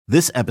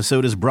This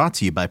episode is brought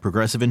to you by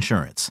Progressive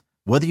Insurance.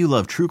 Whether you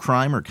love true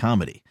crime or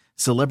comedy,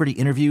 celebrity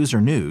interviews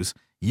or news,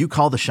 you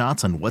call the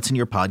shots on what's in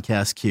your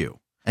podcast queue.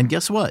 And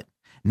guess what?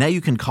 Now you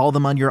can call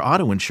them on your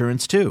auto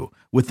insurance too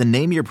with the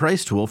Name Your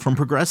Price tool from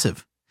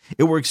Progressive.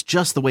 It works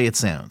just the way it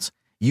sounds.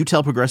 You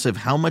tell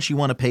Progressive how much you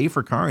want to pay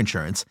for car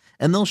insurance,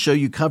 and they'll show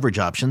you coverage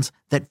options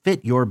that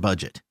fit your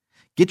budget.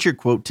 Get your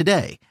quote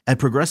today at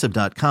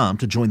Progressive.com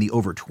to join the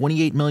over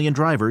 28 million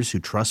drivers who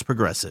trust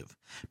Progressive.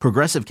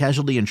 Progressive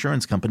Casualty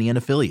Insurance Company and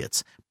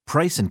Affiliates.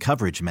 Price and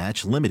coverage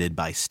match limited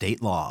by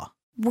state law.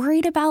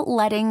 Worried about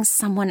letting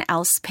someone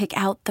else pick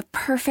out the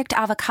perfect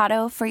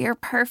avocado for your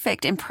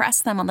perfect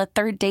impress them on the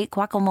third date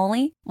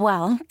guacamole?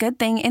 Well, good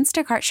thing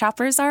Instacart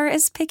shoppers are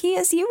as picky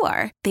as you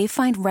are. They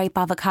find ripe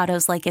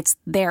avocados like it's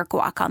their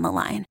guac on the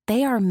line.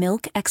 They are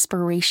milk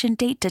expiration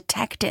date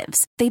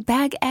detectives. They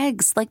bag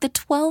eggs like the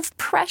 12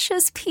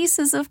 precious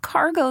pieces of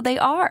cargo they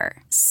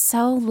are.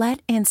 So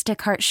let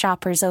Instacart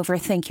shoppers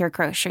overthink your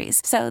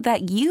groceries so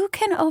that you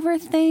can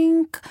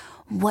overthink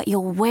what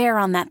you'll wear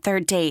on that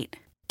third date.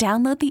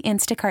 Download the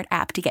Instacart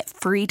app to get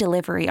free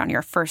delivery on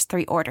your first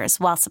 3 orders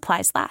while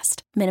supplies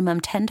last.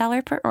 Minimum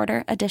 $10 per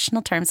order.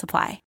 Additional terms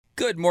apply.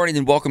 Good morning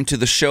and welcome to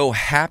the show.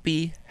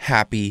 Happy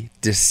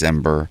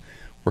December.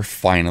 We're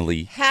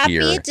finally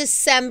here. Happy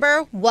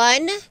December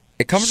 1.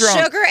 It comes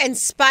around. Sugar and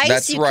Spice.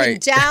 That's you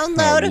right. can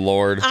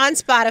download on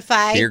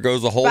Spotify. Here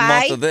goes the whole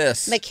month of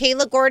this.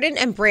 Michaela Gordon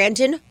and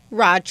Brandon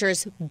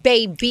Rogers,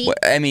 baby.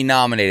 Emmy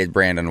nominated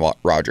Brandon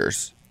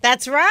Rogers.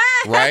 That's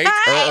right. Right?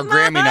 Or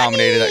Grammy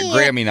nominated.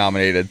 Grammy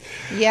nominated.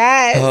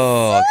 Yes.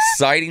 Oh,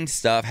 exciting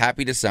stuff.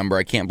 Happy December.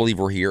 I can't believe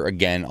we're here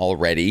again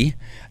already.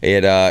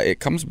 It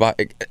comes by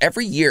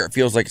every year. It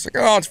feels like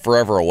it's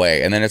forever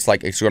away. And then it's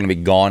like it's going to be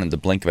gone in the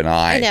blink of an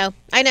eye.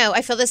 I know.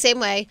 I feel the same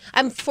way.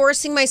 I'm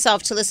forcing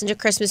myself to listen to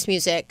Christmas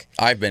music.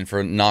 I've been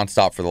for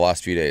nonstop for the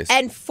last few days.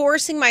 And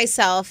forcing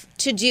myself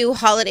to do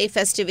holiday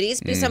festivities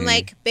because I'm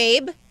like,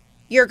 babe,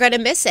 you're going to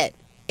miss it.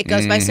 It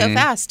goes by so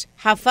fast.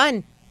 Have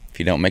fun. If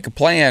you don't make a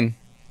plan,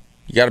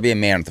 you got to be a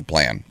man with a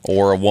plan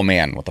or a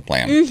woman with a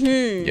plan.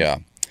 Mm-hmm.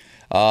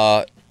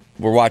 Yeah.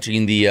 We're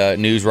watching the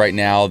news right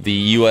now. The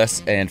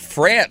U.S. and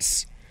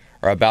France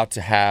are about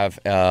to have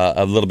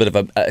a little bit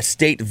of a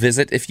state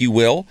visit, if you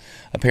will.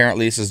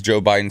 Apparently, this is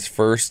Joe Biden's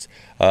first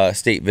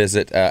state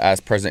visit as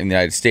president of the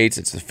United States.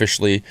 It's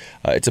officially,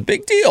 it's a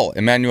big deal.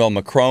 Emmanuel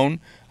Macron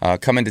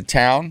coming to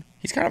town.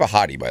 He's kind of a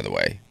hottie, by the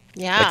way.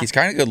 Yeah. Like, he's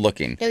kind of good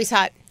looking. No, he's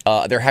hot.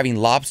 They're having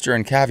lobster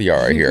and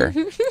caviar right here.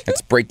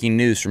 It's breaking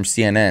news from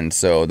CNN,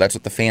 so that's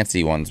what the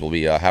fancy ones will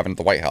be having at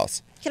the White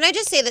House. Can I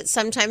just say that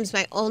sometimes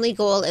my only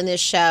goal in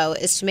this show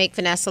is to make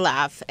Vanessa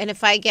laugh, and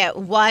if I get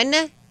one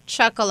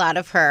chuckle out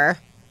of her,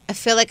 I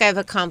feel like I've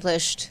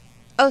accomplished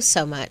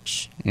so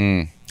much.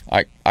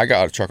 I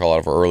got a chuckle out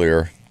of her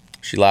earlier.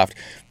 She laughed,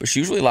 but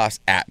she usually laughs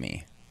at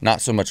me,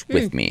 not so much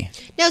with me.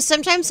 No,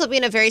 sometimes we'll be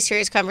in a very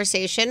serious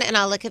conversation, and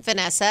I'll look at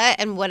Vanessa,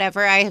 and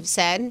whatever I have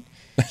said,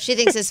 she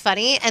thinks is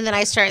funny, and then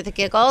I start the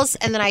giggles,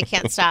 and then I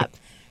can't stop.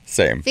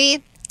 Same.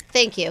 V,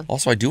 thank you.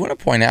 Also, I do want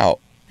to point out,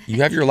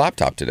 you have your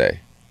laptop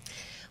today.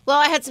 Well,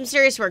 I had some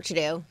serious work to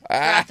do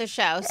throughout the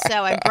show,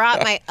 so I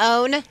brought my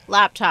own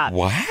laptop.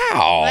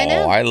 Wow. I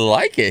know. I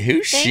like it.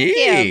 Who's Thank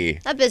she? you.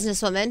 A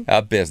businesswoman.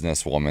 A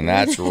businesswoman.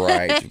 That's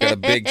right. We've got a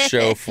big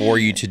show for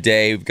you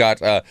today. We've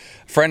got a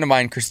friend of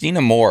mine,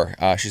 Christina Moore.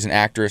 She's an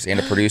actress and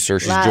a producer.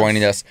 She's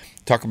joining us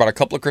to talk about a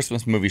couple of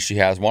Christmas movies she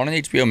has. One on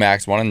HBO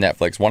Max, one on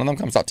Netflix. One of them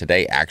comes out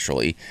today,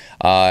 actually.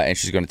 And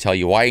she's going to tell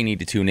you why you need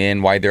to tune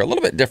in, why they're a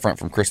little bit different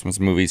from Christmas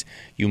movies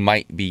you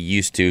might be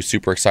used to.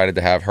 Super excited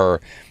to have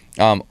her.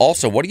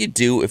 Also, what do you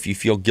do if you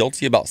feel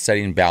guilty about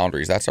setting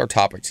boundaries? That's our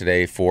topic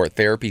today for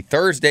Therapy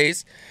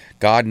Thursdays.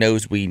 God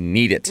knows we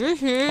need it.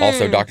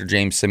 Also, Dr.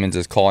 James Simmons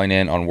is calling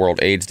in on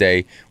World AIDS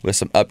Day with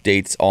some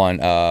updates on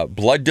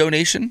blood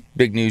donation.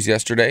 Big news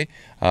yesterday.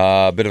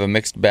 Bit of a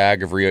mixed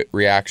bag of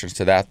reactions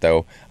to that,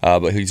 though.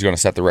 But he's going to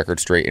set the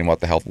record straight in What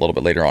the Health a little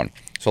bit later on.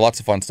 So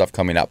lots of fun stuff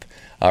coming up.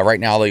 Right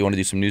now, though, you want to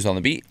do some news on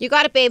the beat? You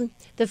got it, babe.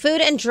 The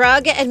Food and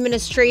Drug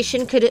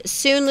Administration could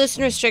soon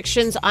loosen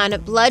restrictions on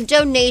blood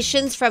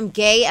donations from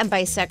gay and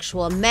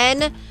bisexual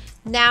men.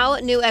 Now,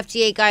 new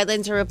FDA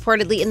guidelines are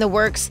reportedly in the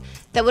works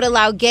that would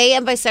allow gay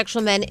and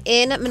bisexual men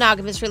in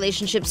monogamous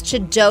relationships to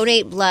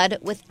donate blood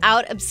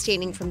without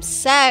abstaining from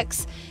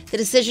sex. The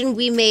decision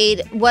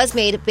was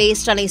made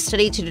based on a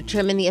study to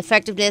determine the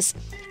effectiveness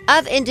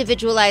of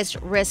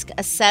individualized risk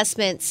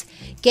assessments.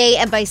 Gay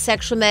and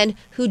bisexual men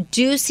who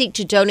do seek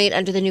to donate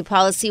under the new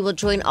policy will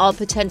join all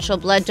potential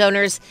blood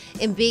donors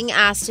in being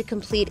asked to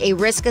complete a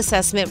risk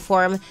assessment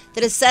form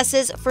that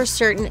assesses for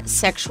certain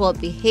sexual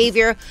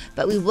behavior.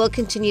 But we will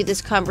continue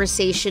this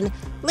conversation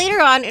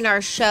later on in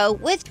our show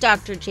with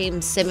Dr.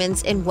 James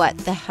Simmons in What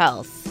the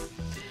Health.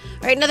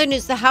 All right, in other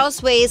news, the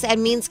House Ways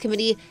and Means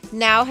Committee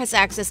now has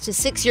access to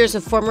 6 years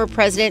of former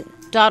President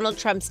Donald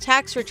Trump's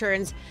tax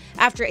returns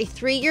after a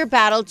 3-year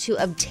battle to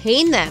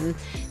obtain them.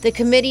 The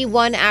committee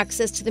won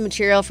access to the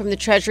material from the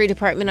Treasury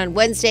Department on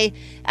Wednesday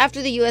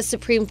after the U.S.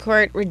 Supreme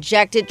Court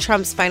rejected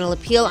Trump's final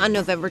appeal on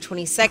November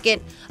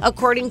 22nd,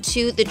 according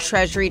to the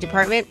Treasury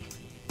Department.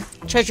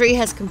 Treasury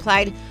has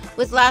complied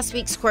with last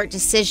week's court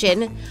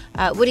decision.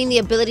 Winning the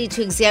ability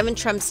to examine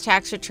Trump's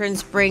tax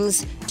returns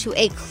brings to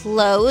a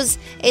close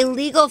a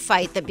legal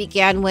fight that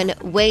began when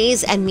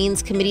Ways and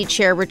Means Committee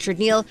Chair Richard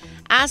Neal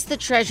asked the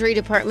Treasury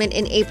Department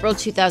in April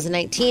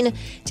 2019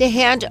 to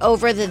hand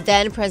over the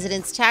then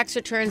president's tax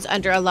returns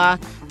under a law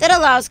that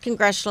allows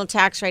congressional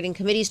tax writing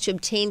committees to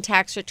obtain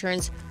tax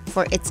returns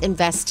for its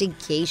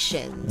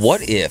investigations.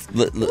 What if,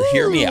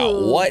 hear me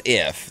out, what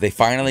if they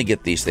finally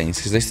get these things,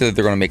 because they said that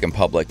they're going to make them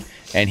public,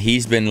 and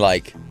he's been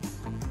like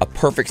a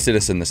perfect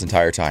citizen this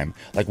entire time.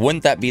 Like,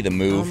 wouldn't that be the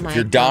move? If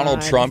you're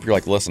Donald Trump, you're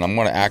like, listen, I'm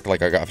going to act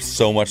like I got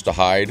so much to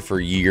hide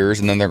for years,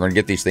 and then they're going to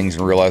get these things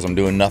and realize I'm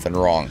doing nothing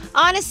wrong.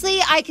 Honestly,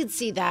 I could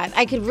see that.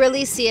 I could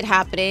really see it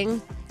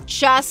happening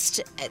just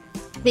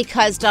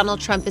because Donald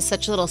Trump is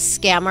such a little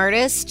scam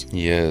artist.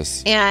 He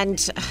is. And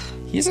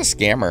he's a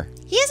scammer.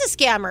 He is a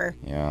scammer.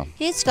 Yeah.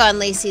 He needs to go on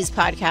Lacey's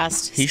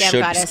podcast. He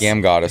should.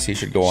 Scam Goddess. He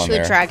should go on there.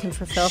 She would drag him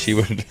for filth. She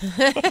would.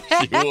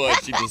 She would.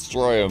 She'd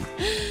destroy him.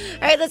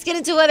 All right, let's get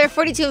into weather.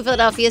 42 in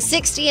Philadelphia,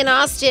 60 in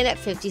Austin, at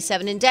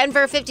 57 in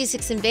Denver,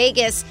 56 in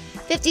Vegas,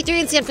 53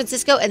 in San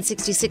Francisco, and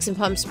 66 in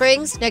Palm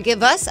Springs. Now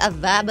give us a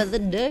vibe of the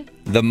day.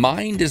 The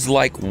mind is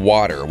like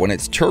water. When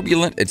it's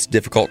turbulent, it's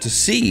difficult to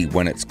see.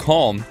 When it's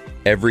calm,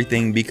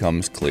 everything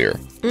becomes clear.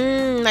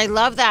 I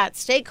love that.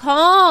 Stay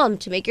calm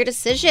to make your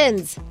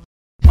decisions.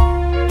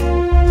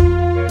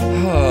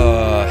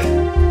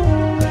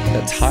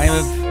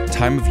 The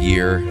time of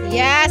year.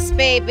 Yes,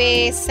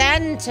 baby.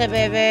 Santa,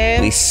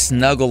 baby. We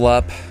snuggle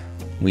up.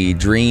 We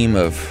dream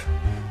of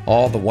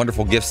all the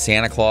wonderful gifts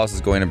Santa Claus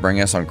is going to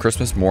bring us on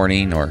Christmas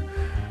morning or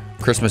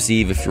Christmas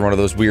Eve if you're one of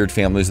those weird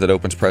families that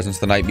opens presents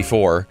the night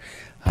before.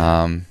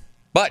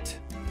 But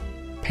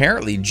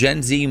apparently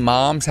Gen Z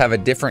moms have a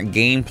different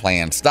game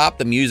plan. Stop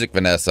the music,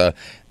 Vanessa.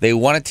 They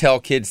want to tell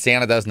kids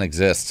Santa doesn't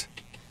exist.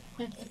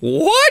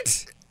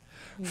 What?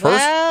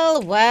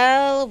 Well.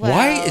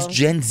 Why is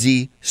Gen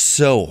Z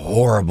so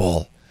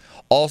horrible?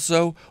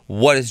 Also,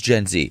 what is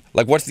Gen Z?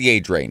 Like, what's the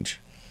age range?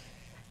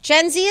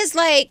 Gen Z is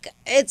like,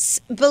 it's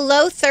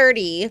below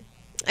 30.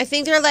 I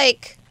think they're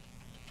like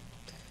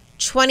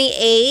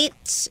 28.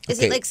 Is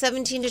it like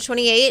 17 to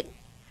 28?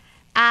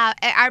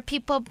 Are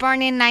people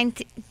born in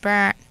 19...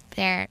 Born.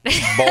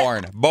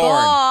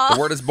 The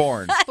word is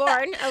born.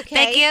 Born, okay.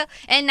 Thank you.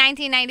 In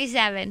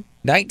 1997.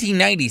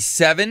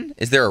 1997?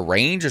 Is there a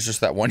range or is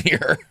just that 1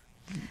 year?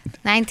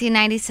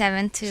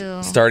 1997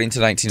 to... Starting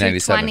to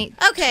 1997.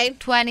 Okay.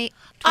 2012.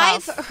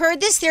 I've heard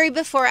this theory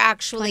before,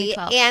 actually,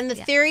 and the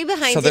theory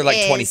behind it is... So they're like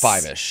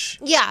 25-ish.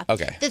 Yeah.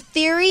 Okay. The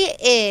theory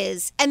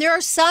is, and there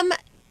are some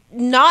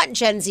not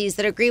Gen Zs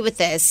that agree with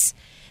this,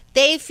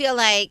 they feel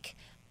like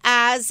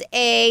as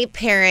a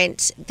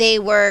parent, they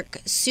work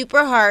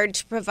super hard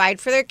to provide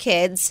for their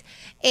kids,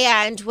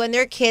 and when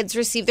their kids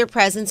receive their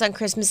presents on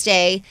Christmas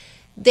Day,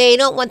 they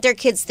don't want their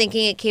kids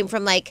thinking it came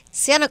from, like,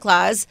 Santa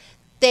Claus.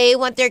 They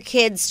want their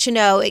kids to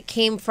know it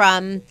came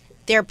from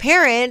their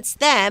parents,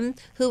 them,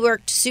 who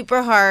worked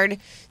super hard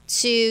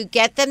to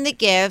get them the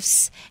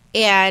gifts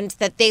and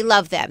that they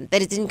love them,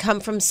 that it didn't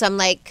come from some,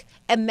 like,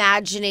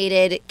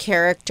 imaginated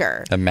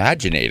character.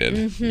 Imaginated?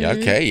 Mm-hmm. Yeah,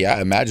 okay, yeah,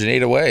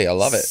 imaginate away. I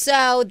love it.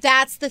 So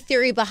that's the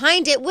theory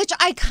behind it, which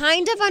I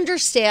kind of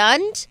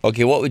understand.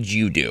 Okay, what would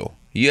you do?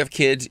 You have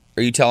kids.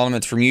 Are you telling them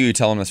it's from you or are you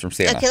telling them it's from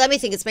Santa? Okay, let me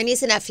think. It's my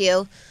niece and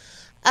nephew.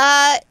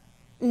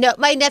 No,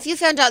 my nephew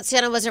found out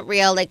Santa wasn't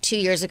real like 2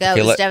 years ago.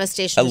 It was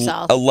devastation was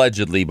all.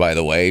 Allegedly, by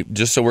the way,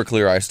 just so we're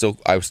clear, I still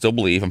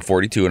believe I'm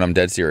 42 and I'm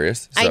dead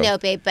serious. So I know,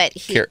 babe, but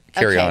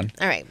carry on.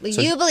 All right, well,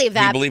 So you believe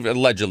that. You believe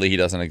allegedly he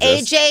doesn't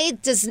exist.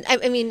 AJ does.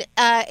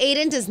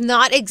 Aiden does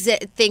not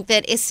think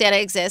that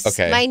Santa exists.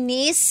 Okay. My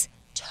niece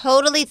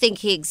totally think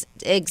he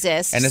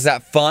exists. And is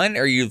that fun,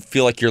 or you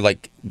feel like you're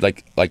like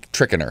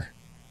tricking her?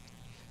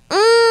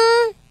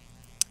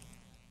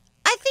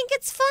 I think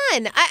it's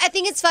fun. I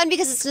think it's fun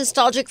because it's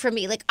nostalgic for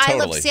me. Like,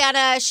 Totally. I love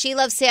Santa. She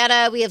loves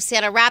Santa. We have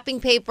Santa wrapping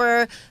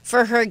paper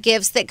for her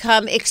gifts that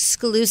come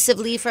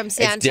exclusively from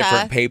Santa. It's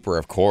different paper,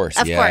 of course.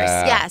 Of course,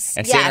 yes.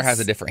 And yes. Santa has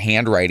a different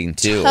handwriting,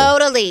 too.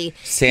 Totally.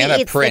 Santa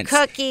he eats prints. the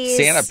cookies.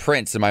 Santa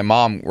prints, and my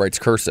mom writes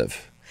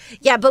cursive.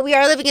 Yeah, but we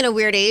are living in a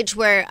weird age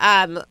where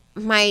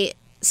my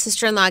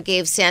sister-in-law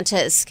gave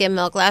Santa skim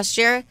milk last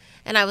year.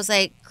 And I was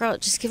like, girl,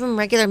 just give him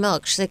regular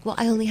milk. She's like, well,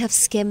 I only have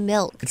skim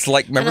milk. It's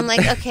like, remember? And I'm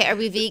like, okay, are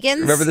we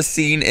vegans? Remember the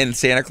scene in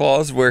Santa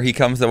Claus where he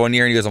comes the 1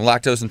 year and he goes, I'm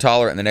lactose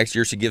intolerant. And the next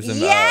year she gives him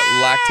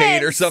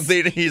lactate or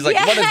something. And he's like,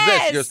 what is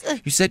this? She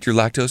goes, you said you're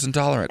lactose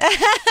intolerant.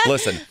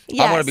 Listen,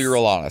 I'm going to be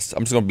real honest.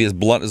 I'm just going to be as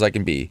blunt as I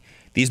can be.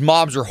 These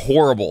moms are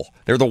horrible.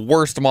 They're the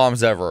worst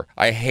moms ever.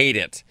 I hate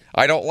it.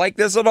 I don't like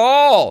this at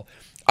all.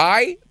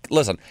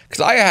 Listen,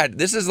 because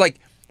this is like,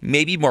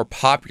 maybe more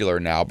popular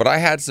now, but I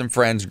had some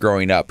friends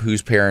growing up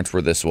whose parents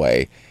were this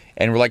way,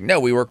 and we're like, no,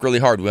 we work really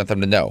hard. We want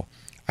them to know.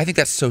 I think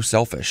that's so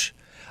selfish.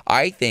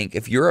 I think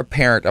if you're a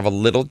parent of a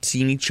little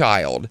teeny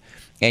child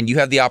and you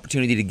have the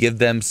opportunity to give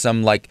them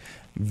some like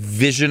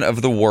vision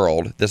of the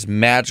world, this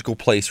magical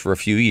place for a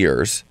few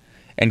years,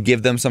 and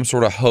give them some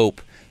sort of hope,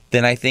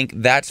 then I think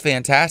that's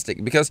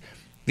fantastic. Because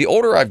the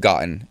older I've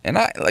gotten, and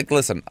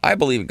listen, I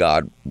believe in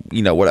God,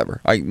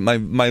 whatever.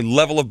 My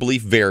level of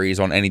belief varies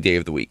on any day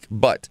of the week,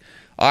 but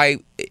I,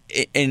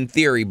 in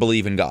theory,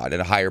 believe in God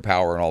and a higher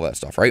power and all that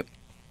stuff, right?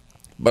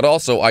 But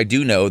also, I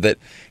do know that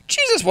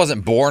Jesus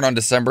wasn't born on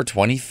December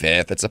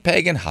 25th. It's a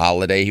pagan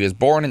holiday. He was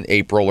born in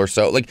April or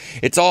so.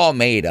 It's all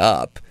made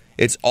up.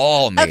 It's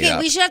all made up. Okay,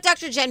 we should have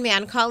Dr. Jen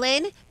Mann call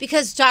in,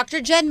 because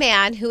Dr. Jen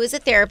Mann, who is a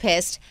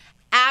therapist,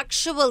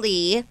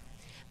 actually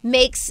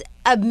makes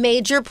a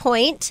major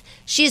point.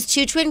 She has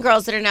 2 twin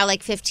girls that are now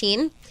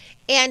 15,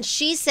 and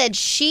she said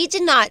she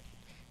did not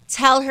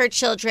tell her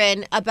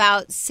children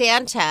about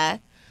Santa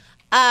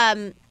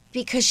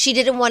because she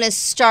didn't want to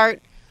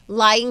start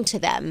lying to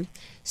them.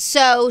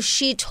 So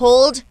she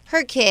told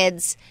her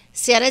kids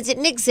Santa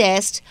didn't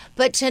exist,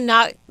 but to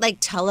not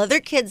tell other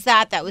kids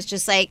that was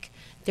just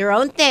their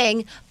own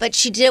thing. But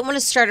she didn't want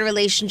to start a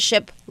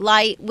relationship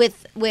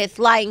with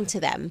lying to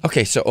them.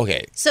 Okay, so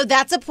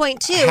that's a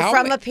point too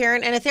from a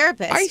parent and a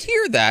therapist. I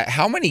hear that.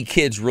 How many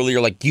kids really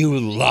are you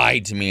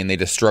lied to me, and they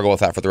just struggle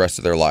with that for the rest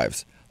of their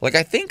lives?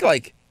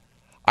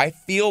 I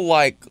feel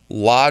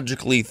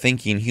logically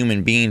thinking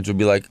human beings would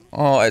be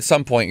at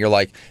some point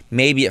you're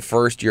maybe at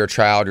first you're a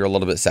child, you're a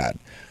little bit sad.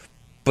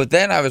 But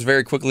then I was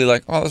very quickly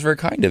that was very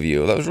kind of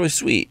you. That was really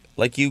sweet.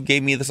 You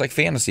gave me this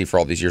fantasy for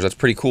all these years. That's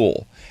pretty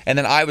cool. And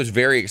then I was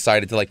very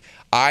excited to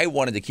I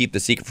wanted to keep the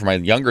secret from my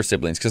younger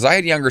siblings, because I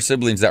had younger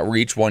siblings that were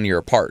each 1 year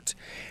apart.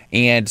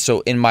 And so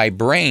in my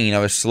brain, I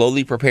was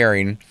slowly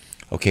preparing,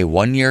 okay,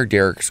 1 year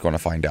Derek's going to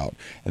find out.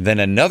 And then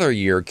another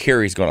year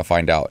Carrie's going to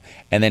find out.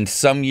 And then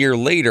some year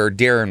later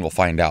Darren will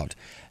find out.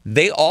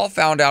 They all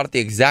found out at the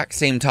exact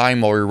same time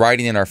while we were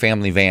riding in our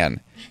family van.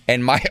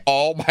 And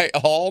all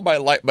my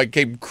life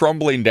came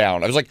crumbling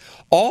down. I was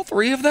all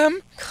 3 of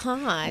them?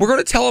 God. We're going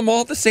to tell them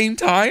all at the same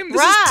time? This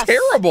Rough. is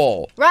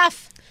terrible.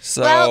 Rough.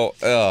 So,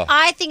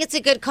 I think it's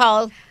a good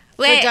call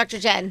for Dr.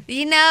 Jen.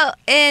 In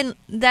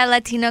the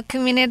Latino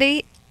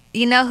community,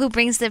 who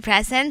brings the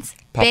presents?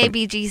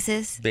 Baby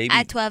Jesus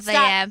at 12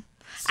 a.m.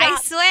 I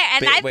swear,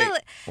 and I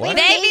believe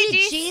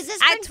Baby Jesus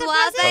at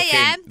 12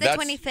 a.m. the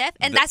 25th,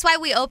 and that's why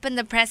we open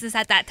the presents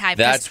at that time.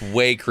 That's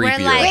way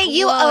creepier. Wait,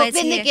 you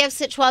open the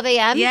gifts at 12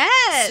 a.m.?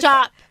 Yes.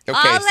 Stop. Okay.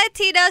 All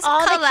Latinos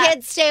all the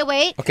kids stay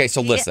awake? Okay,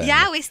 so listen.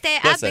 Yeah, we stay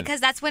up because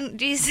that's when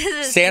Jesus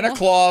is Santa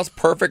Claus,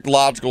 perfect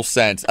logical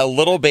sense. A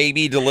little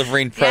baby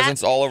delivering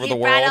presents all over the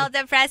world. Brought all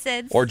the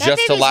presents. Or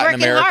just to Latin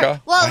America.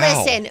 Hard. Well,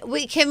 listen,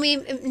 we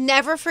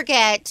never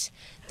forget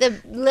the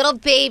little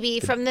baby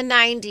from the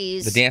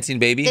 90s. The dancing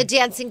baby? The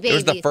dancing baby. It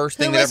was the first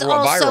thing that ever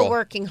went viral. Who was also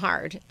working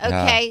hard,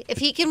 okay? Yeah. If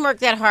he can work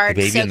that hard,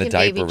 the baby so in the can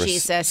diaper baby was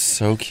Jesus.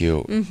 So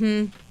cute.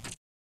 Mm-hmm.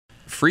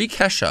 Free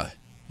Kesha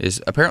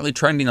is apparently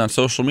trending on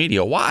social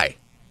media. Why?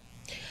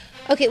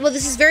 Okay, well,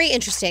 this is very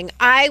interesting.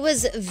 I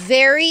was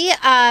very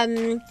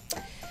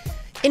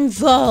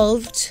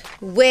involved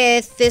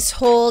with this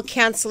whole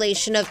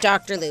cancellation of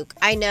Dr. Luke.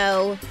 I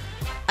know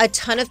a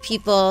ton of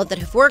people that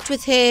have worked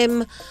with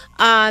him,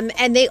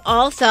 and they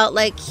all felt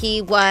like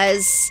he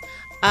was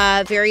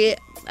very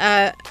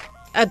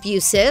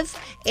abusive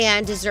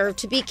and deserved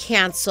to be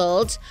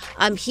canceled.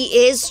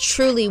 He is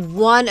truly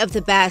one of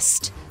the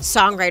best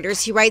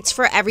songwriters. He writes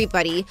for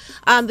everybody,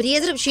 but he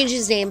ended up changing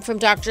his name from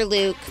Dr.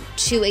 Luke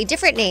to a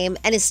different name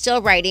and is still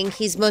writing.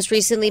 He's most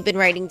recently been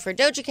writing for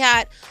Doja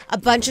Cat, a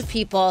bunch of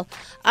people,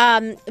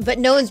 but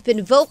no one's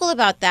been vocal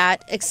about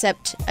that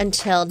except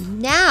until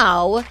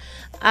now.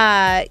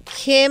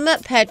 Kim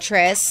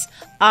Petras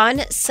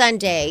on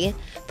Sunday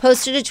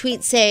posted a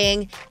tweet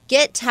saying,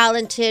 "Get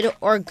talented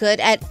or good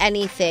at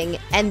anything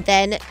and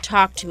then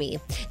talk to me."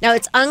 Now,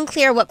 it's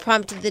unclear what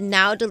prompted the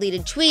now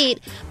deleted tweet,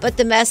 but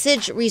the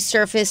message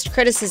resurfaced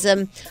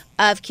criticism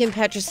of Kim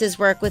Petras'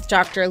 work with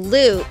Dr.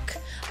 Luke,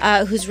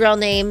 whose real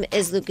name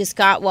is Lucas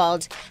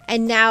Gottwald.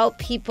 And now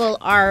people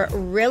are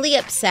really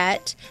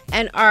upset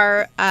and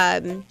are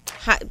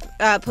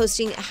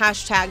posting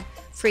hashtag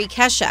Free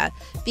Kesha,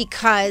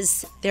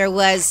 because there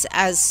was,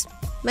 as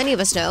many of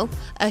us know,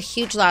 a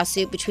huge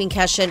lawsuit between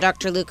Kesha and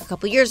Dr. Luke a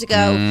couple years ago.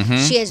 Mm-hmm.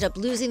 She ended up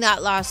losing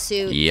that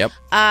lawsuit. Yep.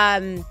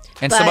 And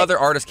some other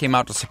artists came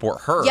out to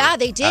support her. Yeah,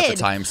 they did. At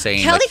the time,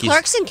 saying Kelly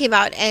Clarkson came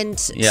out and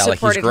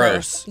supported he's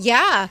gross. her.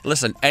 Yeah.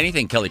 Listen,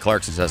 anything Kelly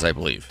Clarkson says, I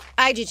believe.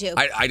 I do too.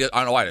 I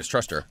don't know why I just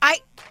trust her. I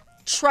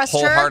trust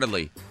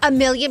wholeheartedly. Her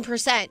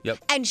 1,000,000%. Yep.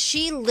 And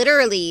she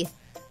literally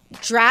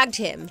dragged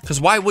him.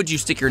 Because why would you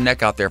stick your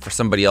neck out there for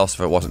somebody else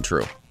if it wasn't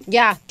true?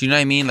 Yeah. Do you know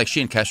what I mean?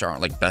 She and Kesha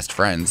aren't best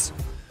friends.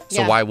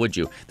 So why would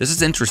you? This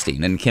is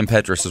interesting, and Kim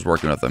Petras is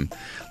working with them.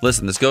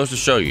 Listen, this goes to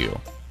show you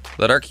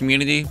that our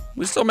community,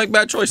 we still make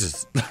bad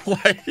choices. We're,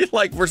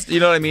 you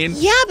know what I mean?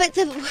 Yeah, but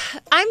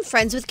I'm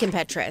friends with Kim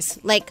Petras.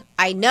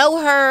 I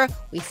know her.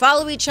 We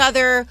follow each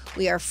other.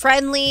 We are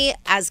friendly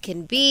as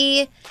can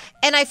be.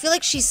 And I feel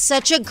like she's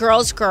such a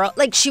girl's girl.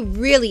 She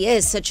really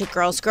is such a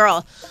girl's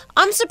girl.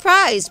 I'm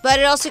surprised, but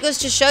it also goes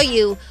to show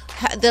you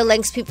the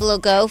lengths people will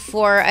go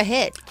for a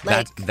hit.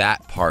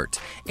 That part.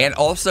 And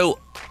also,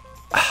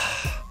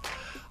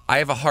 I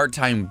have a hard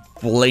time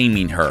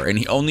blaming her,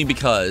 and only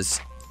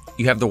because,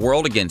 you have the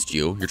world against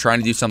you. You're trying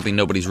to do something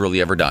nobody's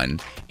really ever done.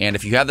 And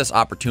if you have this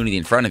opportunity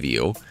in front of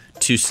you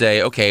to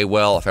say, okay,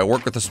 well, if I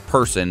work with this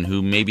person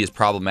who maybe is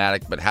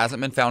problematic but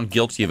hasn't been found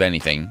guilty of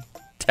anything,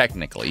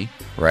 technically,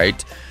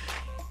 right?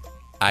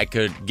 I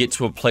could get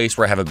to a place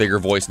where I have a bigger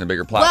voice and a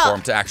bigger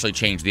platform to actually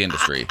change the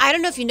industry. I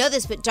don't know if you know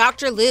this, but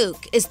Dr.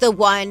 Luke is the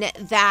one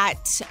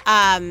that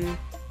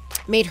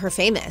made her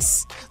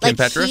famous. Kim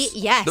Petras?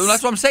 Yes. No,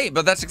 that's what I'm saying,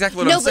 but that's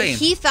exactly what I'm saying. No, but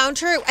he found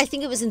her, I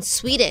think it was in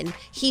Sweden.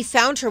 He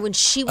found her when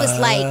she was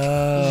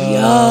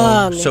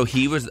young. So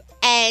he was...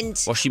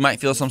 And... Well, she might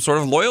feel some sort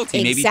of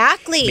loyalty.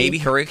 Exactly. Maybe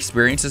her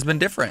experience has been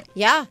different.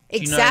 Yeah, exactly.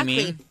 You know what I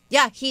mean?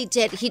 Yeah, he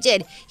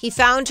did. He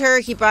found her.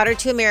 He brought her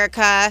to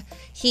America.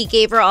 He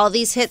gave her all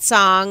these hit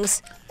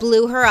songs,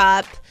 blew her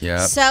up.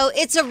 Yeah. So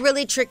it's a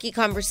really tricky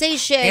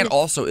conversation. And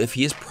also, if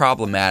he is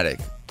problematic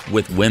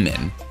with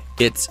women,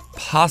 it's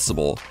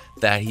possible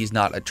that he's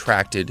not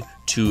attracted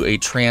to a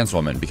trans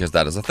woman because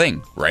that is a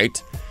thing,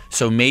 right?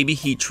 So maybe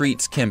he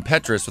treats Kim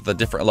Petras with a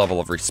different level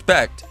of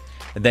respect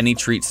than he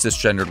treats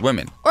cisgendered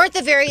women. Or at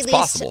the very least,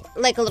 possible.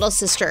 Like a little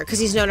sister, because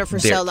he's known her for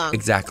so long.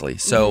 Exactly.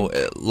 So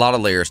a lot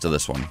of layers to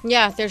this one.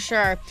 Yeah, there sure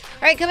are. All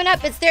right, coming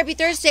up, it's Therapy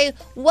Thursday.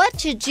 What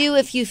to do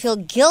if you feel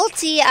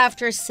guilty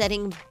after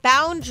setting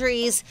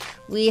boundaries.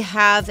 We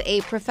have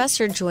a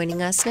professor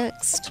joining us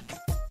next.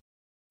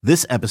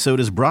 This episode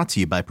is brought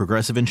to you by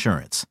Progressive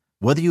Insurance.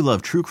 Whether you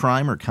love true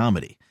crime or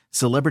comedy,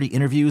 celebrity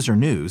interviews or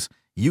news,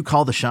 you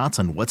call the shots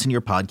on what's in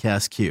your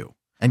podcast queue.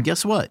 And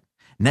guess what?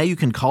 Now you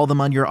can call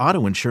them on your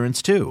auto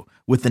insurance too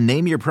with the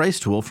Name Your Price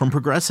tool from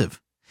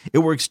Progressive. It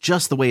works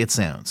just the way it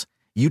sounds.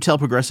 You tell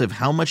Progressive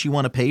how much you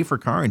want to pay for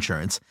car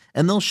insurance,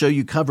 and they'll show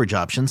you coverage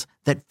options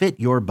that fit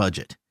your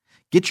budget.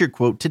 Get your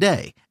quote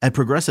today at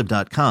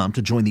Progressive.com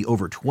to join the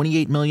over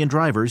 28 million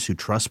drivers who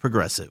trust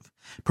Progressive.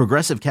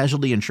 Progressive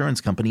Casualty Insurance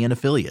Company and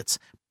Affiliates.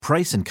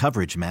 Price and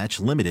coverage match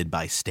limited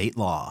by state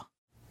law.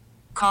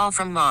 Call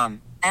from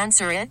mom.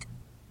 Answer it.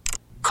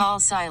 Call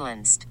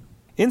silenced.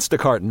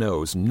 Instacart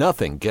knows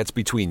nothing gets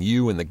between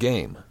you and the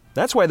game.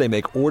 That's why they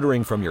make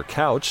ordering from your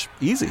couch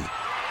easy.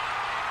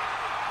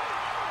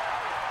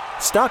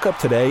 Stock up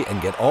today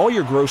and get all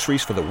your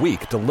groceries for the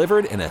week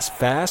delivered in as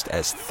fast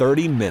as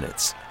 30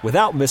 minutes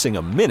without missing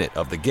a minute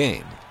of the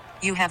game.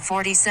 You have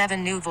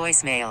 47 new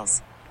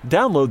voicemails.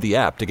 Download the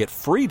app to get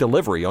free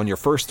delivery on your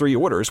first 3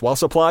 orders while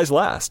supplies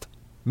last.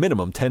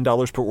 Minimum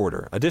 $10 per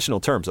order. Additional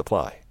terms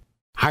apply.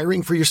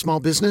 Hiring for your small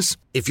business?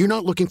 If you're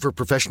not looking for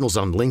professionals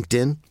on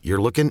LinkedIn,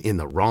 you're looking in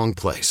the wrong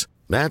place.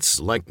 That's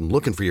like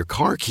looking for your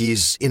car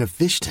keys in a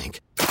fish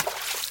tank.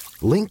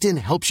 LinkedIn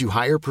helps you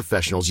hire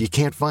professionals you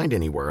can't find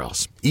anywhere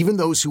else, even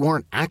those who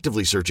aren't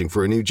actively searching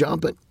for a new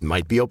job but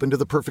might be open to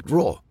the perfect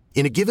role.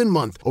 In a given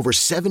month, over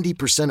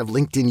 70% of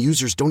LinkedIn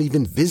users don't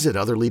even visit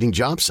other leading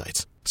job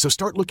sites. So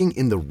start looking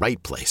in the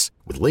right place.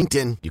 With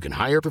LinkedIn, you can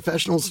hire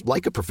professionals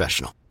like a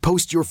professional.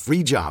 Post your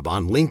free job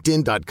on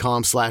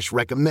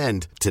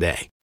linkedin.com/recommend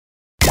today.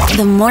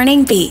 The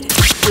Morning Beat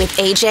with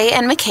AJ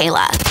and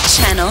Michaela,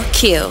 Channel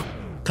Q.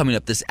 Coming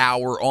up this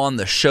hour on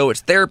the show, it's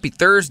Therapy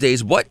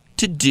Thursdays. What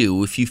to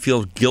do if you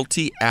feel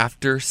guilty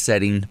after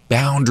setting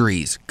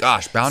boundaries.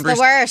 Gosh, boundaries. It's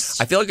the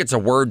worst. I feel like it's a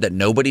word that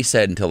nobody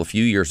said until a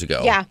few years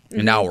ago. Yeah. Mm-hmm.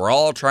 And now we're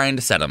all trying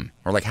to set them.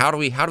 We're like, how do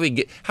we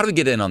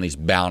get in on these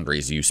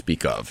boundaries you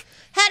speak of?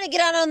 How to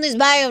get out on these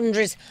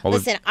boundaries. Well,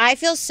 listen, I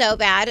feel so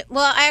bad.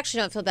 Well, I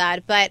actually don't feel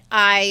bad, but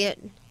I,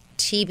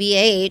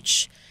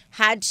 TBH,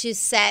 had to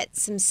set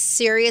some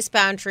serious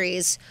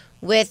boundaries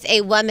with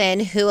a woman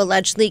who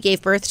allegedly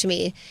gave birth to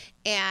me.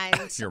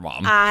 And your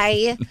mom.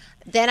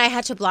 Then I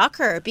had to block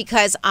her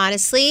because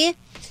honestly,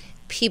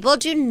 people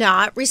do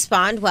not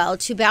respond well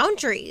to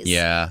boundaries.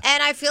 Yeah.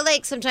 And I feel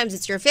like sometimes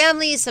it's your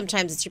family,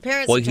 sometimes it's your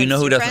parents. Well, you know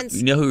who doesn't. Friends.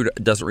 You know who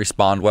doesn't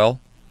respond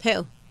well?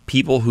 Who?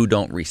 People who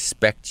don't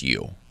respect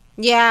you.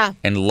 Yeah.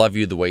 And love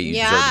you the way you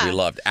deserve to be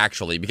loved.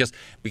 Actually,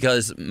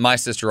 because my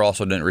sister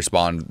also didn't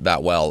respond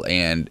that well,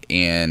 and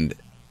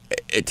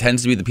it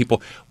tends to be the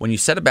people when you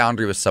set a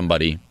boundary with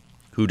somebody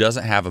who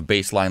doesn't have a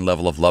baseline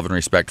level of love and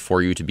respect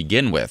for you to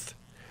begin with,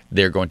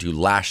 they're going to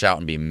lash out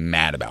and be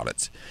mad about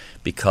it.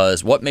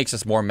 Because what makes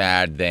us more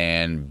mad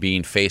than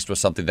being faced with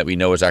something that we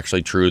know is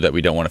actually true that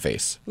we don't want to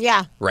face?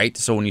 Yeah. Right?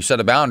 So when you set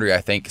a boundary,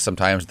 I think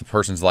sometimes the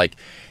person's like,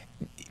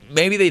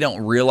 maybe they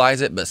don't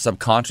realize it, but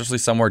subconsciously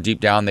somewhere deep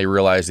down they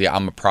realize, yeah,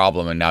 I'm a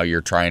problem, and now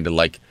you're trying to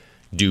like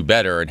do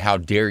better, and how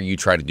dare you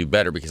try to do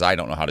better because I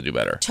don't know how to do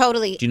better.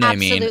 Totally. Do you know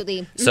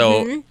Absolutely. what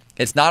I mean? So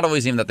it's not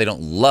always even that they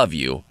don't love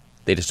you.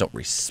 They just don't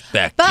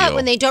respect you. But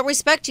when they don't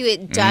respect you,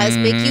 it does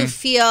make you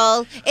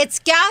feel it's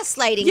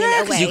gaslighting in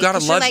a way. You gotta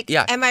love. Like,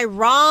 am I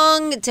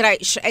wrong? Did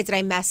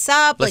I mess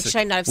up? Listen,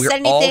 should I not have we're said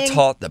anything? all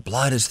taught that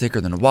blood is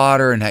thicker than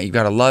water, and that you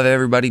gotta love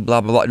everybody.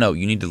 Blah blah blah. No,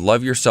 you need to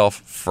love yourself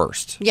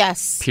first.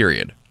 Yes.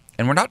 Period.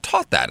 And we're not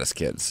taught that as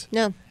kids.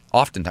 No.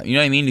 Oftentimes, you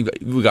know what I mean.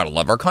 We gotta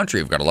love our country.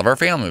 We've gotta love our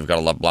family. We've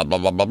gotta love blah blah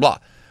blah blah blah.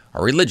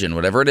 Our religion,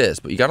 whatever it is,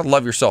 but you gotta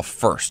love yourself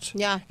first.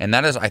 Yeah. And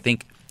that is, I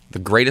think, the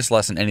greatest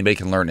lesson anybody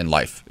can learn in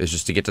life is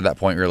just to get to that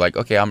point where you're like,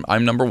 okay,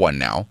 I'm number one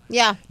now.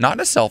 Yeah. Not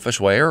in a selfish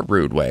way or a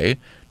rude way,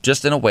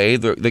 just in a way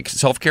that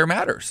self-care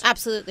matters.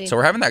 Absolutely. So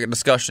we're having that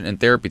discussion in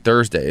Therapy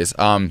Thursdays.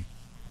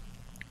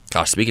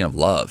 Gosh, speaking of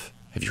love,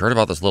 have you heard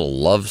about this little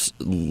love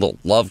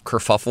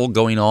kerfuffle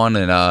going on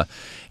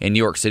in New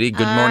York City?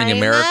 Good Morning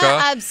America.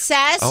 I'm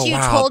obsessed. Oh, you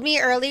wow. told me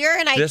earlier,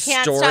 and I can't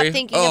stop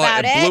thinking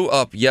about it. It blew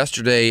up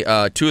yesterday.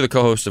 Two of the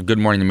co-hosts of Good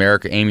Morning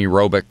America, Amy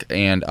Robick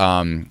and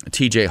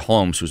TJ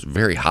Holmes, who's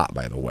very hot,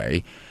 by the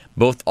way,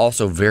 both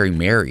also very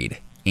married.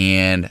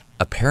 And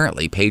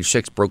apparently, Page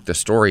Six broke the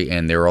story,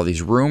 and there are all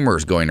these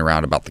rumors going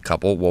around about the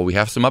couple. Well, we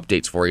have some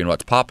updates for you on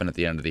what's popping at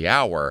the end of the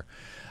hour.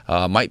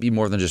 Might be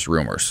more than just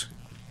rumors.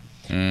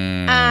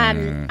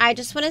 I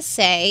just want to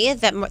say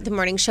that the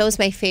morning show is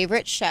my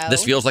favorite show.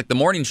 This feels like the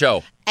morning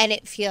show. And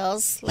it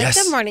feels like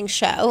the morning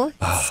show.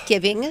 It's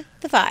giving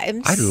the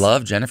vibes. I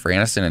love Jennifer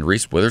Aniston and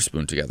Reese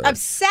Witherspoon together.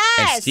 Obsessed.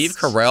 And Steve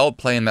Carell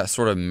playing that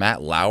sort of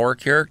Matt Lauer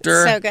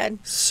character. So good.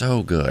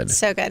 So good.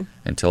 So good.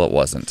 Until it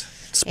wasn't.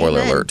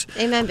 Spoiler alert.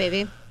 Amen,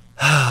 baby.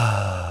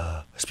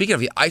 Speaking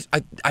of,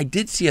 I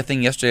did see a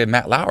thing yesterday of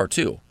Matt Lauer,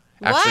 too.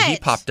 Actually, he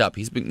popped up.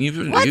 What's he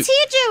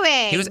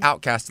doing? He was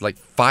outcasted like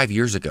 5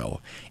 years ago.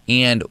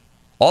 And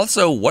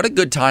also, what a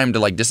good time to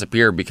like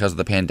disappear because of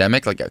the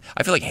pandemic. Like,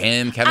 I feel like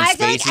him, Kevin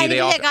Spacey, they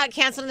all got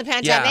canceled in the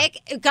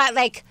pandemic. It got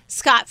like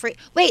scot-free.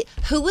 Wait,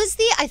 who was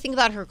I think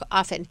about her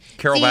often.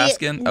 Carol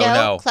Baskin?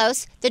 No,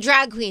 close. The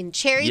drag queen,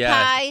 Cherry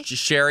Pie.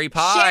 Sherry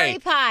Pie. Sherry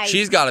Pie.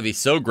 She's got to be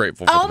so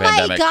grateful for the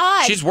pandemic. Oh my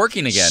God. She's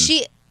working again.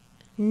 She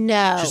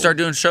started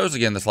doing shows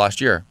again this last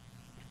year.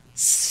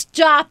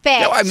 Stop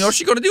it. No, I mean, what's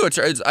she going to do?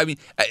 I mean,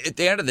 at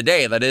the end of the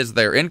day, that is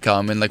their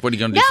income. And, like, what are you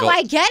going to do? No,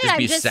 I get it. Just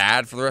be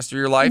sad for the rest of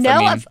your life? No,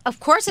 I mean, of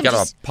course. You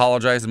got to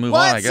apologize and move on,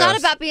 I guess. Well,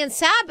 it's not about being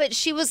sad, but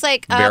she was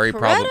like a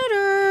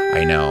predator.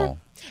 I know.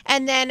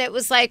 And then it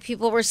was like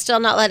people were still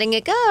not letting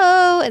it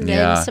go. And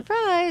then,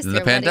 surprise, then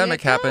the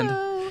pandemic happened.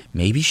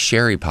 Maybe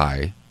Sherry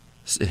Pie,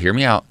 hear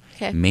me out.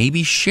 Okay.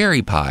 Maybe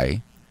Sherry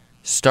Pie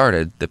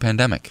started the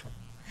pandemic.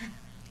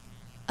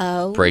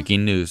 Oh.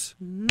 Breaking news.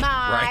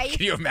 My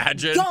Can you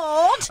imagine?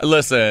 God.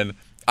 Listen,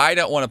 I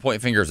don't want to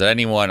point fingers at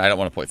anyone. I don't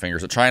want to point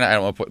fingers at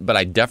China. But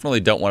I definitely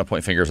don't want to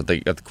point fingers at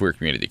the queer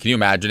community. Can you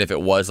imagine if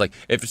it was like,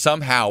 if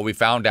somehow we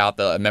found out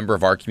that a member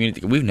of our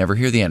community, we'd never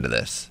hear the end of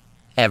this.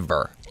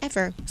 Ever.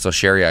 So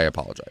Sherry, I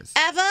apologize.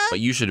 Ever? But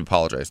you should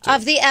apologize too.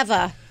 Of the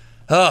ever.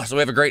 So we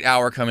have a great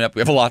hour coming up.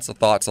 We have lots of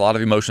thoughts, a lot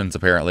of emotions,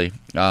 apparently.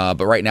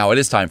 But right now, it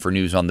is time for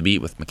News on the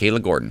Beat with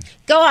Michaela Gordon.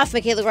 Go off,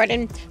 Michaela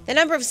Gordon. The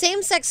number of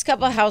same-sex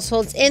couple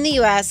households in the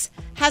U.S.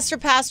 has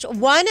surpassed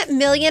 1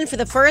 million for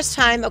the first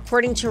time,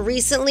 according to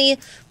recently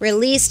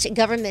released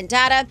government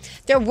data.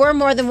 There were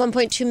more than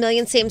 1.2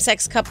 million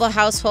same-sex couple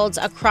households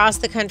across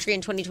the country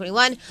in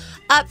 2021,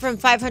 up from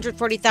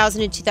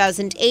 540,000 in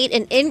 2008,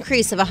 an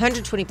increase of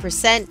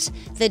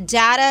 120%. The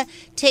data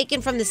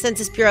taken from the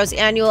Census Bureau's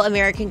annual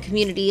American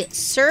Community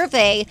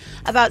Survey,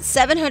 about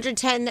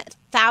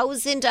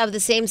 710,000 of the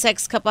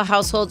same-sex couple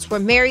households were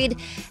married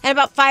and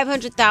about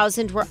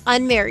 500,000 were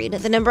unmarried.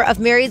 The number of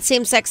married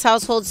same-sex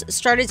households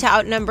started to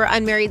outnumber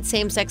unmarried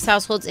same-sex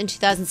households in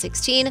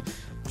 2016,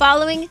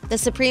 following the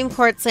Supreme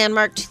Court's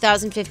landmark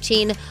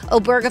 2015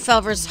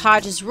 Obergefell v.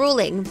 Hodges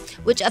ruling,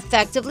 which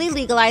effectively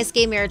legalized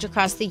gay marriage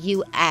across the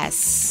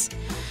U.S.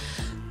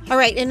 All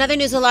right, in other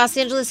news, a Los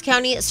Angeles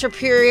County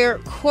Superior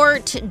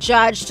Court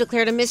judge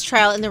declared a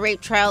mistrial in the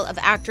rape trial of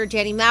actor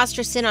Danny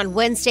Masterson on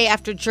Wednesday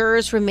after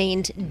jurors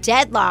remained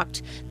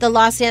deadlocked. The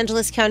Los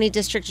Angeles County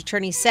District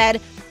Attorney said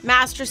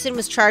Masterson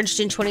was charged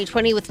in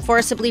 2020 with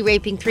forcibly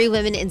raping 3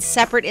 women in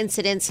separate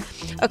incidents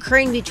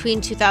occurring between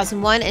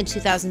 2001 and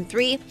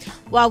 2003.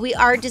 While we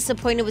are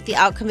disappointed with the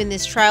outcome in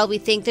this trial, we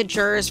thank the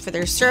jurors for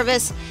their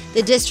service,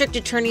 the District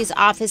Attorney's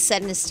Office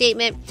said in a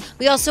statement.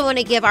 We also want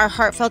to give our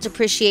heartfelt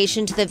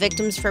appreciation to the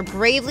victims for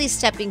bravely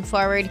stepping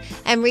forward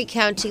and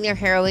recounting their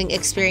harrowing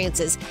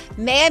experiences.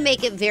 May I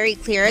make it very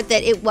clear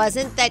that it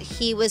wasn't that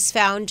he was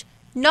found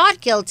not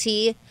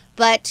guilty,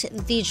 but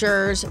the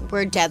jurors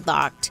were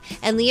deadlocked.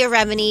 And Leah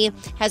Remini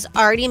has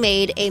already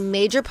made a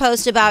major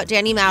post about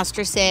Danny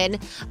Masterson,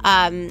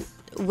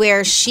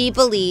 where she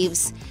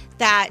believes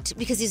that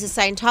because he's a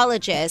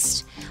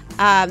Scientologist,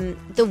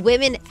 the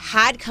women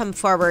had come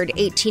forward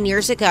 18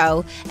 years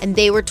ago, and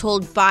they were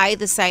told by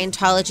the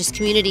Scientologist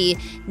community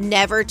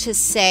never to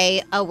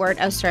say a word.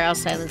 Oh, sorry, I'll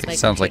silence my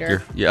Sounds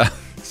computer. Like you're,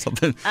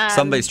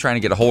 somebody's trying to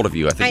get a hold of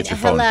you. I think it's your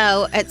phone.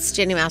 Hello, it's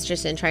Danny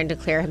Masterson trying to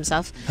clear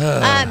himself.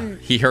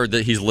 He heard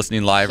that he's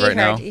listening live right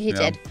now. He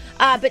did.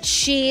 But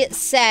she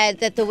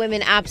said that the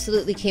women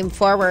absolutely came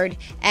forward,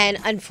 and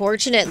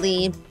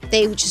unfortunately,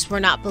 they just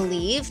were not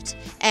believed,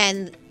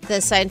 and the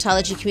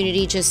Scientology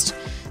community just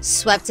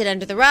swept it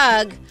under the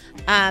rug.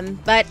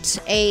 But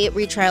a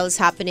retrial is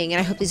happening, and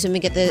I hope these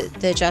women get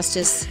the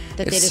justice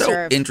that they deserve.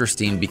 It's so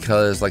interesting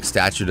because, like,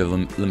 statute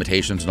of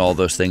limitations and all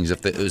those things,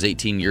 if it was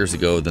 18 years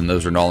ago, then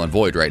those are null and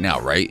void right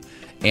now, right?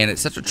 And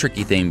it's such a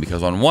tricky thing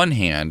because, on one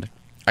hand,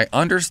 I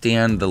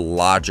understand the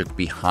logic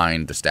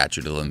behind the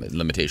statute of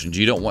limitations.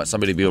 You don't want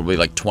somebody to be able to be,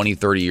 like, 20,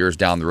 30 years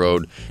down the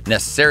road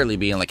necessarily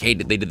being like, hey,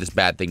 they did this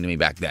bad thing to me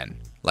back then,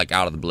 like,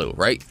 out of the blue,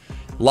 right?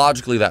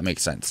 Logically, that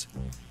makes sense.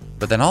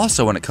 But then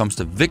also when it comes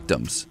to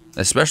victims,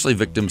 especially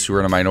victims who are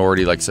in a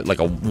minority, like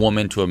a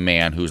woman to a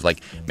man who's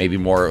like maybe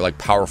more like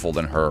powerful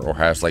than her, or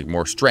has like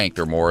more strength,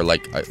 or more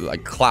like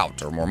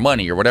clout, or more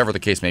money, or whatever the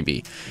case may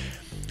be,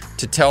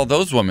 to tell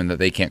those women that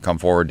they can't come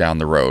forward down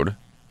the road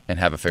and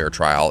have a fair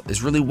trial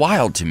is really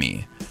wild to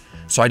me.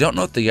 So I don't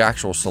know what the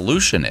actual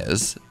solution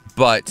is,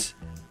 but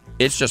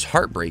it's just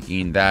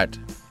heartbreaking that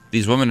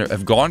these women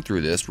have gone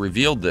through this,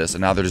 revealed this,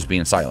 and now they're just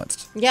being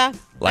silenced. Yeah,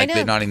 like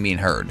they're not even being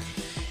heard.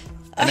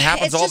 And it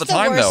happens all the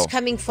time, though. It's just the worst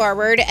coming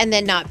forward and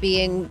then not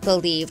being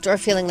believed, or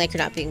feeling like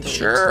you're not being believed.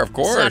 Sure, of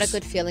course. It's not a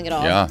good feeling at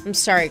all. Yeah. I'm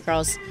sorry,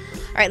 girls.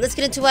 All right, let's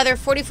get into weather.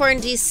 44 in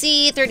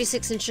D.C.,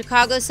 36 in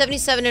Chicago,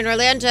 77 in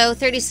Orlando,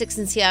 36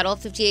 in Seattle,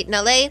 58 in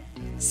L.A.,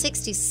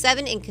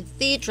 67 in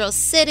Cathedral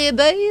City,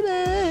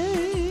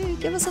 baby.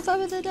 Give us a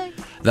time of the day.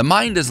 The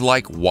mind is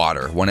like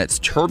water. When it's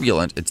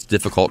turbulent, it's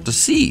difficult to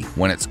see.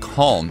 When it's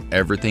calm,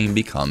 everything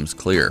becomes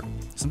clear.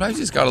 Sometimes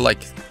you just got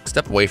to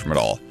step away from it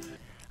all.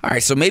 All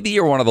right, so maybe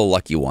you're one of the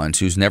lucky ones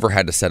who's never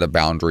had to set a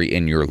boundary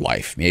in your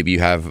life. Maybe you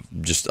have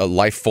just a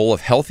life full of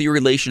healthy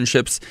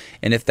relationships,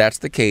 and if that's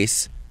the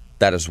case,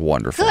 that is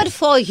wonderful. Good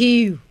for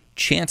you.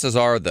 Chances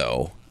are,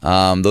 though,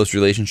 those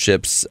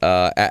relationships,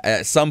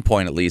 at some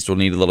point at least, will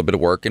need a little bit of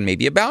work and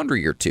maybe a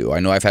boundary or two. I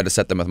know I've had to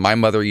set them with my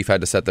mother. You've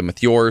had to set them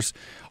with yours.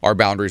 Our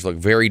boundaries look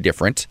very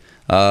different,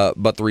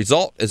 but the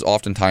result is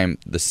oftentimes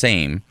the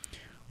same.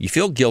 You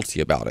feel guilty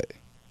about it,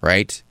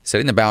 right?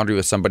 Setting the boundary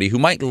with somebody who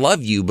might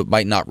love you but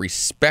might not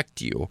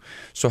respect you.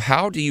 So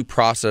how do you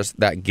process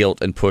that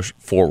guilt and push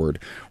forward?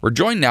 We're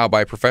joined now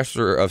by a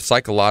professor of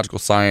psychological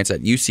science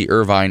at UC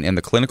Irvine and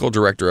the clinical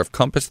director of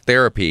Compass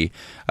Therapy,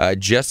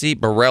 Jessie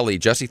Borelli.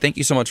 Jessie, thank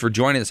you so much for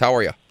joining us. How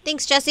are you?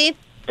 Thanks, Jessie.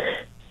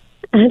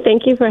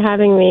 Thank you for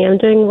having me. I'm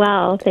doing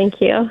well.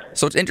 Thank you.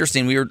 So it's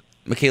interesting.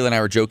 Michaela and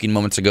I were joking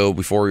moments ago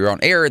before we were on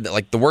air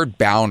that the word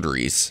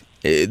boundaries,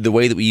 the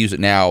way that we use it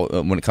now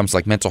when it comes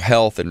to mental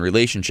health and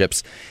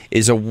relationships,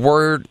 is a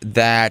word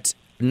that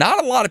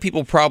not a lot of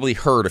people probably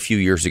heard a few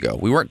years ago.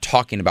 We weren't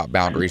talking about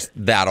boundaries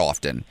that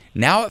often.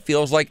 Now it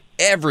feels like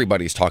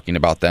everybody's talking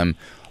about them.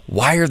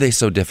 Why are they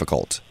so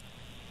difficult?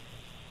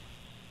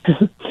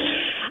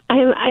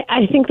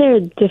 I think they're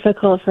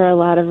difficult for a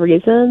lot of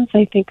reasons.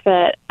 I think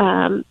that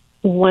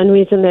one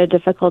reason they're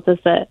difficult is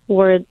that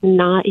we're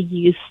not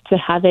used to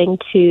having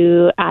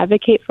to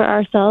advocate for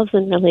ourselves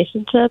in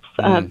relationships.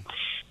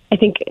 I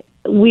think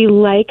we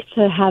like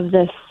to have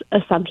this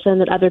assumption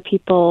that other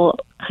people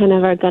kind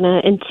of are going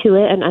to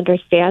intuit and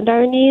understand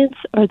our needs,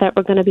 or that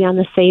we're going to be on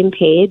the same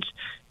page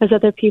as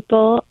other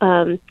people.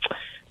 I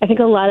think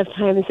a lot of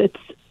times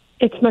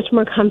it's much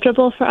more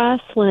comfortable for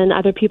us when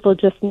other people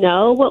just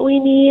know what we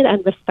need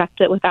and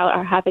respect it without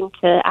our having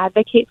to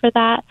advocate for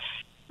that.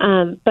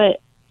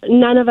 But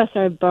none of us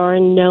are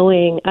born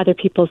knowing other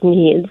people's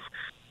needs.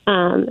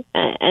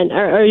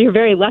 Or you're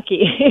very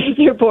lucky if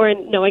you're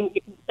born knowing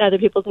other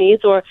people's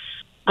needs, or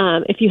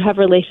if you have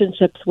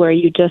relationships where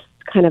you just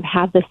kind of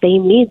have the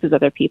same needs as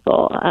other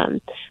people.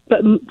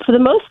 But for the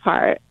most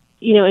part,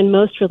 in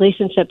most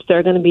relationships, there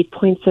are going to be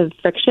points of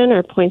friction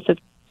or points of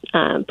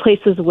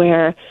places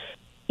where,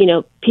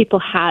 people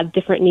have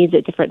different needs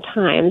at different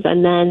times,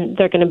 and then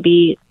there are going to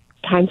be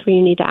times where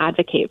you need to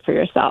advocate for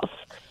yourself.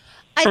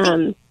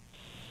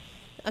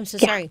 I'm so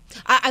sorry.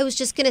 I was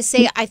just going to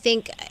say, I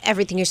think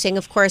everything you're saying,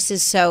 of course,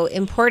 is so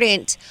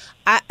important.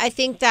 I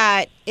think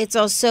that it's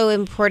also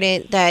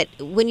important that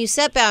when you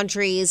set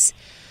boundaries,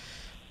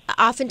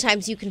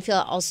 oftentimes you can feel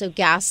also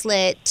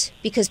gaslit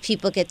because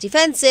people get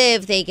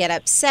defensive, they get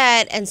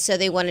upset, and so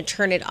they want to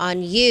turn it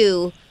on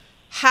you.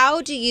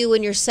 How do you,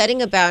 when you're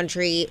setting a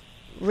boundary,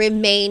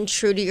 remain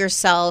true to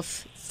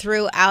yourself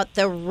throughout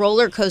the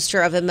roller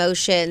coaster of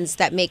emotions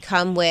that may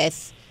come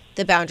with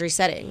the boundary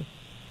setting?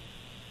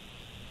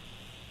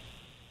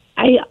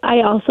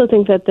 I also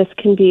think that this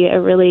can be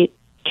a really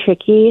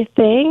tricky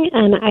thing.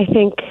 And I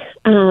think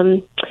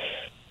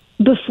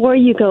before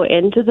you go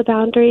into the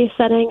boundary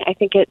setting, I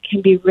think it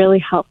can be really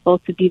helpful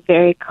to be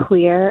very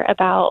clear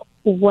about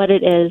what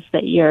it is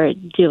that you're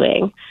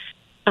doing.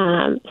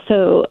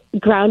 So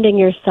grounding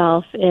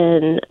yourself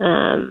in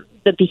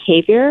the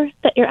behavior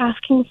that you're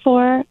asking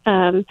for,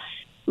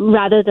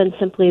 rather than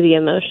simply the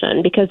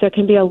emotion, because there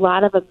can be a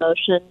lot of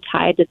emotion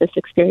tied to this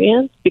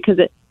experience, because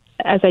it,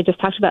 as I just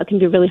talked about, it can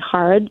be really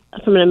hard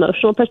from an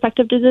emotional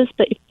perspective to this.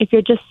 But if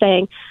you're just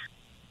saying,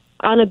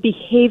 on a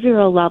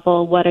behavioral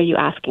level, what are you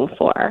asking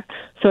for?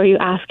 So are you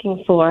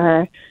asking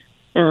for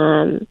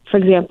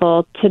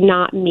example, to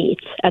not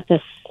meet at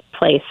this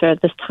place or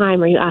at this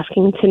time? Are you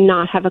asking to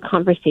not have a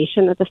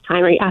conversation at this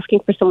time? Are you asking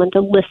for someone to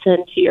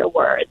listen to your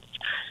words?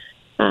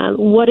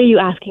 What are you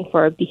asking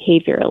for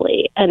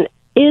behaviorally? And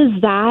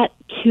is that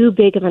too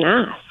big of an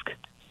ask?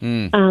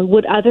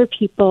 Would other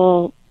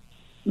people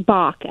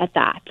balk at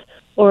that?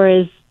 Or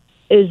is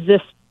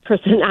this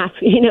person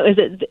asking, is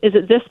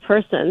it this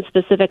person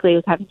specifically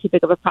who's having too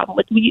big of a problem?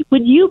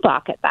 Would you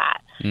balk at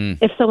that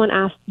if someone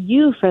asked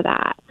you for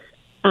that?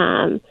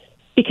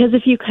 Because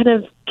if you kind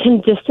of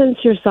can distance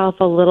yourself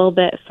a little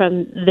bit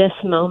from this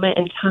moment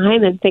in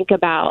time and think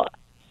about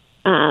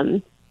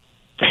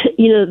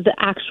the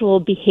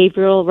actual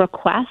behavioral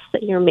requests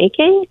that you're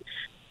making,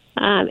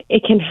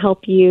 it can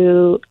help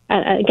you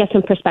get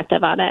some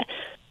perspective on it.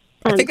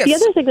 I think the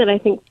other thing that I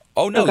think...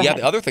 Oh, no, yeah,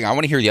 the other thing. I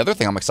want to hear the other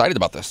thing. I'm excited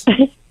about this.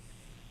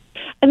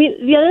 I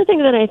mean, the other thing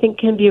that I think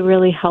can be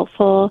really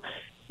helpful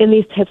in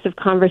these types of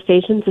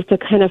conversations is to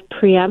kind of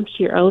preempt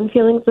your own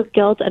feelings of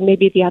guilt and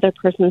maybe the other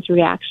person's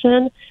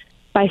reaction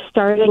by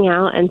starting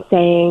out and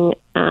saying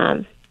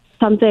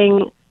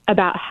something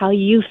about how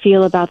you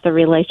feel about the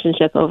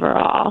relationship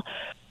overall.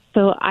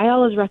 So I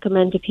always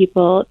recommend to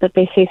people that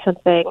they say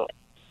something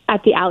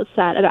at the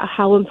outset about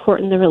how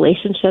important the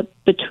relationship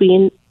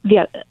between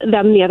them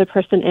and the other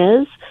person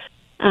is.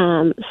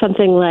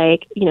 Something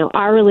like,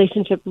 our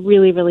relationship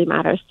really, really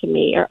matters to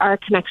me, or our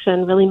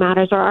connection really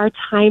matters, or our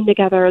time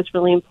together is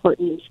really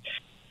important.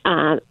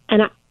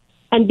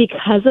 And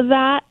because of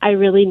that, I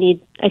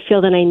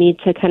feel that I need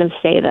to kind of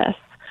say this.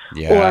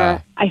 Yeah.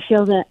 Or I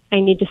feel that I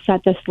need to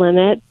set this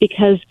limit,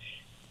 because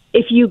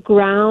if you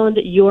ground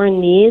your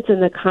needs in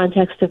the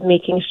context of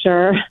making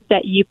sure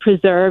that you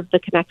preserve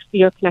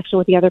your connection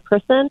with the other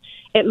person,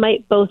 it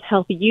might both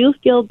help you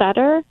feel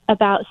better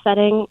about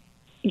setting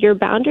your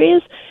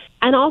boundaries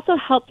and also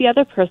help the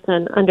other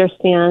person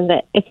understand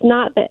that it's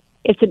not that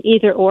it's an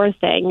either or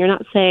thing. You're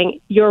not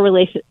saying your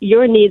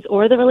needs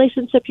or the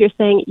relationship. You're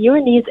saying your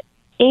needs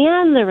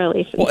and the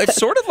relationship. Well, it's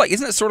sort of like,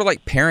 isn't it sort of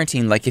like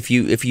parenting? Like if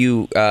you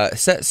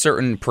set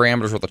certain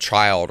parameters with a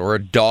child or a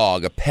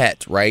dog, a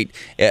pet, right?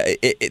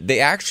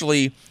 They're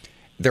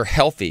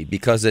healthy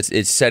because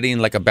it's setting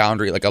like a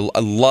boundary, like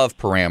a love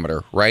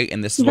parameter, right?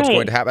 And this is what's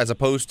going to happen, as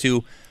opposed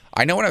to,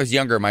 I know when I was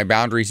younger, my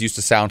boundaries used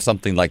to sound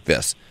something like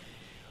this.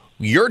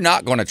 You're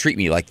not going to treat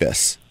me like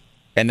this.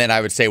 And then I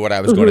would say what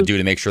I was going to do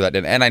to make sure that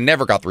didn't. And I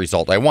never got the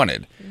result I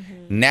wanted.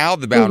 Now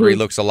the boundary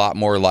looks a lot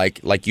more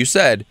like you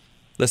said,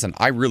 listen,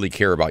 I really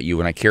care about you,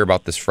 and I care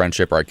about this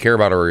friendship, or I care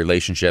about our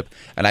relationship,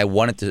 and I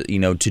want it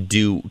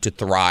to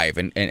thrive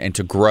and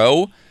to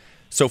grow.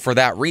 So for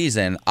that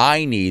reason,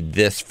 I need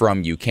this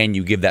from you. Can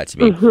you give that to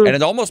me? And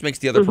it almost makes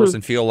the other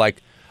person feel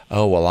like,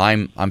 oh, well,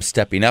 I'm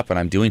stepping up and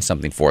I'm doing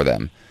something for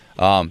them.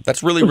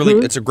 That's really,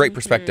 it's a great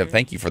perspective.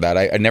 Thank you for that.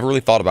 I never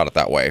really thought about it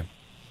that way.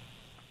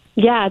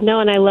 Yeah, no,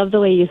 and I love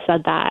the way you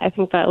said that. I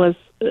think that was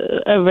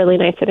a really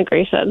nice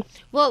integration.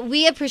 Well,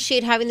 we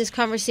appreciate having this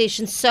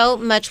conversation so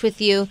much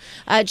with you.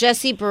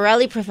 Jessie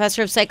Borelli,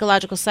 professor of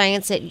psychological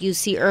science at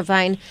UC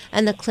Irvine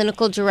and the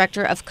clinical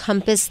director of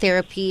Compass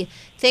Therapy.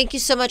 Thank you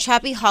so much.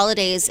 Happy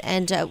holidays,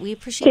 and we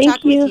appreciate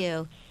talking with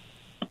you.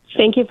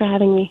 Thank you for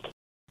having me.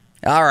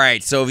 All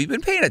right, so if you've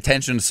been paying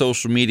attention to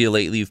social media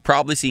lately, you've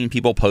probably seen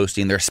people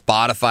posting their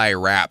Spotify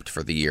Wrapped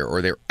for the year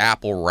or their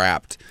Apple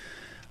Wrapped,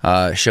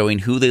 showing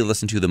who they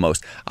listen to the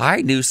most.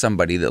 I knew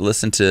somebody that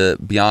listened to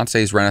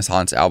Beyonce's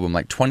Renaissance album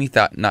like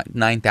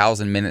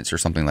 9,000 minutes or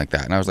something like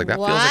that. And I was like,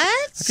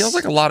 that feels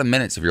like a lot of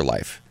minutes of your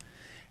life.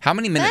 How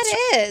many minutes?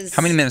 That is.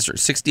 How many minutes are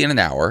 60 in an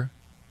hour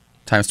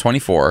times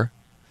 24?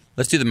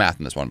 Let's do the math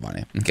on this one,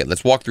 Bonnie. Okay,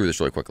 let's walk through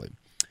this really quickly.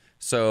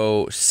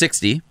 So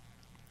 60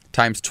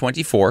 times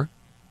 24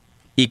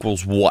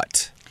 equals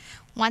what?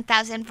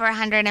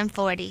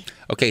 1,440.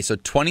 Okay, so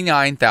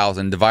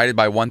 29,000 divided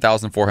by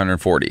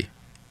 1,440.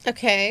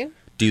 Okay.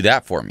 Do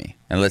that for me,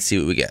 and let's see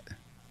what we get.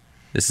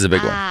 This is a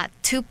big one.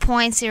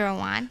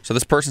 2.01. So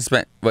this person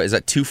spent, what, is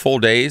that 2 full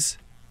days?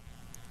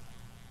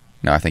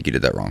 No, I think you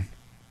did that wrong.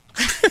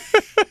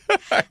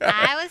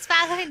 I was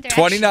following directions.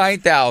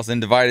 29,000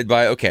 divided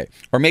by, okay,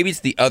 or maybe it's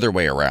the other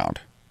way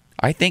around.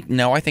 I think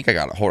I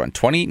got it. Hold on.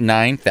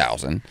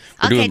 29,000.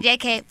 Okay,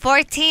 JK.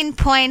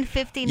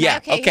 14.59. Yeah,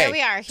 okay. Here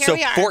we are. So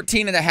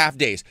 14 and a half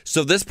days.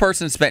 So this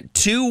person spent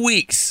 2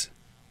 weeks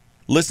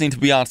listening to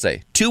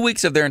Beyonce. 2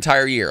 weeks of their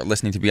entire year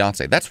listening to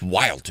Beyonce. That's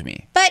wild to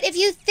me. But if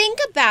you think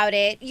about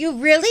it, you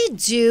really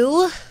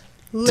do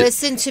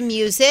listen to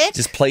music.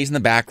 Just plays in the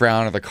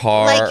background of the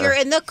car. Like you're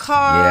in the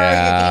car,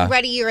 you're getting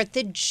ready, you're at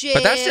the gym.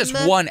 But that's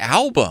just one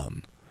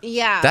album.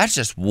 Yeah. That's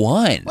just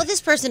one. Well,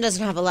 this person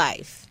doesn't have a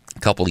life. A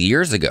couple of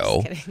years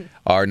ago,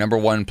 our number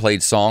one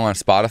played song on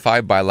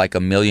Spotify by like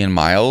 1,000,000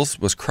 miles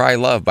was Cry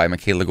Love by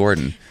Michaela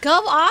Gordon. Go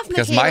off,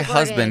 because Michaela my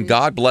husband,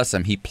 God bless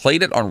him, he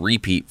played it on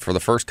repeat for the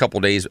first couple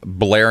of days,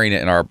 blaring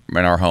it in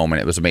our home,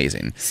 and it was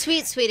amazing.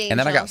 Sweet angel. And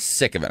then I got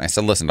sick of it. And I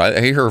said, listen, I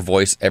hear her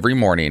voice every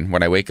morning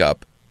when I wake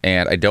up,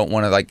 and I don't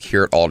want to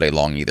hear it all day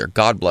long either.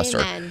 God bless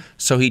her.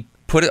 So he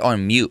put it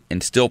on mute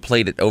and still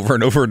played it over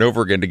and over and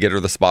over again to get her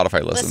the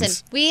Spotify listens.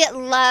 Listen, we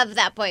love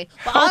that boy.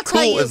 But How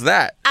cool is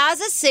that? As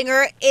a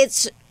singer,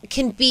 it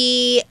can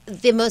be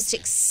the most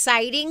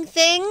exciting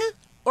thing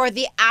or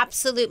the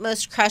absolute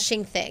most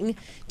crushing thing,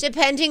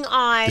 depending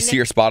on... To see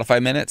your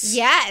Spotify minutes?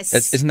 Yes.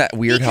 Isn't that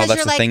weird how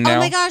that's the thing now? Oh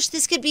my gosh,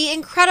 this could be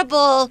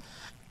incredible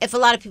if a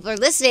lot of people are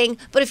listening.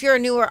 But if you're a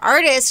newer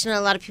artist and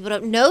a lot of people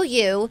don't know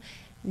you,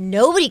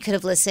 nobody could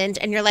have listened.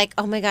 And you're like,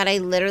 oh my God, I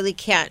literally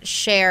can't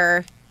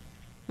share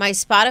my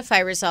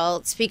Spotify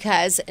results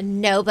because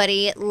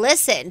nobody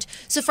listened.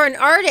 So for an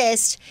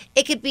artist,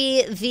 it could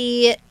be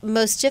the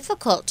most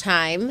difficult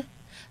time.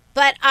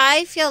 But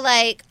I feel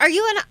like, are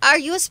you a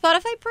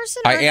Spotify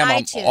person or I am.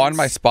 iTunes? I'm on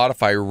my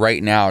Spotify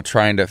right now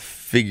trying to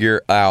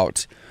figure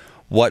out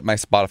what my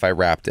Spotify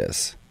Wrapped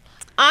is.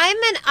 I'm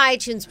an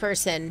iTunes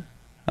person.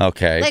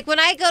 Okay. Like when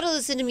I go to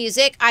listen to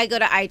music, I go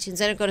to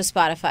iTunes. I don't go to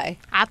Spotify.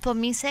 Apple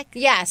Music?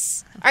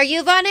 Yes. Are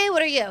you, Vane?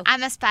 What are you?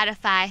 I'm a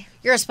Spotify.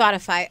 You're a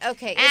Spotify.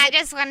 Okay. And I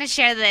just want to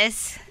share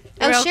this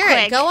real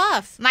quick. It. Go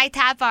off. My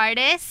top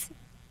artist,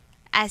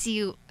 as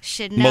you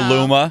should know.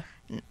 Maluma?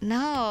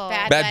 No.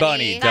 Bad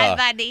Bunny. Bad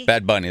Bunny.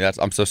 Bad Bunny.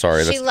 I'm so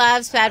sorry. She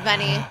loves Bad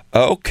Bunny.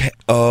 Okay.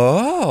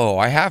 Oh,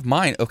 I have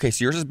mine. Okay,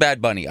 so yours is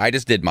Bad Bunny. I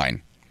just did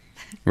mine.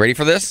 Ready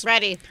for this?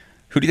 Ready.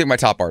 Who do you think my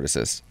top artist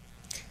is?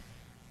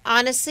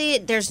 Honestly,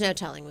 there's no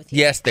telling with you.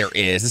 Yes, there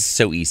is. This is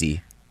so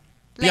easy.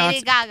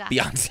 Lady Gaga.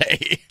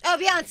 Beyonce. Oh,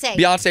 Beyonce.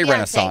 Beyonce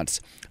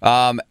Renaissance.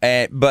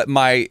 But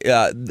my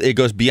it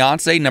goes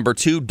Beyonce, number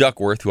 2,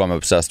 Duckworth, who I'm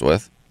obsessed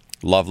with.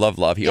 Love, love,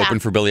 love. He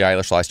opened for Billie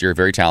Eilish last year.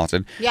 Very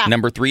talented. Yeah.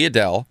 Number 3,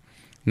 Adele.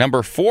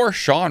 Number 4,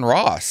 Sean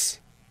Ross.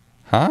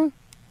 Huh?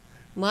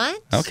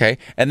 What? Okay.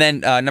 And then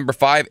number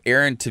 5,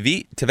 Aaron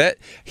Tveit.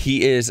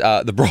 He is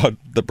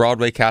the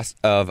Broadway cast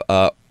of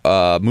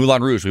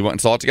Moulin Rouge. We went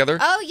and saw it together.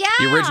 Oh, yeah.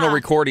 The original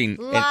recording.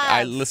 Love. And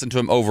I listened to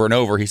him over and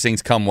over. He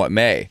sings Come What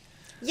May.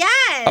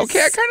 Yes. Okay,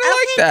 I kind of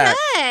like that.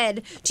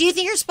 Good. Do you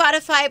think your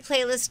Spotify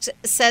playlist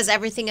says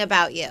everything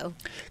about you?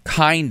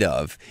 Kind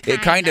of.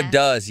 It kind of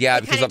does, yeah.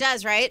 It kind of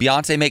does, right?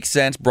 Beyonce makes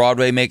sense.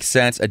 Broadway makes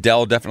sense.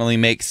 Adele definitely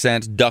makes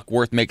sense.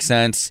 Duckworth makes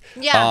sense.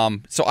 Yeah.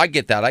 So I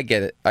get that. I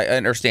get it. I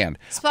understand.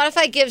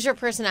 Spotify gives your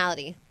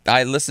personality.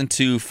 I listened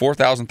to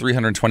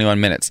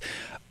 4,321 minutes.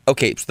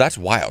 Okay, so that's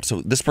wild.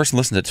 So this person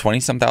listened to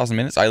 20-some thousand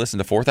minutes. I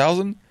listened to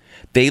 4,000.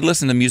 They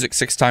listen to music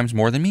 6 times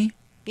more than me?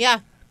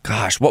 Yeah.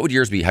 Gosh, what would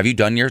yours be? Have you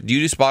done yours? Do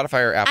you do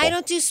Spotify or Apple? I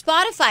don't do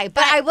Spotify,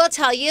 but I will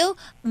tell you,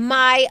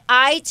 my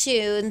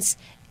iTunes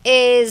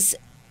is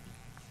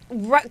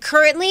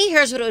currently,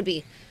 here's what it would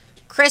be.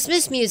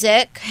 Christmas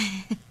music.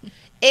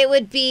 It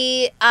would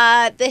be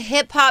the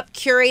hip-hop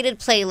curated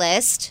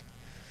playlist.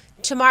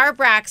 Tamara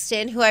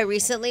Braxton, who I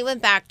recently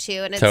went back to,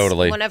 and it's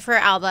one of her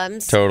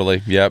albums.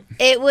 Totally, yep.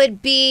 It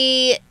would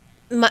be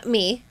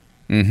me,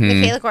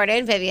 Michaela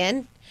Gordon,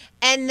 Vivian.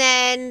 And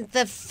then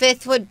the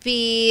 5th would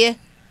be...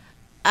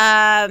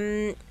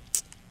 Wow.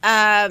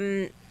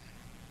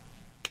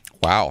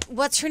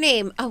 What's her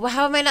name? Oh,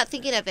 how am I not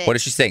thinking of it? What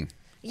does she sing?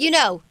 You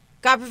know,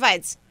 God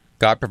Provides.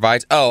 God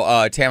Provides?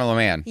 Oh, Tamala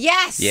Mann.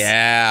 Yes.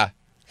 Yeah.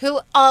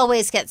 Who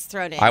always gets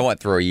thrown in. I went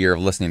through a year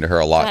of listening to her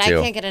a lot, too.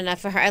 I can't get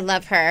enough of her. I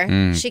love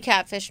her. She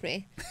catfished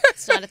me.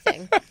 It's not a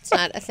thing. It's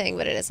not a thing,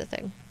 but it is a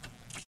thing.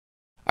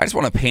 I just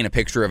want to paint a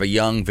picture of a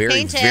young,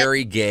 very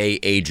gay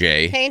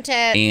AJ. Paint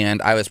it.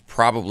 And I was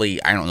probably,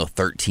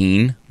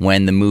 13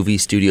 when the movie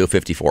Studio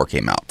 54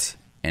 came out.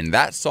 And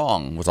that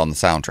song was on the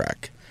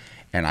soundtrack.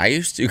 And I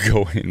used to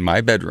go in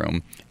my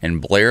bedroom and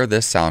blare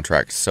this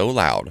soundtrack so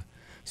loud,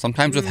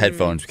 sometimes with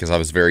headphones because I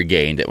was very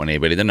gay and didn't want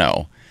anybody to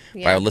know.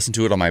 Yeah. But I would listen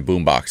to it on my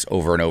boombox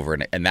over and over.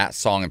 And that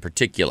song in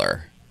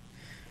particular,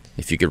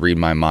 if you could read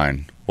my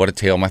mind, what a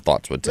tale my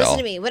thoughts would tell. Listen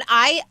to me. When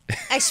I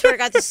swear to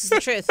God, this is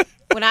the truth.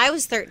 When I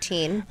was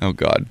 13, oh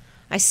God,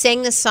 I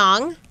sang the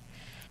song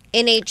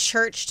in a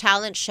church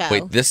talent show.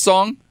 Wait, this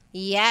song?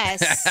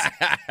 Yes.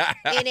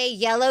 In a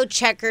yellow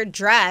checkered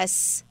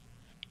dress,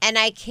 and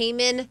I came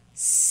in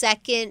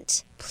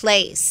 2nd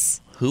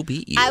place. Who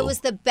beat you? I was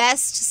the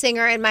best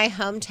singer in my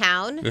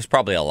hometown. There's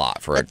probably a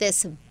lot for it. But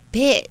this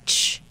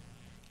bitch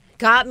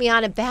got me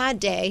on a bad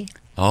day.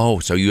 Oh,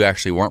 so you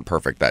actually weren't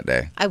perfect that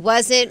day. I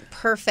wasn't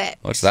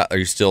perfect. What's that? Are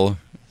you still...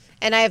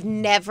 And I've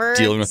never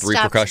dealing with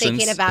stopped repercussions?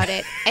 Thinking about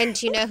it. And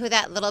do you know who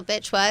that little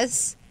bitch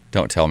was?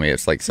 Don't tell me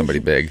it's like somebody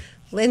big.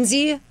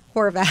 Lindsay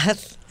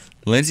Horvath.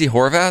 Lindsay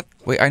Horvath?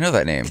 Wait, I know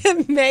that name.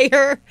 The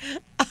mayor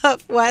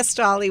of West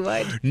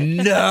Hollywood.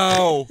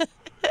 No.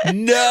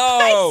 No.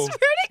 I swear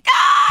to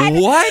God.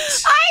 What?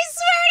 I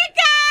swear to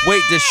God.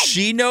 Wait, does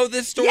she know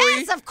this story?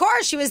 Yes, of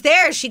course. She was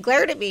there. She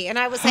glared at me. And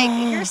I was like,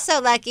 you're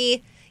so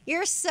lucky.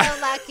 You're so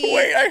lucky.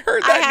 Wait, I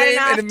heard that name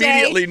and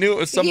immediately knew it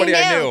was somebody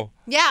I knew.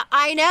 Yeah,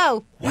 I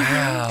know.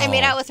 Wow. I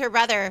made out with her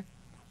brother.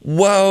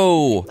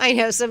 Whoa. I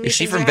know. So is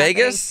she from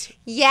Vegas?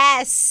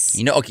 Yes.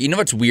 You know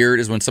what's weird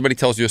is when somebody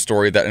tells you a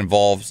story that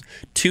involves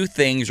 2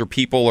 things or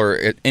people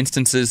or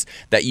instances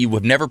that you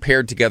have never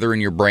paired together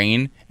in your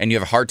brain and you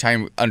have a hard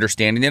time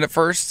understanding it at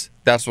first.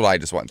 That's what I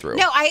just went through.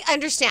 No, I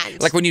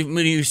understand. Like when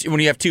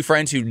you have 2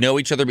 friends who know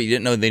each other but you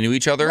didn't know they knew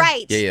each other.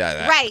 Right. Yeah.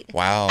 That. Right.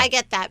 Wow. I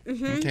get that.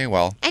 Mm-hmm. Okay,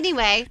 well.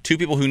 Anyway. 2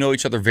 people who know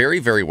each other very,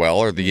 very well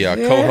are the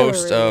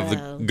co-hosts of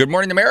the Good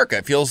Morning America.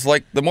 It feels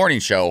like the morning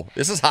show.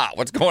 This is hot.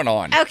 What's going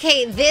on?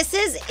 Okay, this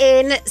is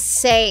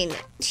insane.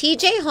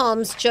 TJ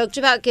Holmes joked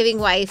about giving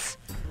wife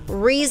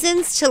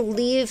reasons to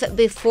leave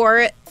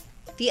before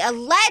the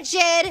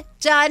alleged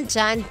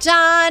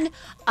dun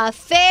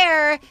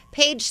affair.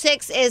 Page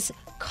 6 is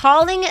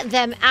calling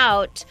them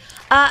out.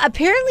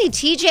 Apparently,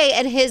 TJ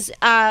and his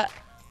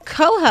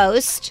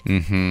co-host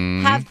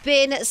have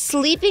been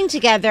sleeping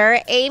together,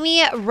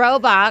 Amy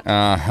Robach,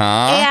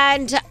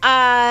 and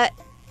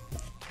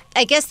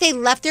I guess they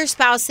left their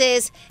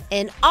spouses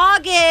in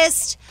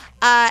August.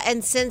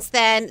 And since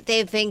then,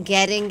 they've been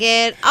getting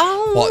it.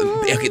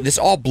 Well, okay, this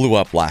all blew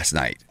up last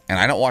night. And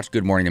I don't watch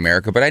Good Morning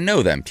America, but I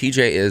know them.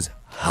 TJ is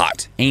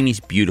hot. Amy's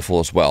beautiful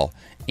as well.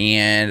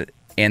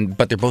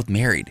 But they're both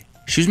married.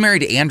 She was married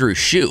to Andrew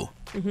Shue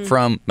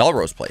from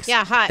Melrose Place.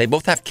 Yeah, hot. They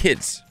both have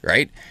kids,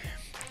 right?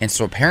 And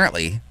so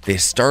apparently they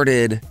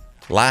started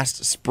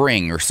last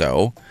spring or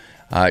so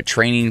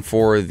training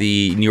for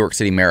the New York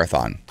City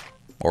Marathon.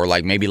 Or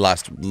like maybe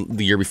the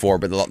year before.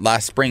 But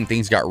last spring,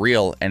 things got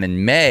real. And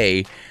in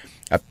May,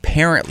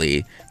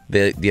 apparently,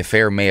 the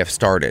affair may have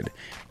started.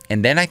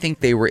 And then I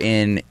think they were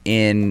in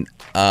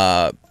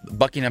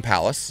Buckingham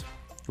Palace,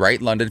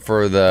 right, London,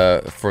 for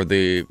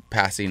the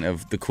passing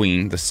of the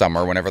Queen this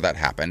summer, whenever that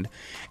happened.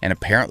 And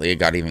apparently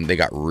they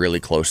got really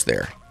close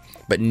there.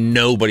 But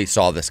nobody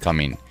saw this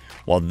coming.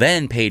 Well,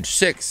 then Page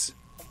 6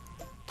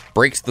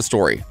 breaks the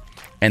story.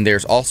 And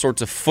there's all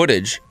sorts of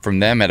footage from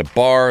them at a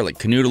bar, like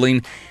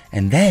canoodling.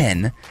 And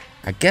then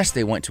I guess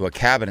they went to a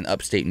cabin in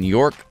upstate New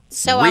York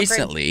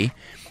recently. Awkward.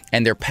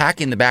 And they're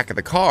packing the back of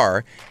the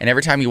car, and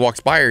every time he walks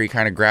by her, he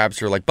kind of grabs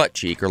her like butt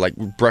cheek or like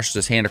brushes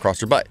his hand across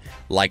her butt,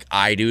 like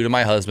I do to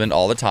my husband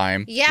all the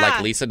time,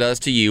 like Lisa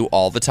does to you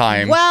all the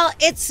time. Well,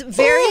 it's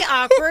very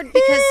awkward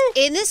because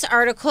in this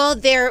article,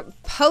 they're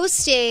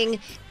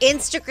posting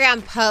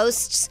Instagram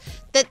posts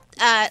that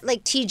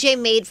like TJ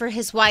made for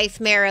his wife,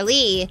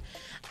 Marilee.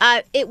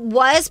 It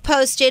was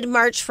posted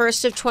March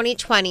 1st of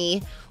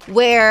 2020,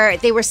 where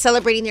they were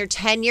celebrating their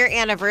 10-year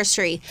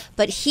anniversary,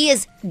 but he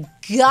is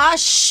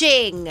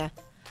gushing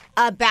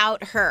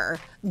about her.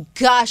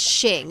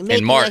 Gushing.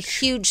 Making a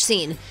huge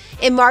scene.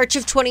 In March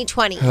of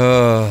 2020.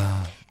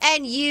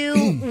 And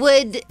you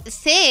would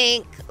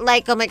think,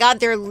 like, oh my God,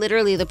 they're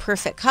literally the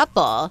perfect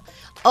couple,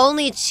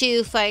 only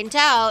to find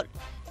out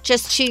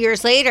just 2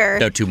 years later.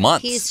 No, 2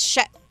 months.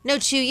 No,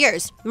 2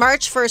 years.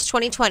 March 1st,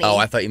 2020. Oh,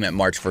 I thought you meant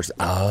March 1st.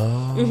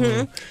 Oh.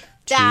 Mm-hmm.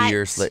 2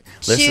 years later.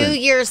 2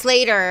 years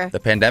later. The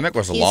pandemic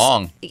was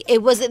long.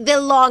 It was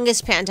the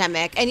longest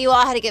pandemic, and you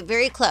all had to get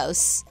very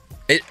close.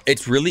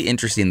 It's really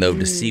interesting, though,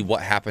 to see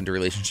what happened to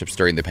relationships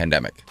during the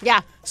pandemic.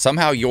 Yeah.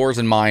 Somehow yours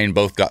and mine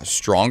both got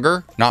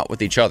stronger, not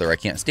with each other. I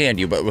can't stand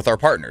you, but with our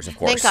partners, of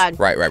course. Thank God.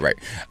 Right.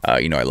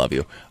 You know I love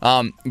you.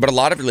 But a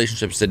lot of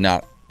relationships did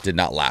not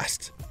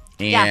last.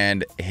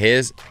 And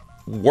his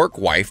work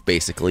wife,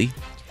 basically.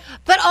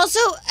 But also,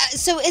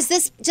 so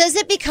does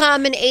it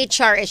become an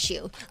HR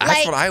issue?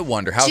 That's what I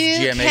wonder. How's GMA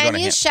going to handle?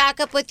 Can you shack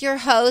up with your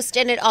host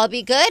and it all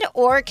be good?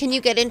 Or can you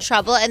get in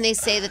trouble and they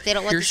say that they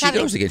don't want this happening?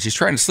 Here she goes again. She's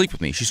trying to sleep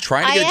with me. She's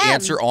trying to get an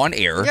answer on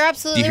air. You're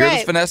absolutely right. Do you hear right.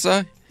 this,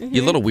 Vanessa? Mm-hmm.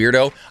 You little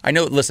weirdo. I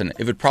know, listen,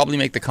 it would probably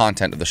make the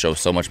content of the show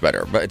so much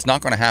better, but it's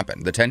not going to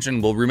happen. The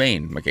tension will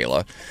remain,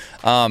 Michaela.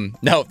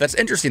 No, that's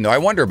interesting, though. I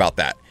wonder about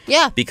that.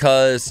 Yeah.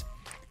 Because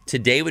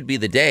today would be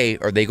the day.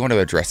 Are they going to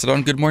address it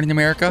on Good Morning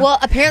America? Well,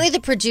 apparently the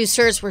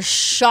producers were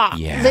shocked,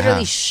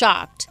 literally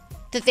shocked,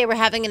 that they were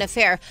having an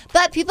affair.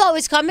 But people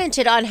always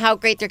commented on how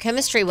great their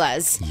chemistry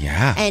was.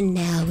 Yeah. And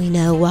now we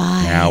know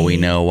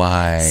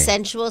why.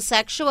 Sensual,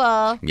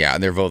 sexual. Yeah,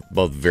 and they're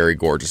both very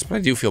gorgeous. But I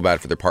do feel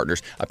bad for their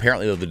partners.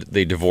 Apparently,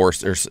 they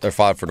divorced or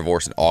filed for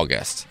divorce in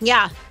August.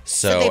 Yeah.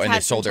 So and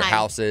they sold their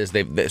houses.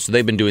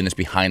 They've been doing this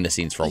behind the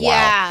scenes for a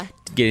while.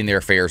 Getting their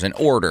affairs in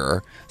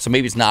order. So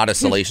maybe it's not as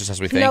salacious as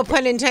we think. No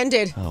pun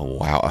intended. Oh,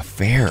 wow.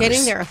 Affairs.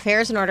 Getting their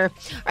affairs in order.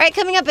 All right,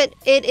 coming up, it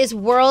is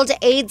World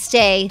AIDS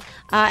Day.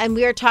 And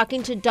we are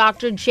talking to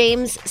Dr.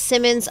 James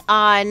Simmons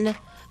on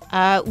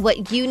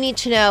what you need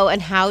to know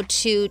and how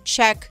to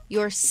check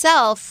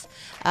yourself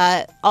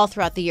all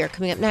throughout the year.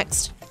 Coming up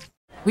next.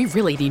 We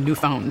really need new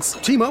phones.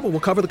 T-Mobile will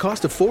cover the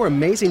cost of 4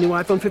 amazing new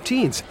iPhone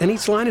 15s, and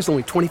each line is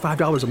only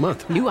 $25 a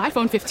month. New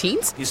iPhone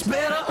 15s? It's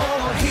better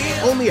over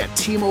here. Only at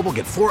T-Mobile,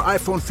 get 4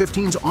 iPhone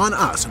 15s on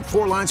us and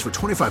 4 lines for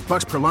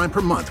 $25 per line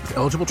per month with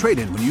eligible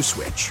trade-in when you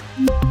switch.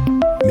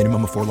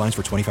 Minimum of 4 lines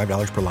for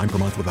 $25 per line per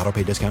month with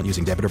autopay discount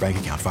using debit or bank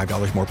account.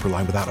 $5 more per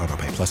line without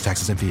autopay, plus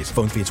taxes and fees.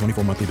 Phone fee at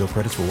 24 monthly bill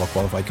credits for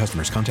well-qualified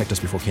customers. Contact us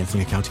before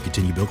canceling account to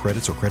continue bill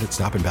credits or credit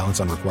stop and balance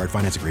on required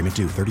finance agreement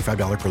due.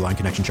 $35 per line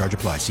connection charge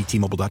applies. See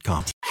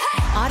T-Mobile.com.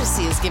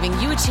 Odyssey is giving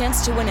you a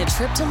chance to win a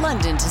trip to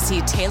London to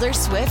see Taylor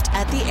Swift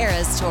at the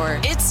Eras Tour.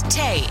 It's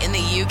Tay in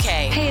the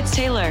UK. Hey, it's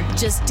Taylor.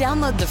 Just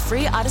download the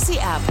free Odyssey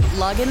app,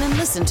 log in and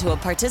listen to a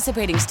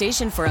participating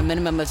station for a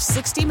minimum of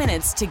 60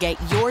 minutes to get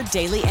your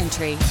daily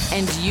entry.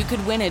 And you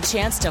could win a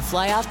chance to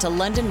fly off to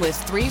London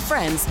with 3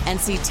 friends and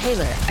see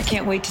Taylor. I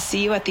can't wait to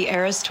see you at the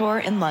Eras Tour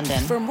in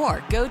London. For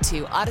more, go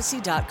to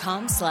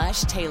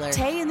odyssey.com/Taylor.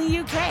 Tay in the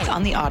UK. It's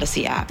on the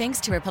Odyssey app. Thanks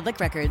to Republic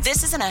Records.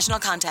 This is a national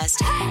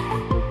contest.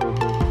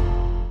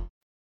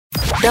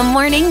 The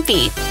Morning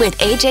Beat with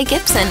AJ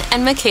Gibson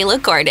and Michaela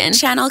Gordon.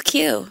 Channel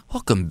Q.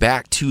 Welcome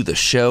back to the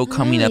show.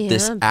 Coming up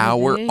this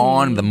hour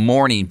on The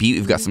Morning Beat,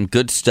 we've got some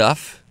good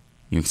stuff.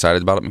 You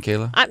excited about it,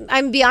 Michaela?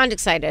 I'm beyond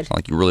excited.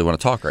 Like you really want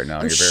to talk right now.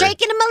 I'm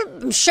shaking in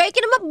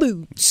my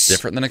boots.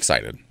 Different than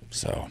excited.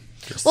 So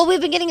Well,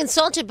 we've been getting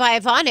insulted by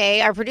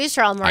Ivane, our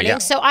producer, all morning,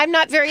 so I'm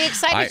not very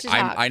excited to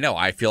talk. I know.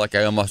 I feel like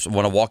I almost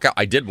want to walk out.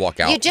 I did walk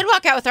out. You did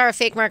walk out with our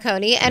fake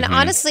Marconi, and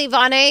honestly,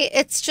 Ivane,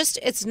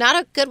 it's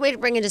not a good way to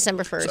bring in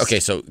December 1st. Okay,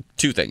 so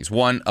two things.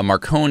 One, a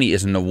Marconi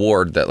is an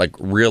award that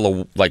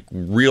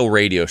real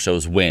radio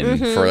shows win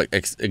for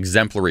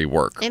exemplary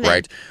work,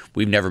 right?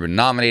 We've never been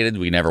nominated.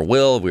 We never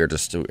will. We're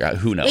just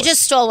who knows. We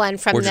just stole one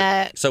from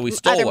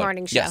other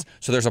morning show. Yes.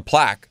 So there's a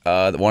plaque.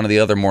 One of the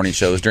other morning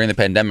shows during the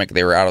pandemic,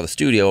 they were out of the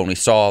studio, and we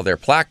saw their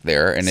plaque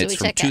there, and it's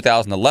from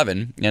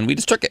 2011, and we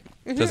just took it.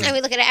 And we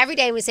look at it every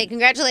day, and we say,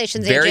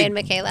 congratulations, AJ and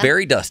Michaela.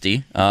 Very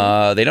dusty.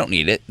 They don't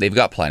need it. They've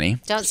got plenty.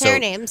 Don't say our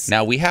names.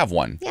 Now we have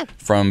one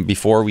from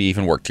before we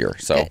even worked here.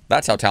 So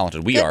that's how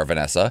talented we are,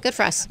 Vanessa. Good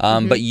for us.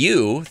 But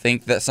you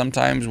think that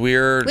sometimes we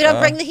don't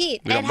bring the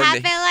heat. It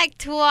happened like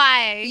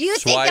twice. You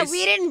think that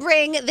we didn't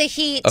bring the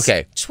heat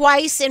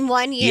twice in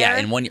 1 year? Yeah,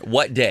 in 1 year.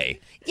 What day?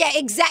 Yeah,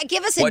 exactly.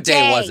 Give us a day. What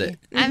day was it?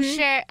 I'm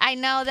sure. I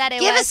know that it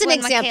Give was us an when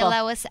example.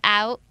 Michaela was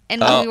out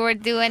and we were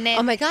doing it.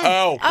 Oh, my God.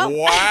 Oh.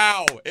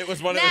 Wow. It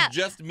was one of those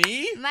just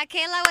me?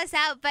 Michaela was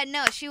out, but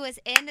no, she was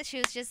in. She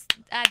was just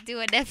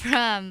doing it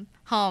from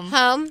home.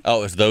 Oh,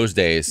 it was those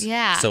days.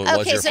 Yeah. So it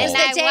was your so fault.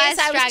 it's the days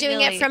I was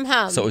doing it from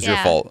home. So it was your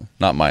fault,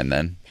 not mine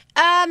then.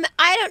 I'm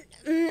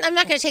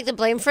not going to take the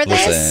blame for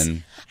this.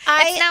 Listen.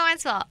 It's no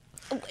one's fault.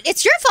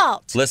 It's your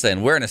fault.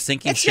 Listen, we're in a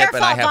sinking It's ship, your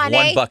and I fault, have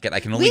Vane. one bucket. I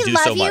can only do so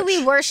much. We love you.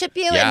 We worship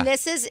you, Yeah. and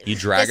this is you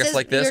drag us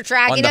like this You're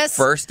dragging on the us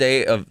first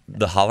day of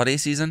the holiday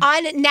season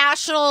on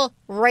national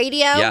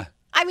radio. Yeah.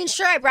 I mean,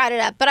 sure, I brought it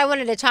up, but I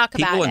wanted to talk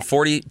about it. People in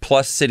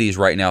 40-plus cities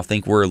right now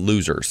think we're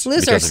losers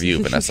because of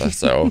you, Vanessa.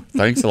 So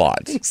thanks a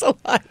lot. Thanks a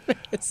lot,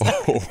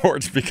 Vanessa. Or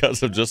it's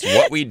because of just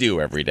what we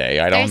do every day.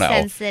 I don't know.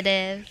 They're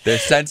sensitive. They're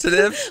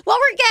sensitive? Well,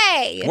 we're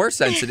gay. We're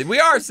sensitive. We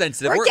are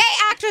sensitive. We're gay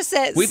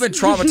actresses. We've been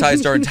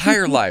traumatized our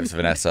entire lives,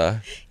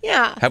 Vanessa.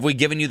 Yeah. Have we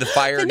given you the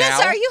fire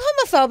Vanessa, now? are you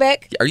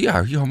homophobic? Are you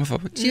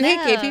homophobic? Do you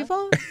hate gay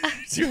people?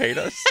 Do you hate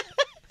us?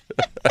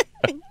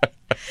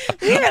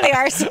 We really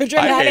are so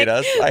dramatic.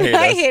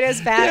 I hate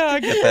us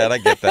back. Yeah, I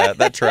get that.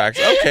 That tracks.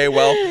 Okay,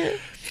 well,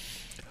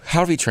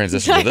 how do we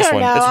transition to this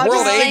one? It's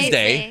World AIDS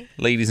Day,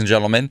 ladies and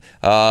gentlemen.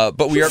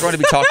 But we are going to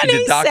be talking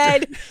to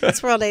Dr.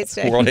 It's World AIDS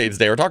Day. World AIDS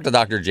Day. We're talking to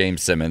Dr.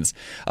 James Simmons,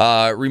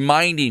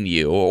 reminding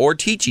you or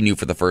teaching you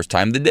for the first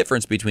time the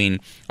difference between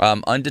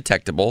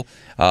undetectable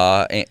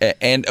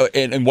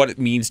and what it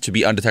means to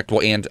be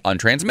undetectable and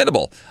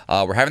untransmittable.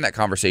 We're having that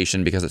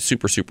conversation because it's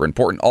super, super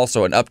important.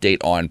 Also, an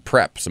update on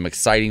PrEP. Some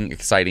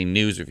exciting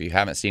news. If you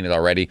haven't seen it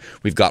already,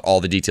 we've got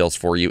all the details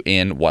for you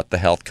in What the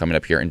Health coming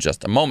up here in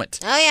just a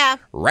moment. Oh, yeah.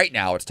 Right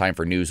now, it's time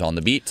for news on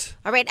the beat.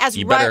 All right.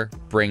 You better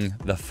bring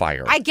the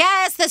fire. I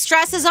guess the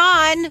stress is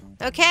on.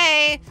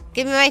 Okay.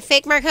 Give me my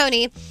fake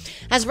Marconi.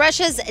 As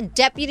Russia's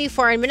deputy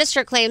foreign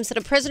minister claims that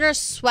a prisoner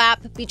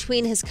swap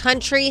between his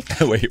country...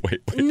 Wait.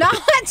 Not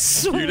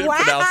swap. You didn't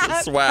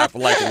pronounce it swap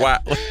like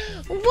what?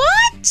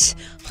 What?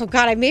 Oh,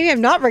 God, maybe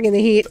I'm not bringing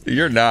the heat.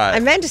 You're not. I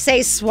meant to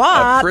say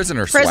swap. A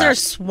prisoner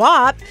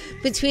swap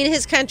between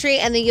his country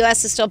and the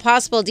U.S. is still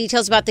possible.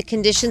 Details about the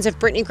conditions of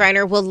Brittany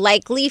Griner will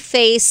likely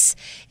face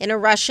in a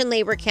Russian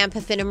labor camp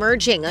have been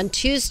emerging. On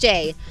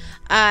Tuesday,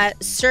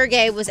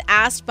 Sergei was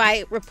asked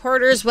by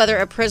reporters whether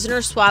a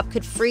prisoner swap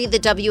could free the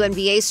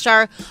WNBA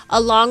star,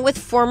 along with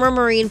former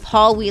Marine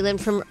Paul Whelan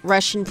from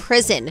Russian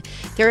prison.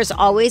 There is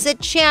always a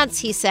chance,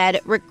 he said.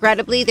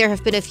 Regrettably, there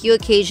have been a few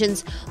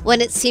occasions when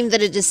it seemed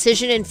that a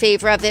decision in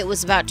favor of it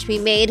was about to be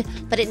made,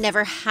 but it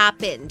never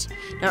happened.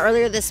 Now,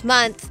 earlier this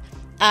month,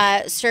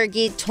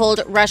 Sergei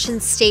told Russian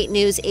state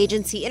news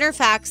agency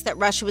Interfax that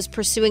Russia was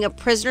pursuing a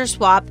prisoner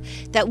swap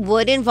that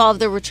would involve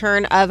the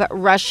return of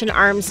Russian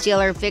arms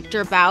dealer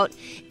Viktor Bout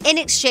in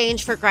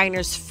exchange for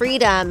Griner's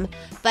freedom.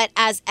 But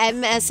as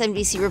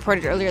MSNBC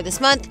reported earlier this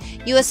month,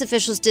 U.S.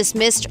 officials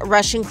dismissed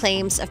Russian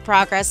claims of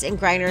progress in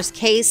Griner's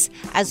case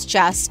as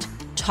just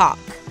talk.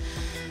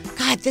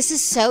 God, this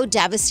is so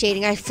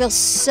devastating. I feel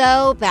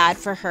so bad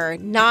for her.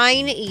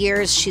 9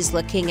 years she's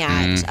looking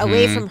at,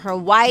 away from her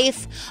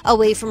wife,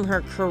 away from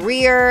her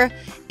career.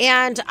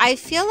 And I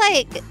feel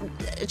like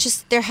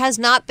just there has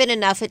not been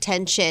enough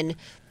attention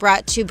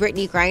brought to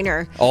Brittany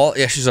Griner.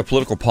 She's a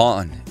political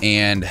pawn.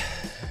 And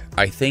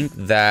I think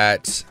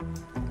that,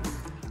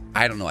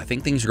 I don't know, I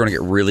think things are going to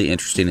get really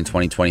interesting in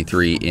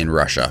 2023 in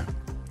Russia.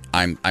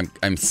 I'm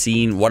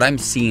seeing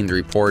the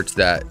reports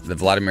that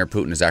Vladimir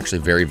Putin is actually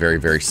very, very,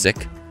 very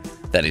sick.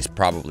 That he's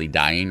probably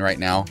dying right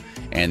now,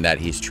 and that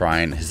he's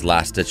trying his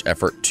last-ditch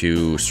effort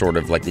to sort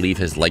of like leave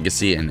his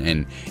legacy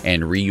and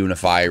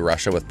reunify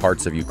Russia with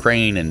parts of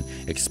Ukraine and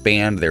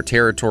expand their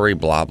territory,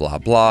 blah, blah,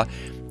 blah.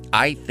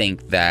 I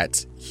think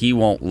that he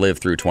won't live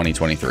through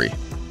 2023.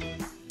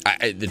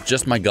 It's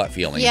just my gut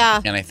feeling.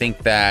 Yeah. And I think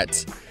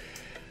that,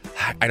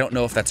 I don't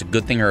know if that's a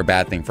good thing or a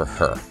bad thing for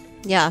her.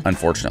 Yeah.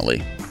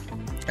 Unfortunately.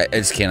 I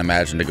just can't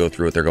imagine to go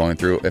through what they're going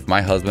through. If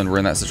my husband were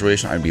in that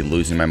situation, I'd be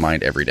losing my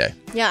mind every day.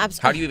 Yeah,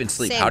 absolutely. How do you even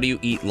sleep? Same. How do you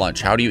eat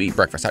lunch? How do you eat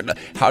breakfast?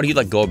 How do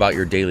you go about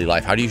your daily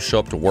life? How do you show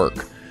up to work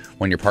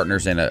when your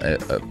partner's in a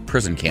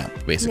prison camp,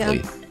 basically?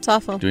 Yeah, it's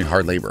awful. Doing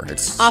hard labor.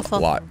 It's awful. A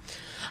lot.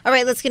 All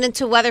right, let's get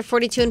into weather.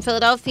 42 in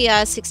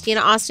Philadelphia, 60 in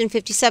Austin,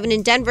 57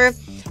 in Denver,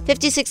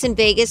 56 in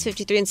Vegas,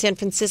 53 in San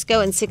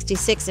Francisco, and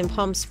 66 in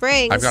Palm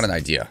Springs. I've got an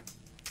idea.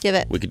 Give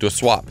it. We could do a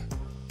swap.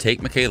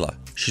 Take Michaela.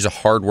 She's a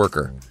hard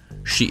worker.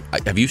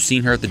 Have you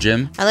seen her at the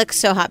gym? I look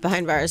so hot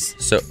behind bars.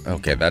 So,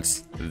 okay,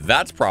 that's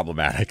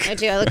problematic. I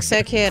do. I look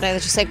so cute. I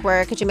just like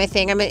work. I do my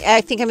thing.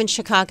 I think I'm in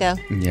Chicago.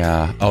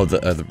 Yeah. Oh,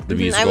 the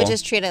musical? I would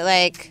just treat it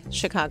like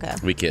Chicago.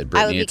 We kid.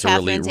 Brittany, it's a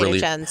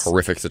really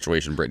horrific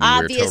situation, Brittany.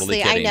 Obviously, we're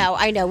totally kidding.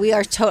 I know. We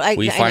are totally.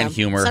 We find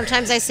humor.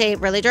 Sometimes I say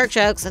really dark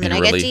jokes, and then I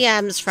get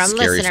DMs from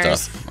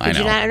listeners who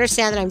do not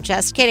understand that I'm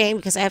just kidding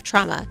because I have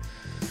trauma.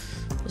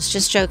 I was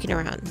just joking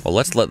around. Well,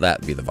 let's let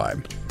that be the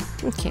vibe.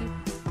 Okay.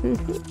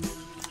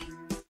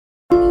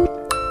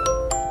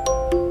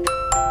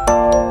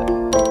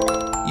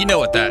 You know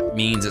what that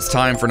means. It's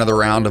time for another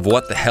round of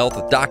What the Health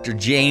with Dr.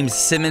 James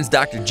Simmons,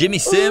 Dr. Jimmy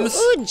Sims.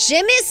 Ooh,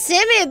 Jimmy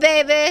Simmy,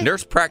 baby.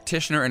 Nurse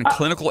practitioner and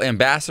clinical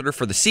ambassador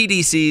for the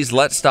CDC's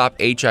Let's Stop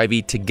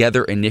HIV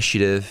Together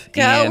initiative.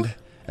 Go. And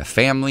a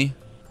family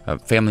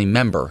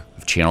member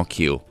of Channel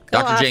Q.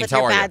 Dr. James,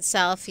 how are you? Bad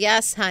self.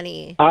 Yes,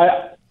 honey.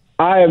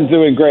 I am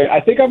doing great.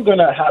 I think I'm going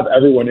to have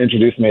everyone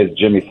introduce me as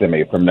Jimmy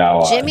Simmy from now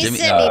on. Jimmy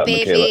Simmy,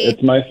 baby. Michaela.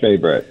 It's my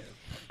favorite.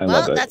 I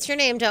love it. That's your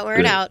name. Don't wear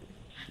it out.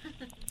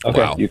 Okay,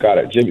 wow. You got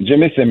it.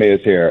 Jimmy Simmy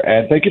is here.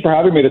 And thank you for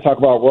having me to talk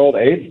about World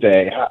AIDS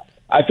Day.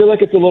 I feel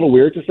like it's a little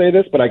weird to say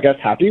this, but I guess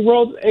happy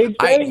World AIDS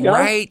Day?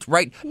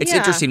 Right. It's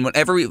interesting.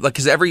 Whenever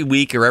because every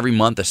week or every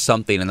month is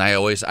something, and I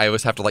always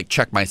have to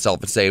check myself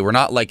and say, we're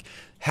not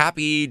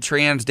Happy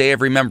Trans Day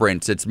of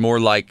Remembrance. It's more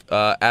like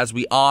as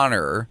we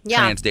honor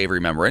Trans Day of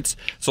Remembrance.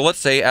 So let's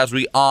say as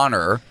we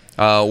honor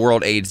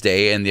World AIDS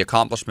Day and the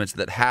accomplishments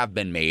that have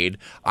been made,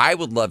 I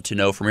would love to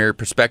know from your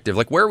perspective,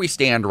 where we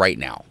stand right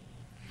now.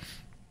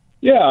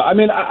 Yeah, I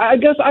mean, I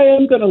guess I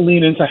am going to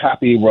lean into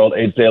Happy World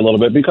AIDS Day a little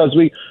bit because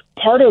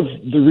part of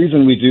the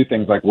reason we do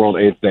things like World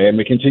AIDS Day, and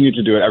we continue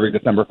to do it every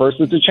December 1st,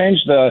 is to change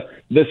the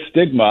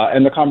stigma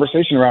and the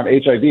conversation around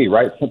HIV,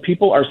 right? So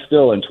people are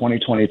still in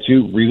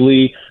 2022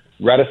 really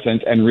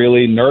reticent and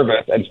really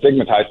nervous and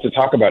stigmatized to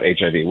talk about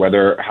HIV,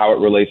 whether how it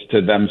relates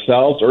to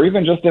themselves or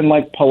even just in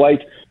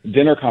polite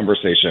dinner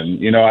conversation.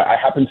 You know, I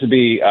happen to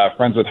be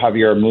friends with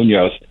Javier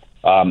Munoz,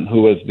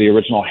 who was the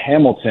original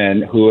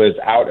Hamilton, who is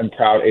out and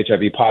proud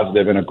HIV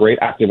positive and a great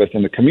activist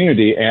in the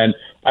community. And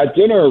at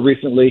dinner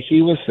recently,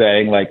 he was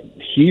saying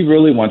he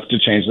really wants to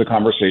change the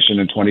conversation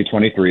in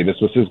 2023. This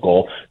was his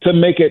goal, to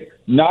make it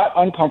not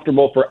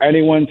uncomfortable for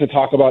anyone to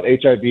talk about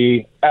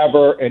HIV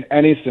ever in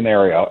any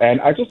scenario. And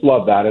I just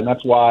love that. And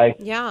that's why,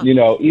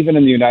 even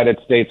in the United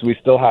States, we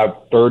still have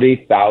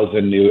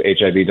 30,000 new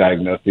HIV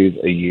diagnoses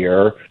a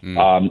year.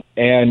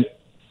 And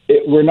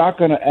we're not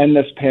going to end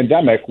this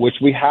pandemic, which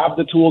we have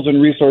the tools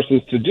and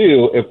resources to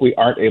do, if we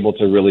aren't able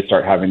to really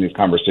start having these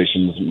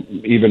conversations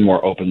even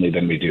more openly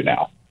than we do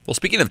now. Well,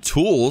 speaking of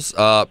tools,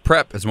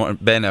 PrEP has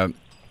been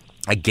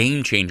a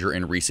game changer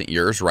in recent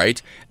years,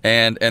 right?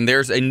 And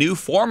there's a new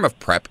form of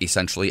PrEP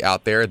essentially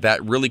out there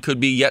that really could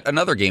be yet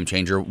another game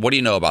changer. What do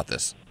you know about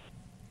this?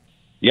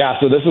 Yeah,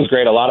 so this is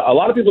great. A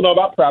lot of people know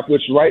about PrEP,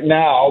 which right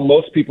now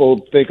most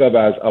people think of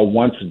as a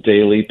once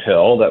daily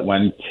pill that,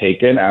 when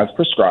taken as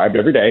prescribed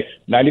every day,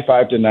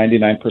 95 to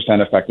 99%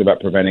 effective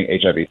at preventing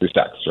HIV through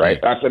sex, right?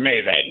 That's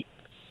amazing.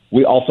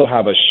 We also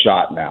have a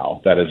shot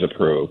now that is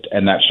approved,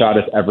 and that shot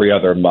is every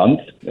other month.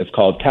 It's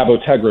called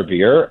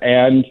cabotegravir,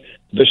 and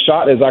the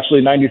shot is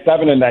actually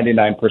 97 and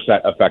 99%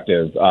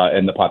 effective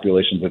in the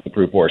populations it's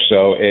approved for.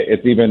 So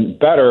it's even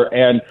better.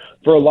 And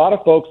for a lot of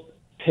folks,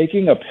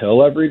 taking a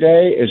pill every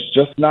day is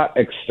just not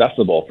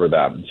accessible for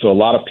them. So a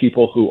lot of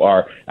people who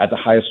are at the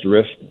highest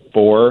risk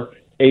for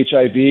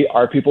HIV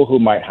are people who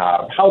might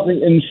have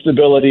housing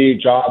instability,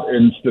 job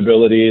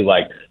instability,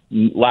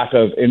 lack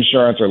of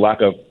insurance or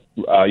lack of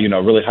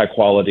really high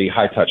quality,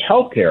 high touch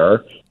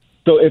healthcare.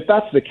 So if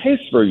that's the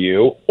case for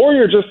you, or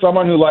you're just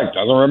someone who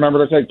doesn't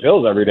remember to take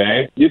pills every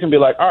day, you can be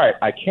all right,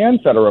 I can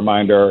set a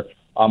reminder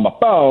on my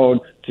phone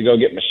to go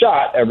get my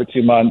shot every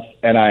 2 months,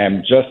 and I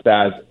am just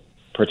as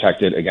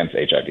protected against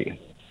HIV.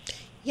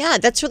 Yeah,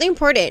 that's really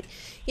important.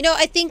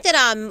 I think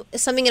that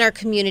something in our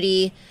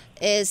community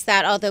is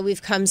that although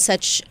we've come so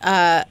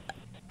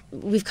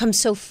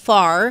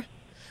far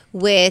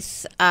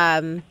with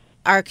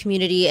our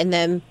community and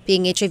them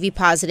being HIV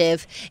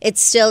positive, it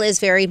still is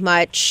very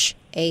much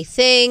a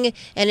thing,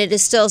 and it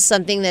is still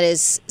something that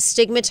is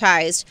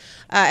stigmatized.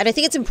 And I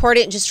think it's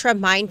important just to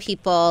remind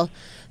people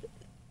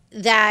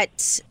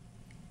that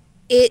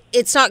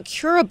it's not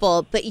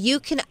curable, but you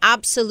can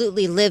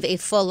absolutely live a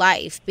full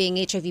life being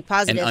HIV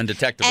positive and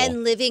undetectable,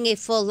 and living a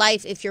full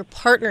life if your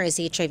partner is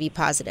HIV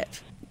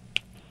positive.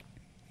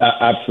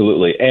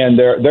 Absolutely. And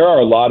there are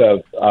a lot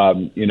of,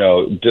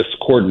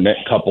 discordant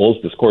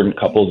couples. Discordant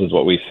couples is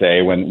what we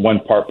say when one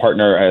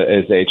partner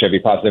is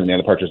HIV positive and the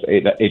other partner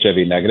is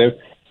HIV negative.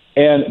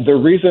 And the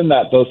reason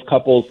that those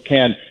couples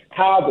can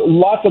have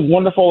lots of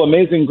wonderful,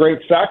 amazing,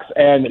 great sex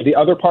and the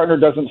other partner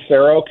doesn't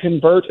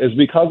seroconvert is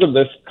because of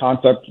this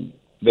concept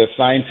the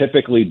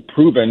scientifically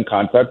proven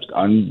concept,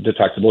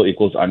 undetectable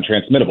equals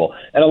untransmittable.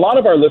 And a lot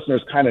of our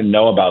listeners kind of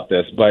know about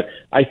this, but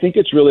I think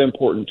it's really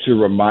important to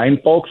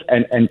remind folks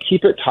and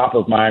keep it top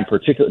of mind,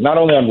 particularly not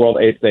only on World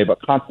AIDS Day,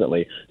 but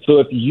constantly. So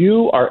if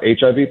you are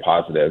HIV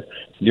positive,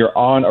 you're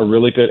on a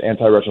really good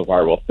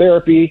antiretroviral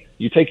therapy,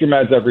 you take your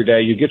meds every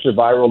day, you get your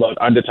viral load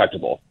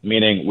undetectable,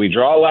 meaning we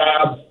draw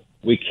labs,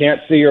 we can't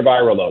see your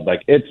viral load.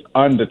 Like, it's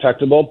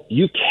undetectable.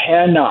 You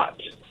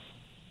cannot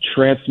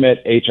transmit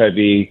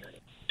HIV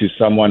to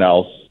someone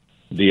else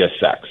via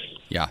sex.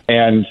 Yeah.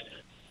 And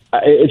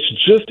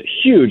it's just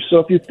huge. So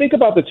if you think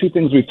about the two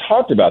things we've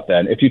talked about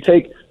then, if you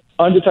take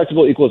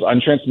undetectable equals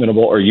untransmittable,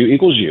 or U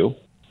equals U,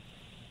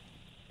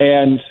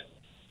 and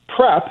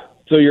PrEP,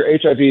 so you're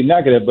HIV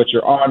negative, but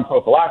you're on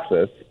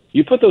prophylaxis,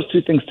 you put those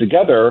two things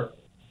together,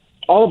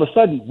 all of a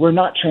sudden, we're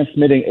not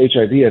transmitting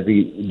HIV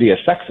via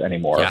sex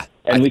anymore,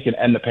 and we can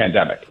end the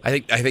pandemic. I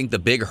think the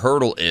big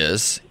hurdle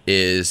is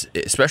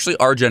especially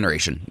our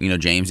generation,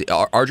 James,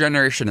 our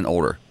generation and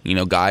older,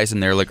 guys in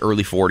their like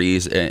early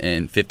 40s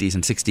and 50s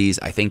and 60s.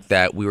 I think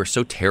that we were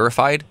so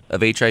terrified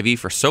of HIV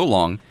for so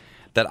long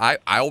that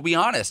I will be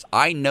honest,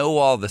 I know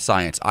all the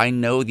science. I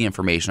know the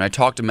information. I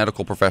talk to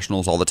medical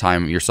professionals all the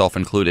time, yourself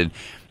included,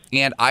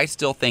 and I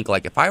still think,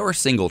 like, if I were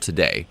single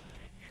today,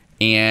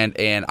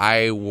 and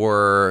I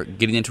were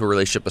getting into a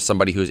relationship with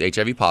somebody who's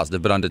HIV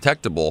positive but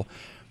undetectable,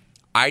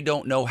 I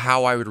don't know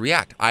how I would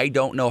react. I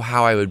don't know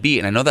how I would be.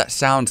 And I know that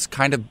sounds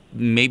kind of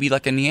maybe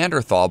like a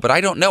Neanderthal, but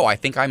I don't know. I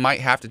think I might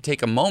have to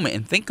take a moment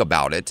and think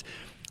about it,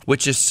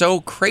 which is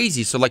so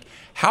crazy. So, like,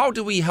 how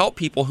do we help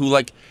people who,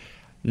 like,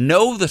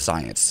 know the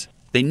science?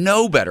 They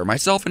know better,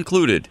 myself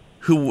included,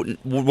 who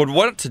would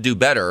want to do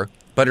better,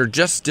 but are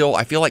just still,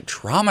 I feel like,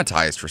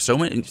 traumatized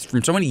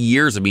from so many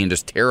years of being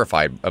just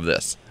terrified of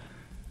this.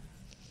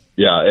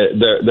 Yeah,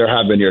 there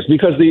have been years,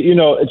 because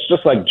it's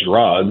just like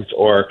drugs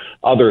or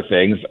other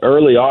things.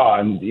 Early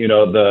on,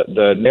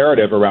 the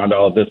narrative around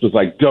all of this was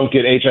like, don't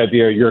get HIV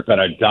or you're going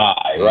to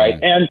die,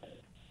 right? And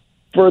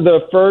for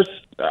the first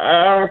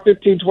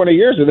 15, 20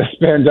 years of this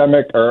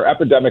pandemic or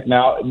epidemic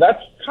now,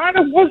 that's kind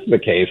of was the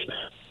case.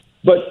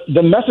 But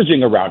the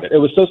messaging around it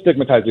was so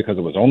stigmatized because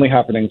it was only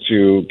happening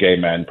to gay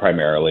men,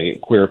 primarily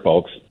queer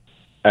folks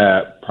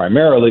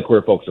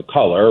of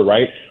color,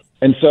 right?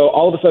 And so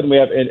all of a sudden we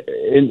have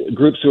in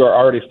groups who are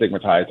already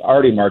stigmatized,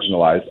 already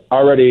marginalized,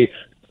 already,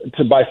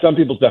 by some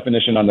people's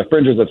definition, on the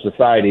fringes of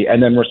society.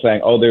 And then we're saying,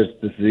 oh, there's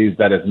this disease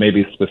that is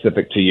maybe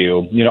specific to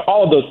you.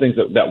 All of those things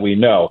that we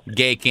know.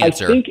 Gay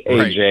cancer. I think,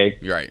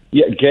 AJ. Right.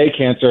 Yeah, gay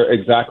cancer,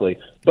 exactly.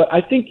 But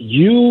I think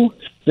you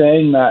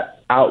saying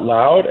that out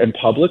loud and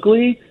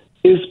publicly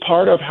is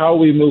part of how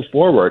we move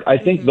forward. I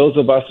think those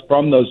of us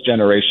from those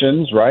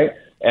generations, right?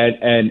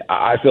 And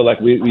I feel like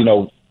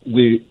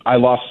I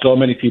lost so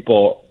many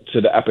people to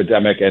the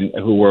epidemic, and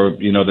who were,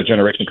 the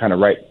generation kind of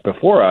right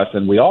before us,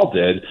 and we all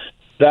did,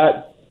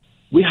 that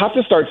we have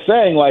to start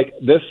saying, like,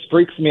 this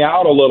freaks me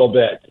out a little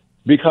bit,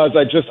 because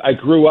I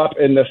grew up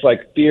in this,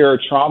 like, fear,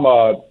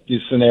 trauma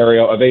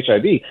scenario of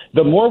HIV.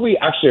 The more we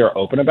actually are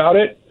open about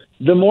it,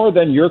 the more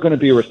then you're going to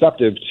be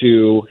receptive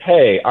to,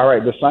 hey, all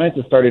right, the science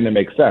is starting to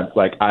make sense.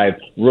 Like, I've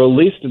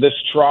released this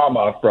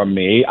trauma from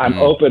me. I'm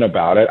open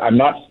about it. I'm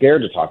not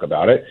scared to talk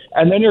about it.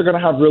 And then you're going to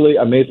have really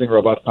amazing,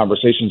 robust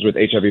conversations with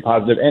HIV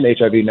positive and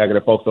HIV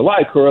negative folks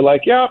alike who are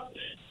like, yeah,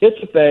 it's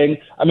a thing.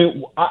 I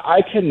mean,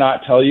 I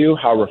cannot tell you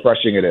how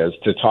refreshing it is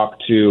to talk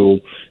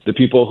to the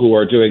people who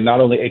are doing not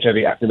only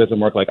HIV activism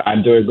work like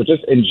I'm doing, but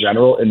just in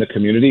general in the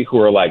community, who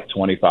are like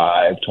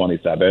 25,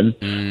 27,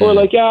 who are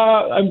like, yeah,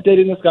 I'm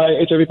dating this guy,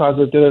 HIV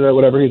positive,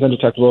 whatever, he's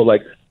undetectable.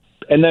 Like,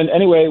 and then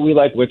anyway, we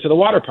went to the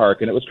water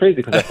park, and it was crazy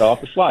because I fell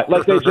off the slide.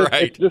 Like,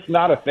 it's just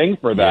not a thing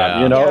for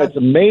them, It's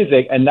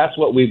amazing. And that's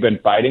what we've been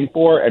fighting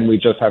for. And we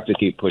just have to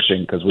keep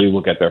pushing, because we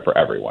will get there for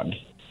everyone.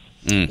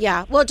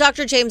 Yeah. Well,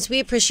 Dr. James,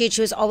 we appreciate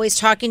you as always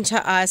talking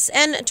to us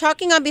and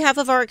talking on behalf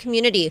of our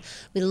community.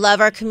 We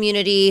love our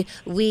community.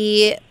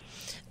 We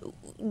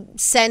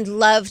send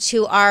love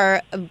to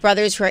our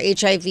brothers who are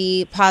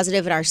HIV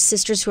positive and our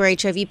sisters who are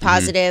HIV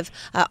positive,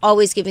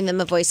 always giving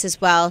them a voice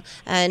as well.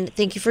 And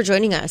thank you for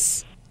joining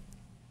us.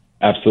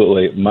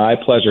 Absolutely. My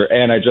pleasure.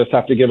 And I just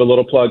have to give a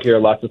little plug here.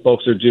 Lots of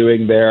folks are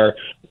doing their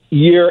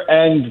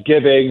year-end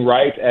giving,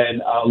 right?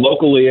 And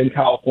locally in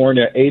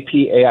California,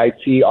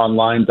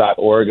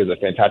 apaitonline.org is a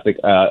fantastic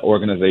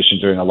organization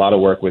doing a lot of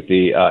work with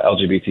the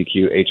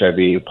LGBTQ,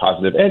 HIV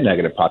positive and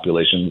negative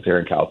populations here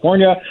in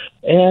California.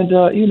 And,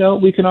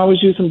 we can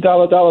always use some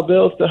dollar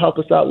bills to help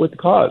us out with the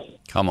cause.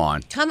 Come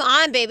on,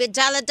 baby.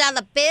 Dollar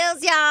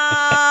bills,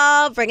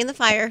 y'all. Bringing the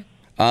fire.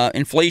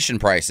 Inflation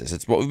prices.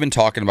 It's what we've been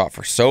talking about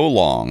for so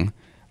long.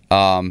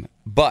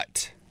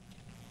 But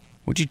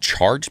would you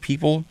charge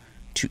people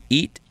to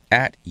eat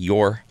at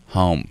your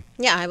home?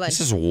 Yeah, I would. This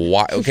is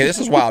wild. Okay, this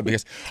is wild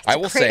because I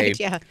will say,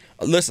 idea.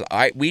 Listen,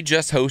 we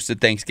just hosted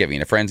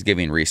Thanksgiving, a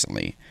Friendsgiving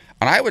recently,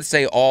 and I would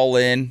say all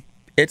in,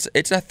 it's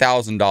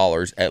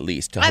 $1,000 at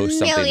least to host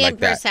something like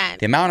that.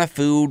 The amount of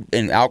food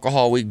and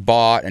alcohol we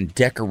bought and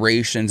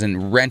decorations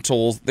and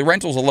rentals. The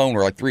rentals alone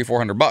were like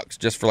 $300-400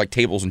 just for like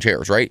tables and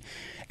chairs, right?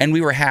 And we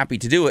were happy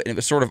to do it. And it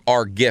was sort of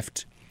our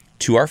gift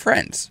to our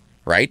friends,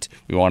 right?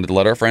 We wanted to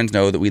let our friends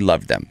know that we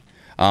loved them.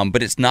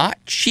 But it's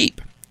not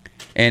cheap.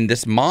 And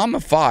this mom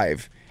of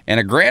 5 and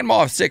a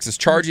grandma of 6 is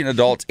charging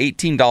adults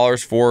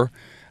 $18 for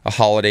a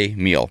holiday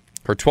meal.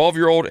 Her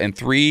 12-year-old and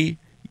three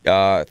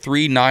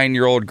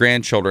 9-year-old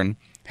grandchildren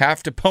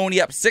have to pony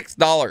up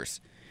 $6.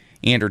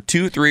 And her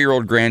 2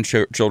 3-year-old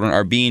grandchildren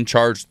are being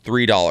charged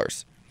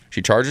 $3.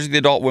 She charges the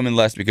adult women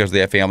less because they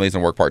have families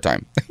and work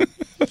part-time.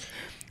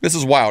 This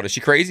is wild. Is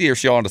she crazy or is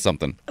she onto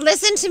something?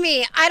 Listen to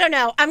me. I don't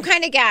know. I'm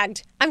kind of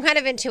gagged. I'm kind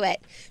of into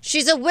it.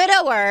 She's a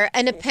widower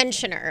and a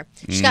pensioner.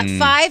 She's got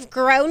 5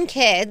 grown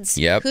kids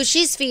who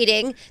she's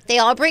feeding. They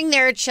all bring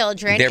their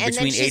children. They're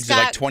between ages of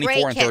like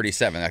 24 and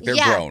 37. Like they're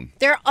grown.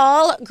 They're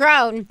all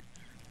grown.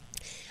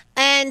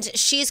 And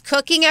she's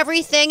cooking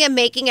everything and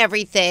making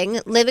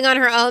everything, living on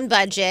her own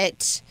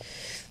budget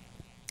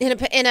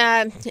in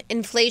a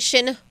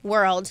inflation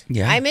world.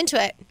 Yeah. I'm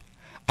into it.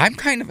 I'm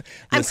kind of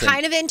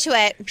into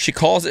it.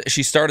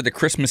 She started the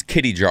Christmas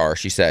kitty jar,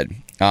 she said,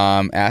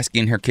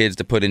 asking her kids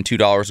to put in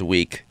 $2 a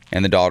week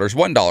and the daughters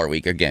 $1 a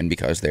week, again,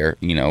 because they're,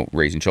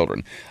 raising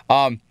children.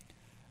 I'm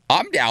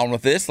down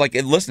with this. Like,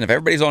 listen, if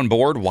everybody's on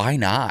board, why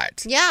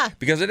not? Yeah.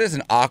 Because it is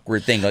an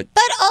awkward thing. But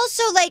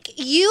also,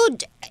 you,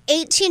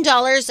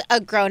 $18 a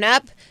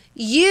grown-up,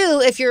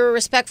 if you're a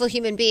respectful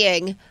human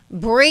being,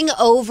 bring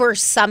over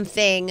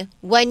something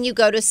when you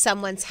go to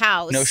someone's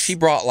house. No, she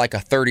brought like a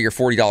 $30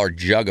 or $40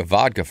 jug of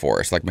vodka for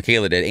us, like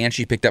Michaela did, and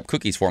she picked up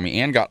cookies for me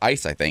and got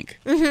ice, I think.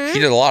 Mm-hmm. She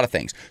did a lot of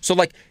things. So,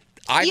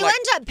 you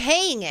end up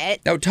paying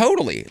it. No,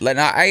 totally. And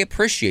I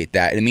appreciate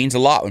that. It means a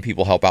lot when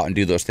people help out and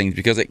do those things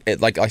because, it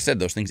like I said,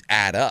 those things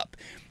add up.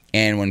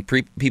 And when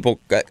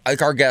people,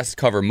 like our guests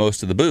cover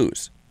most of the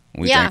booze.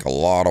 We drank a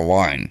lot of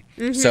wine.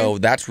 Mm-hmm. So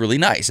that's really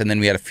nice. And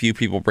then we had a few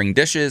people bring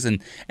dishes, and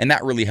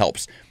that really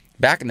helps.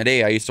 Back in the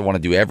day, I used to want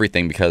to do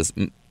everything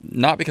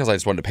not because I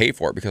just wanted to pay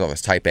for it, because I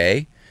was type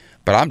A,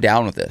 but I'm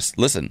down with this.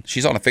 Listen,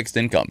 she's on a fixed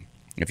income.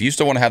 If you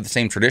still want to have the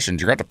same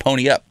traditions, you're going to have to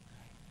pony up.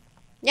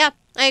 Yeah,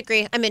 I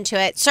agree. I'm into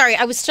it. Sorry,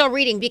 I was still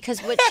reading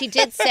because what she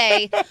did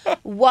say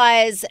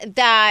was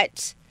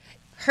that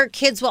her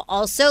kids will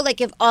also,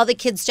 if all the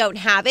kids don't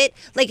have it,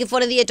 if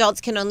one of the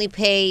adults can only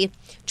pay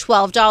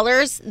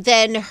 $12,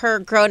 then her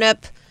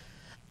grown-up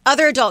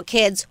other adult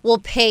kids will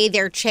pay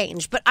their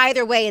change. But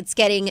either way, it's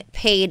getting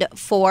paid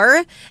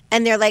for,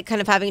 and they're kind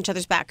of having each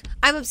other's back.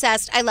 I'm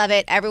obsessed. I love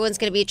it. Everyone's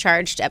going to be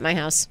charged at my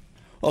house.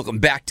 Welcome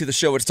back to the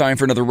show. It's time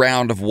for another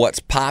round of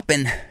What's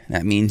Poppin'.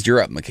 That means you're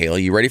up, Michaela.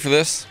 You ready for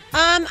this?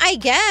 I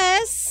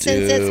guess,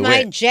 since it's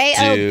my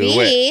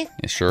J-O-B.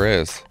 It sure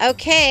is.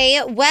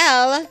 Okay,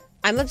 well,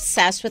 I'm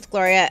obsessed with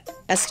Gloria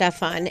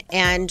Estefan,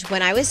 and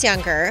when I was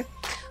younger,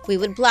 we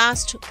would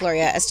blast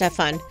Gloria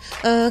Estefan.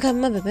 Oh,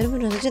 come on, to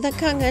the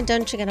conga,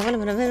 don't you get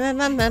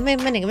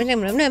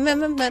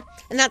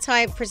and that's how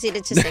I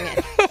proceeded to sing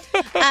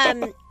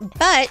it.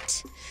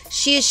 But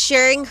she is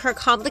sharing her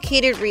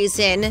complicated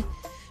reason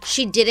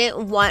she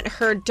didn't want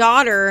her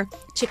daughter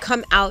to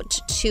come out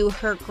to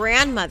her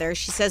grandmother.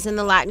 She says in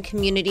the Latin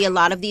community, a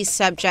lot of these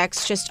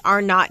subjects just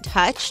are not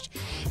touched.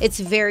 It's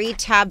very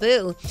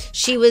taboo.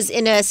 She was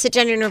in a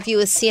sit-down interview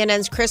with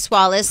CNN's Chris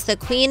Wallace, the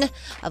queen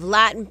of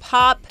Latin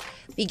pop,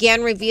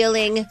 began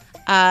revealing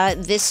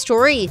this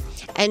story.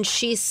 And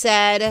she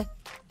said,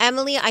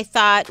 Emily, I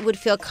thought, would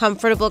feel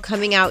comfortable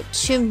coming out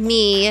to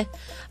me.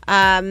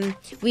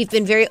 We've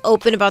been very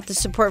open about the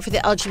support for the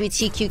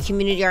LGBTQ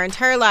community our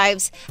entire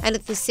lives. And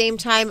at the same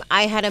time,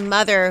 I had a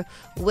mother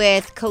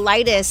with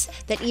colitis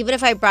that even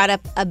if I brought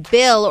up a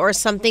bill or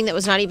something that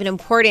was not even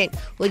important,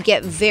 would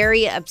get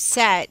very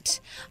upset.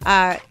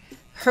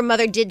 Her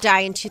mother did die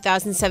in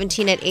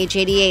 2017 at age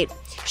 88.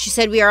 She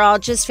said, we are all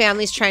just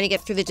families trying to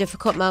get through the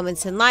difficult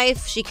moments in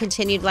life. She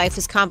continued, life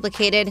is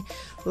complicated.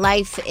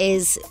 Life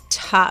is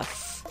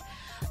tough.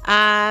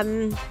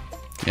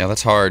 Yeah,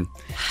 that's hard.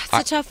 It's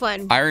a tough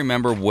one. I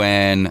remember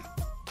when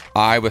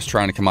I was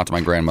trying to come out to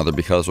my grandmother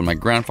because when my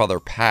grandfather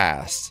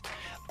passed,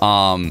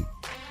 the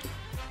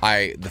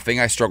thing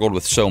I struggled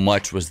with so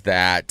much was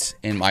that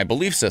in my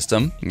belief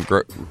system,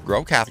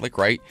 grow Catholic,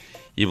 right?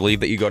 You believe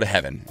that you go to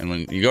heaven. And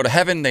when you go to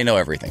heaven, they know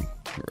everything.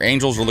 Your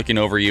angels are looking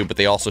over you, but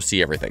they also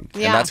see everything.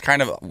 Yeah. And that's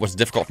kind of what's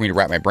difficult for me to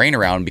wrap my brain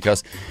around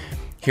because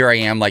here I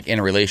am in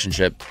a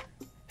relationship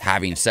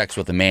having sex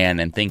with a man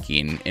and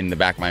thinking in the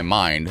back of my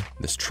mind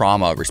this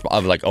trauma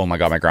of oh my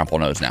God, my grandpa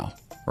knows now,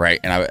 right?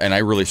 And I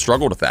really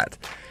struggled with that.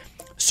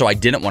 So I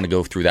didn't want to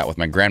go through that with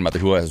my grandmother,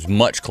 who I was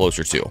much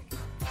closer to.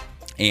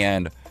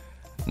 And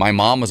my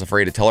mom was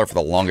afraid to tell her for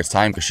the longest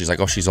time because she's like,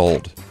 oh, she's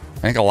old.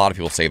 I think a lot of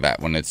people say that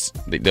when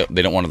they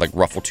don't want to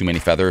ruffle too many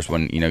feathers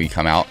when you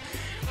come out.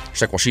 She's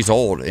like, well, she's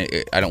old.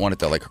 I don't want it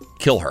to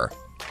kill her.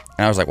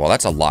 And I was like, well,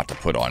 that's a lot to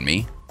put on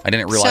me. I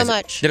didn't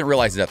realize didn't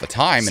realize it at the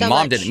time, and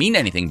Mom didn't mean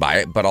anything by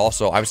it, but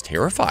also I was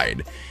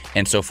terrified.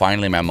 And so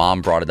finally my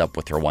mom brought it up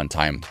with her one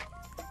time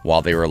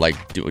while they were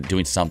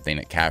doing something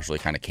that casually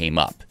kind of came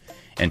up.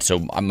 And so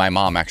my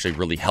mom actually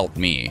really helped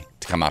me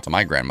to come out to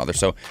my grandmother.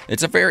 So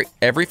it's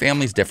every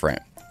family's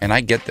different. And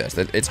I get this.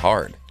 It's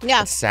hard.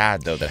 Yeah. It's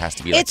sad, though, that it has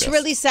to be like this. It's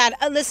really sad.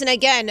 Listen,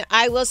 again,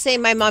 I will say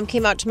my mom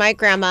came out to my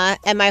grandma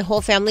and my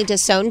whole family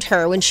disowned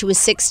her when she was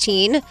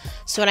 16.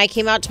 So when I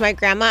came out to my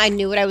grandma, I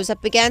knew what I was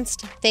up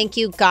against. Thank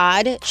you,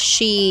 God.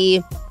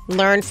 She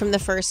learned from the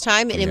first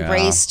time and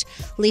embraced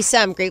Lisa.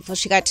 I'm grateful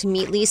she got to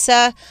meet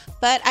Lisa.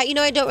 But, I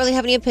don't really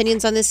have any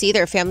opinions on this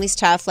either. Family's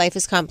tough. Life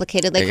is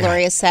complicated, like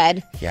Gloria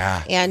said.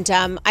 Yeah. And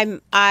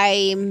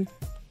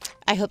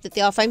I hope that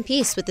they all find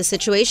peace with the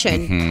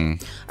situation.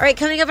 Mm-hmm. All right,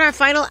 coming up in our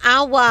final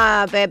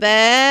hour,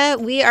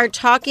 baby, we are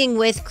talking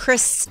with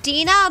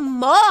Christina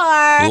Moore.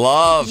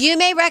 Love. You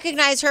may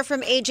recognize her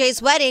from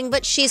AJ's Wedding,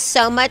 but she's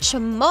so much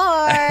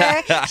more.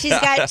 She's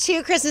got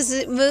 2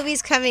 Christmas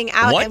movies coming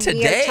out. One and today,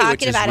 we are talking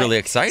which is about really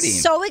it. exciting.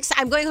 So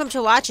excited. I'm going home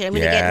to watch it. I'm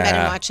going to get in bed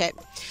and watch it.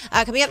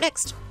 Coming up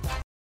next.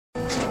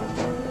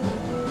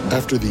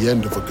 After the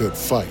end of a good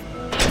fight,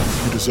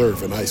 you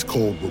deserve an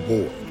ice-cold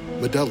reward.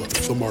 Modelo,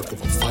 the mark of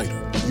a fighter.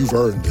 You've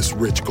earned this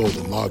rich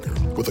golden lager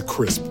with a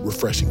crisp,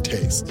 refreshing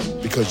taste.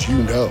 Because you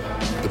know,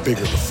 the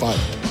bigger the fight,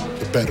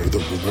 the better the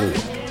reward.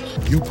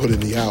 You put in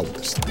the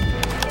hours,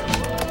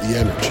 the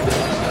energy,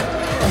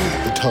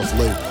 the tough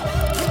labor.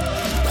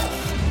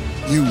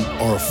 You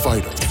are a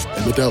fighter,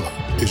 and Modelo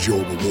is your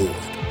reward.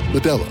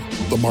 Modelo,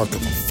 the mark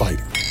of a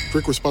fighter.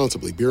 Drink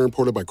responsibly. Beer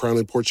imported by Crown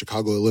Imports,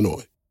 Chicago,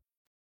 Illinois.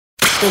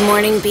 Good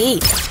morning,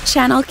 Beat.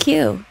 Channel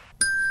Q.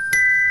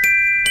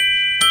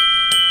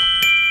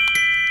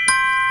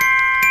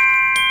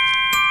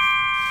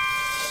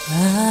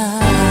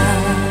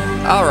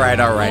 All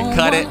right.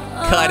 Cut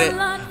it.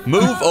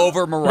 Move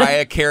over,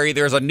 Mariah Carey.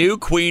 There's a new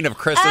queen of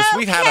Christmas.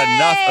 We've had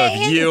enough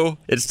of you.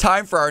 It's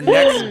time for our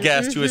next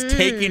guest who is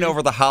taking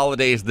over the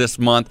holidays this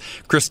month.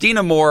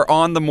 Christina Moore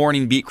on the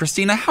Morning Beat.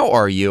 Christina, how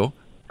are you?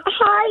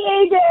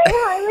 Hi, AJ.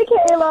 Hi,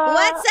 Michaela.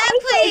 What's up,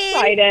 I'm so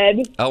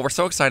excited. Oh, we're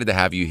so excited to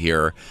have you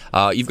here.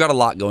 You've got a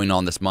lot going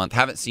on this month.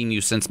 Haven't seen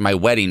you since my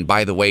wedding.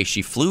 By the way,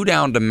 she flew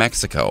down to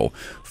Mexico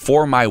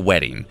for my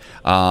wedding.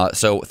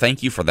 So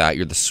thank you for that.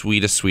 You're the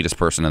sweetest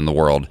person in the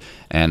world.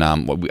 And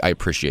I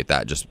appreciate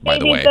that, just by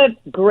the way. Maybe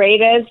the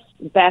greatest,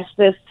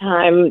 bestest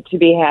time to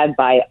be had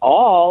by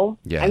all.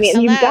 Yes. I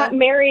mean, you got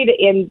married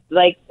in,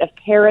 like, a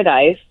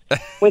paradise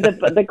with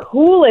the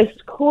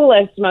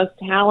coolest, most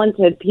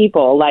talented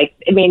people. Like,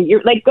 I mean,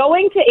 you're like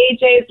going to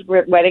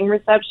AJ's wedding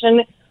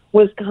reception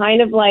was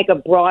kind of like a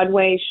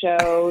Broadway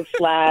show /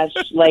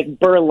 like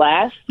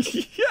burlesque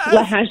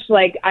 /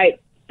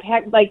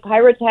 like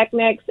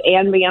pyrotechnics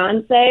and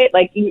Beyonce.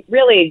 Like, you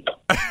really,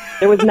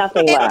 there was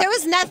nothing left. There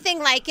was nothing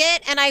like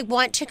it, and I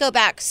want to go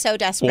back so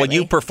desperately. Well,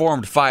 you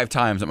performed 5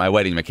 times at my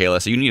wedding, Michaela,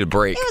 so you need a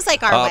break. It was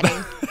like our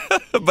wedding.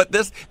 But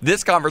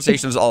this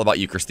conversation is all about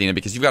you, Christina,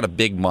 because you've got a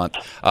big month.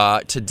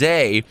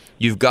 Today,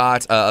 you've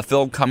got a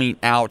film coming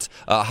out,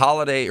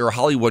 Holiday or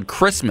Hollywood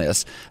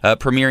Christmas,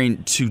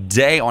 premiering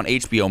today on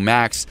HBO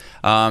Max,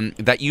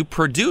 that you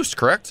produced,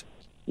 correct?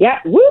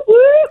 Yeah, whoop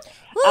whoop.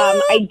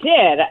 I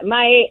did.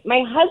 My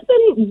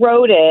husband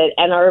wrote it,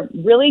 and our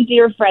really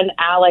dear friend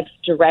Alex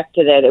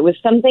directed it. It was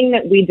something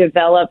that we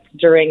developed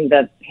during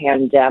the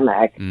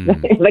pandemic,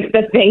 like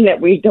the thing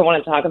that we don't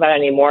want to talk about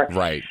anymore.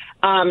 Right.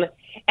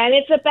 And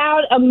it's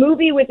about a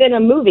movie within a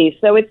movie.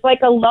 So it's like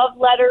a love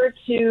letter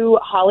to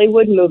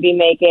Hollywood movie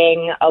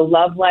making, a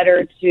love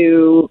letter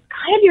to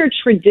kind of your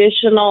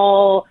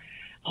traditional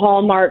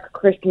Hallmark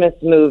Christmas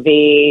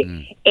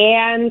movie,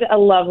 and a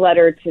love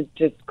letter to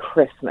just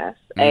Christmas.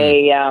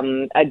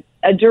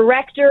 A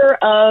director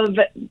of,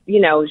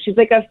 she's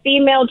like a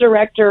female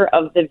director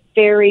of the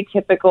very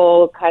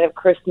typical kind of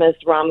Christmas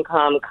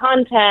rom-com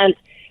content,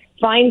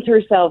 finds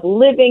herself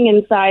living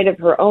inside of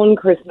her own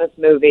Christmas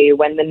movie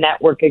when the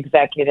network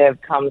executive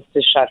comes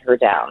to shut her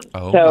down.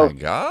 Oh, my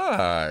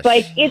gosh.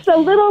 Like, it's a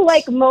little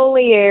like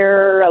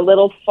Moliere, a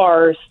little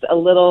farce, a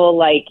little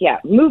like,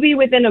 movie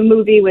within a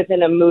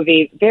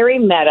movie, very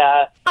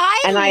meta.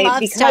 I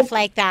love stuff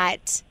like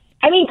that.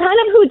 I mean, kind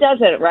of who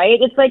doesn't,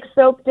 right? It's like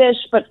Soap Dish,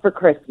 but for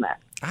Christmas.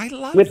 I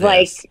love with this.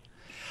 Like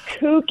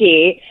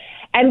kooky.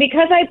 And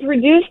because I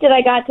produced it,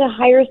 I got to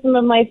hire some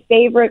of my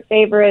favorite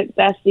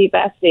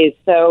besties.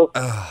 So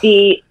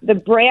the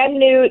brand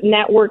new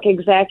network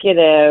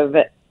executive,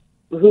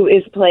 who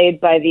is played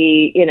by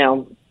the,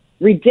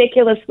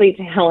 ridiculously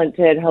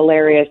talented,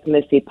 hilarious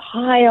Missy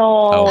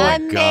Pyle. Oh my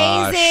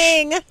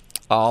Amazing. Gosh.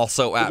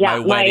 Also at my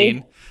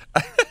wedding.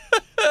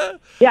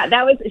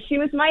 She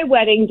was my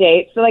wedding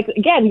date. So, like,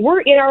 again,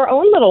 we're in our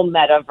own little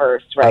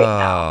metaverse right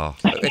now.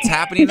 It's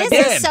happening again.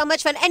 This is so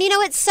much fun. And,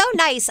 it's so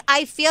nice.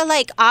 I feel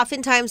like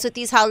oftentimes with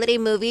these holiday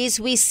movies,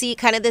 we see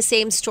kind of the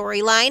same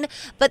storyline,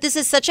 but this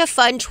is such a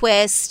fun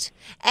twist.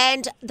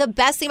 And the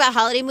best thing about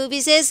holiday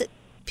movies is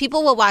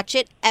people will watch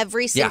it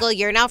every single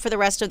year now for the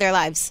rest of their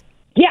lives.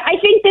 Yeah, I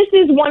think this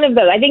is one of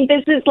those. I think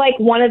this is like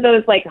one of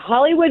those like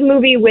Hollywood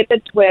movie with a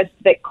twist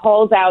that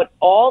calls out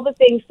all the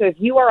things. So if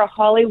you are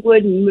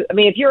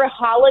if you're a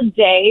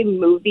holiday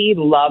movie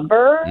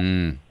lover,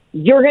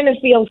 you're going to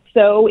feel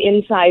so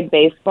inside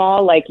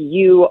baseball, like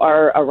you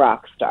are a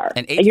rock star.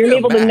 And you're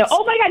able to know,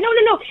 oh my God,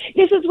 no.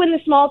 This is when the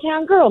small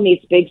town girl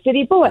meets big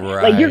city boy.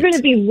 Right. Like, you're going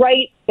to be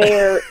right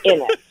there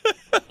in it.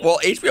 Well,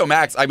 HBO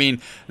Max, I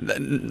mean,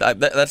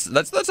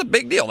 that's a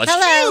big deal. That's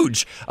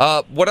huge.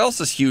 What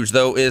else is huge,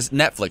 though, is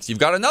Netflix. You've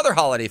got another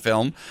holiday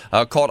film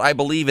called I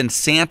Believe in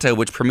Santa,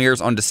 which premieres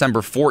on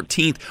December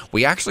 14th.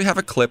 We actually have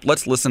a clip.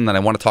 Let's listen, then I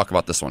want to talk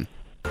about this one.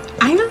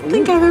 I don't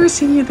think I've ever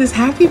seen you this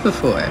happy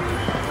before.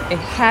 It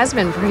has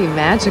been pretty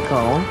magical.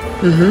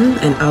 Mm-hmm.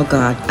 And oh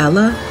God,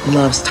 Ella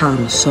loves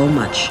Tom so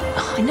much.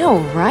 Oh, I know,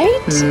 right?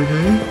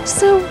 Mm-hmm.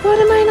 So what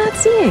am I not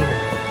seeing?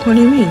 What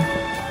do you mean?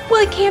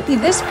 Well, it can't be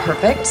this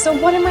perfect, so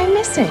what am I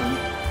missing?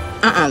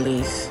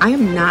 Lise. I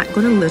am not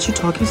going to let you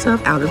talk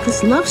yourself out of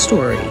this love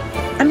story.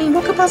 I mean,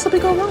 what could possibly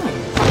go wrong?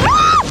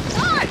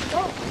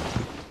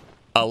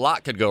 A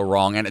lot could go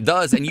wrong, and it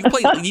does. And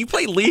you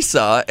play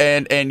Lisa,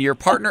 and your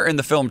partner in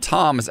the film,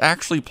 Tom, is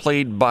actually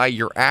played by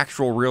your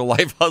actual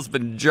real-life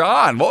husband,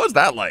 John. What was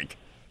that like?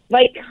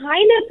 Like,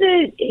 kind of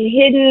the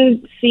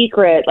hidden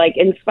secret, like,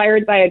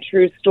 inspired by a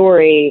true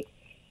story.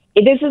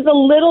 This is a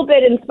little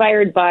bit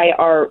inspired by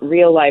our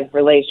real-life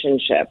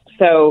relationship.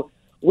 So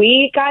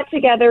we got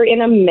together in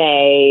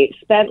May,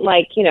 spent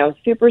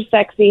super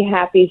sexy,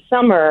 happy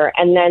summer.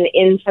 And then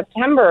in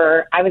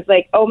September, I was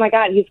like, oh my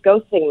God, he's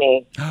ghosting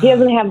me. He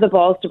doesn't have the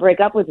balls to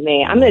break up with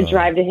me. I'm going to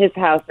drive to his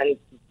house and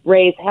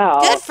raise hell.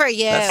 Good for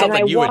you. That's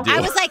something you would do.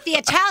 I was like the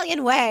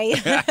Italian way.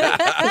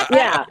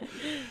 Yeah.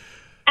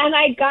 And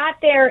I got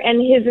there,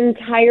 and his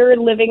entire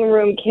living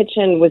room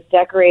kitchen was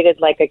decorated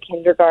like a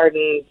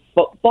kindergarten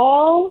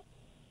football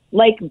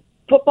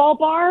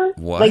bar.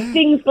 What? Like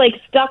things like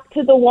stuck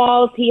to the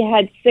walls. He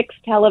had 6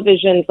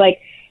 televisions.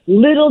 Like,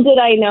 little did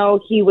I know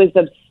he was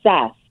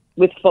obsessed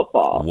with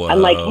football. Whoa.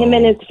 And like him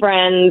and his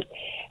friends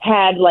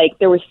had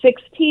there were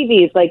 6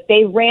 TVs. Like,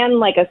 they ran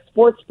like a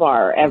sports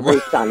bar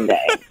every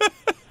Sunday.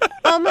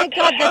 Oh my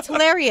God, that's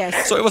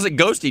hilarious. So it wasn't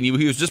ghosting you;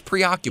 he was just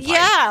preoccupied.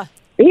 Yeah.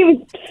 He was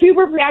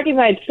super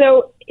preoccupied.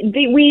 So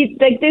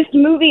this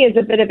movie is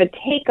a bit of a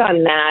take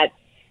on that.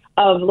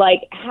 Of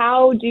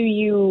can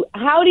you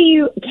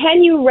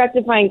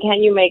rectify and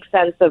can you make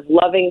sense of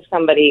loving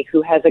somebody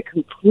who has a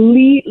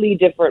completely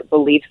different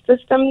belief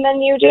system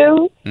than you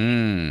do?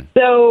 Mm.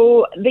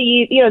 So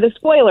the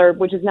spoiler,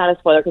 which is not a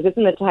spoiler because it's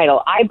in the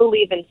title, I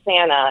Believe in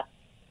Santa.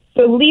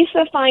 So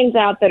Lisa finds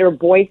out that her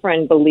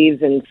boyfriend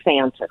believes in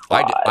Santa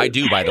Claus. I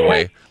do, by the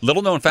way.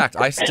 Little known fact,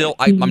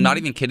 I'm not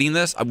even kidding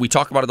this. We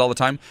talk about it all the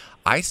time.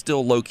 I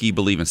still low-key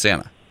believe in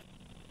Santa.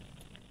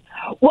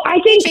 Well, I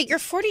think AJ, you're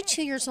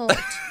 42 years old.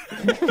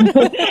 No,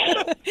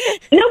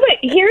 but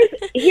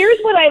here's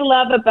what I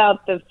love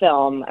about the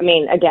film. I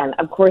mean, again,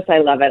 of course I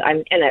love it.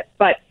 I'm in it,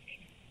 but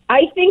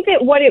I think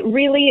that what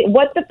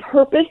the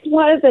purpose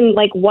was, and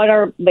what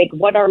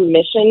our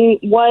mission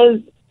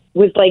was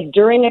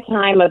during a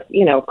time of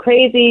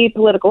crazy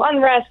political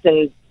unrest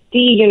and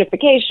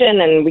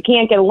de-unification, and we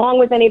can't get along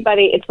with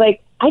anybody. It's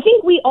I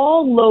think we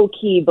all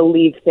low-key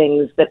believe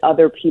things that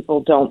other people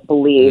don't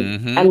believe.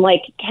 Mm-hmm. And,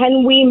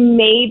 can we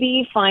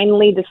maybe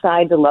finally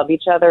decide to love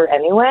each other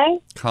anyway?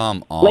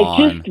 Come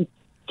on. Just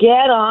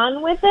get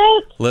on with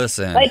it?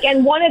 Listen.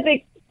 And one of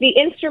the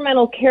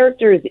instrumental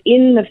characters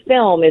in the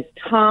film is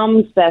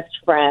Tom's best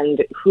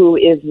friend, who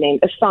is named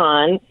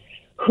Hassan,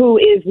 who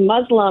is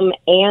Muslim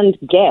and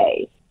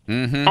gay.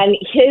 Mm-hmm. And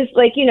his,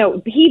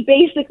 he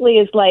basically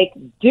is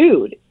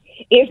dude,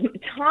 if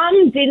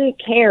Tom didn't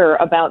care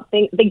about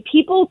things,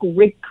 people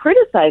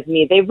criticize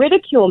me, they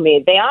ridicule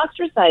me, they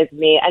ostracize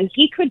me, and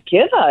he could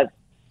give a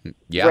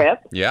rip.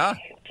 Yeah.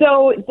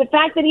 So the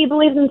fact that he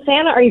believes in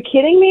Santa, are you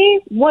kidding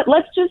me? What?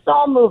 Let's just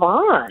all move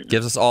on.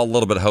 Gives us all a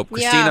little bit of hope.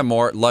 Christina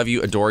Moore, love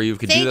you, adore you.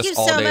 Could do this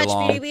all day long. Thank you so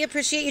much, Beauty. We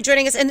appreciate you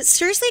joining us. And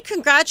seriously,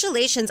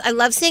 congratulations. I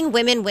love seeing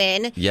women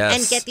win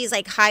and get these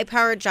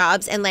high-powered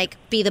jobs and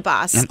be the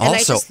boss. And I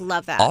just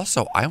love that.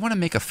 Also, I want to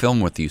make a film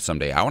with you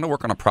someday. I want to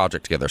work on a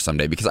project together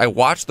someday because I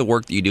watch the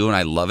work that you do and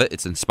I love it.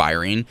 It's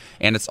inspiring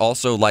and it's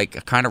also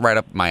kind of right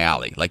up my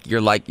alley.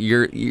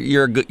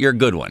 You're a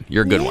good one.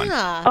 You're a good one.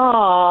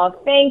 Oh,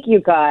 thank you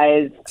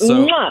guys.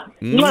 So,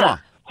 Mwah.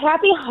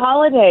 Happy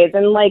holidays,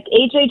 and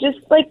AJ,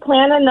 just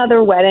plan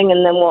another wedding,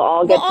 and then we'll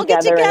all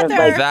get together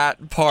in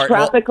that part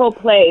tropical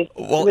place.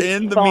 Well, with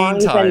in the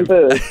songs meantime, and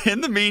booze.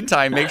 in the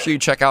meantime, make sure you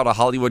check out A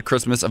Hollywood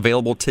Christmas,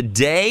 available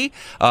today.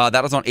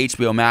 That is on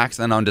HBO Max,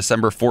 and on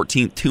December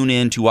 14th, tune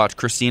in to watch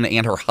Christina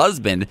and her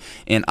husband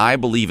in I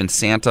Believe in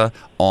Santa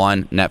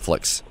on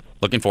Netflix.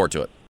 Looking forward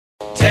to it.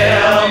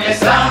 Tell me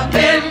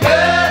something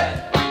good.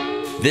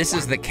 This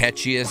is the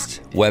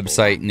catchiest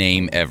website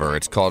name ever.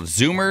 It's called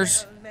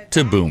Zoomers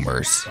to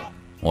Boomers.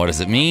 What does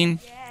it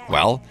mean?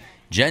 Well,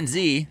 Gen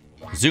Z,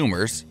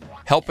 Zoomers,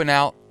 helping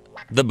out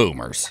the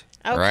Boomers.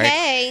 Okay.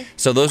 Right?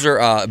 So those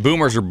are,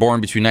 Boomers are born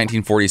between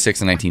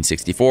 1946 and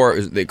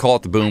 1964. They call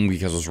it the boom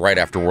because it was right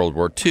after World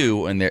War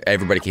II, and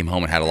everybody came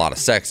home and had a lot of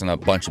sex, and a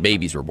bunch of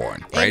babies were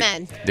born. Right?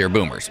 Amen. They're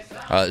Boomers.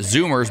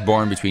 Zoomers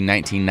born between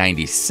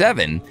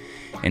 1997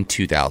 and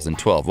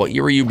 2012. What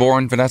year were you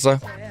born,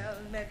 Vanessa?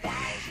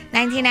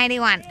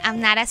 1991. I'm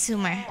not a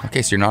Zoomer.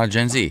 Okay, so you're not a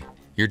Gen Z.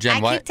 You're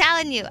Gen what? I keep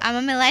telling you, I'm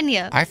a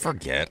millennial. I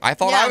forget. I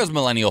thought I was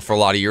millennial for a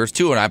lot of years,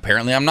 too, and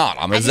apparently I'm not.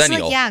 I'm a I just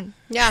zennial. look young.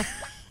 Yeah.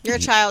 You're a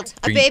child.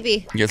 A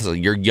baby.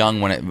 You're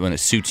young when it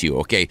suits you.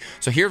 Okay,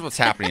 so here's what's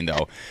happening,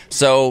 though.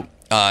 So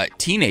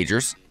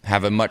teenagers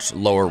have a much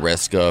lower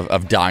risk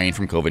of dying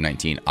from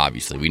COVID-19,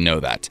 obviously. We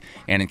know that.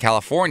 And in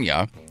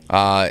California,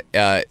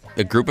 a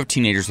group of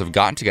teenagers have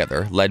gotten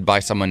together, led by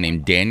someone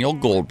named Daniel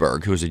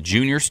Goldberg, who is a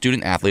junior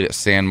student athlete at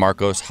San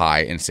Marcos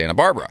High in Santa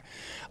Barbara,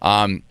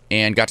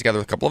 and got together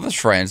with a couple of his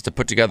friends to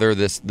put together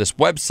this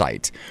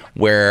website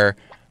where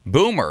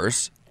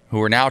boomers,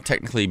 who are now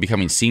technically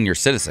becoming senior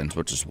citizens,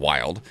 which is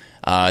wild,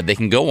 they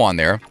can go on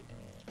there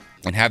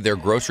and have their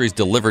groceries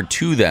delivered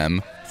to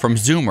them from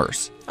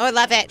Zoomers. Oh, I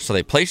love it. So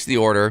they place the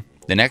order.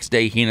 The next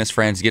day, he and his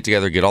friends get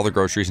together, get all the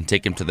groceries, and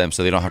take them to them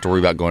so they don't have to worry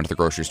about going to the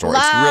grocery store.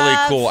 It's really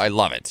cool. I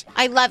love it.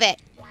 I love it.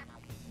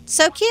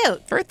 So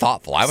cute. Very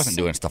thoughtful. I wasn't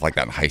doing stuff like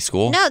that in high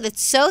school. No,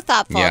 that's so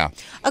thoughtful. Yeah.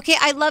 Okay,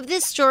 I love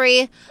this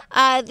story.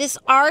 This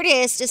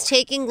artist is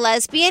taking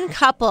lesbian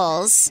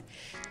couples,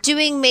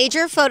 doing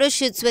major photo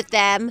shoots with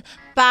them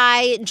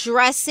by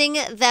dressing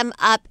them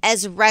up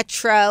as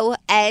retro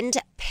and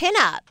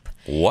pinup.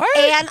 What?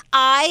 And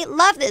I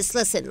love this.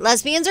 Listen,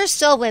 lesbians are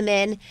still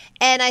women,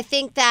 and I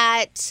think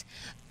that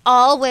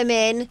all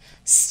women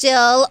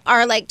still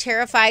are like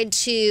terrified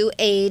to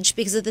age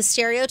because of the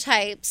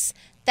stereotypes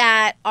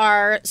that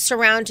are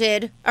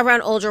surrounded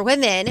around older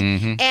women.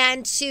 Mm-hmm.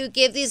 And to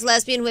give these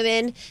lesbian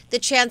women the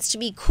chance to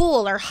be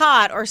cool or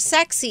hot or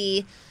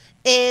sexy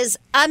is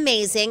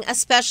amazing,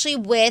 especially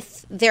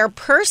with their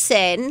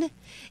person.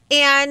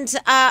 And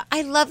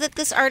I love that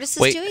this artist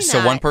is doing that.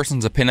 So one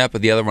person's a pinup,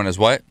 but the other one is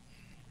what?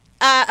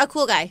 A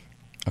cool guy.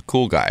 A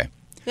cool guy.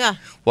 Yeah.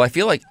 Well, I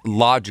feel like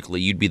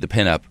logically you'd be the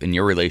pinup in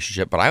your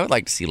relationship, but I would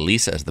like to see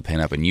Lisa as the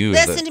pinup and you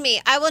Listen to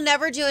me. I will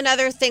never do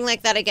another thing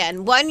like that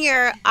again. One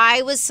year,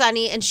 I was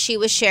Sunny and she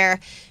was Cher.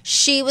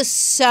 She was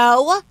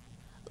so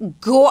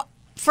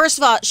First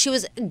of all, she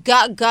was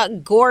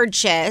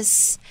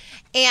gorgeous.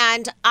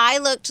 And I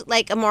looked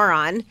like a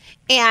moron.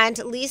 And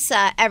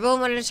Lisa,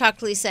 everyone wanted to talk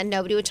to Lisa, and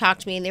nobody would talk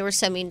to me, and they were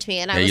so mean to me.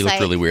 And I was you look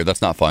really weird.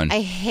 That's not fun.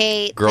 I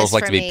hate girls this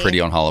like for to be me. pretty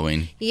on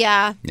Halloween.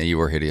 Yeah. Yeah, you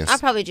were hideous. I'll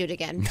probably do it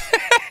again.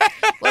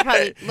 We'll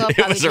probably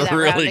it was do a that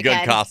really good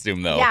again.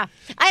 costume, though. Yeah.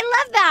 I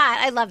love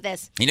that. I love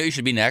this. You know, you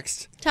should be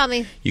next. Tell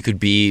me. You could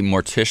be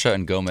Morticia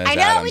and Gomez. I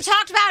know. Adams, we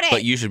talked about it.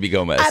 But you should be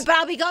Gomez. But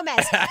I'll be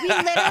Gomez. We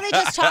literally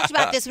just talked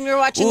about this when we were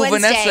watching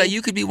Wednesday. Vanessa,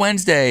 you could be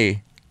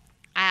Wednesday.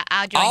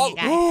 I'll join you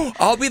guys.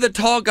 I'll be the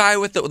tall guy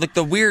with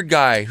the weird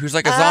guy who's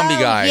like a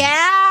zombie guy.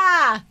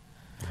 Yeah.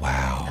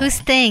 Wow. Who's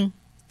Thing?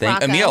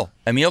 Emil.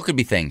 Emil could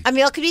be Thing.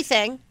 Emil could be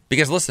Thing.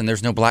 Because listen,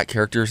 there's no black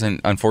characters,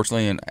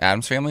 unfortunately, in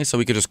Adam's family, so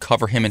we could just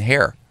cover him in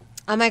hair.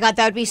 Oh my God,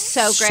 that would be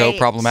so great. So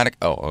problematic.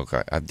 Oh,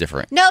 okay, I'm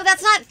different. No,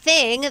 that's not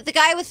Thing. The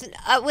guy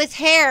with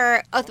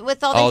hair,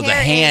 with all the hair. Oh, the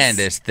hand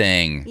is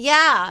Thing.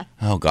 Yeah.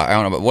 Oh God, I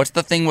don't know, but what's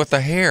the thing with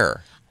the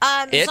hair?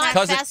 It's not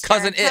cousin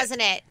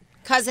It.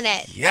 Cousin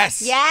It.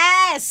 Yes.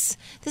 Yes.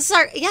 This is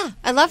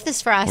I love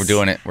this for us. We're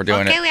doing it.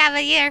 Okay, we have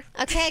a year.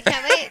 Okay,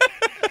 can't wait.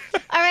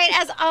 All right,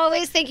 as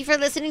always, thank you for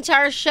listening to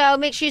our show.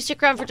 Make sure you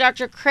stick around for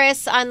Dr.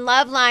 Chris on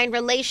Loveline.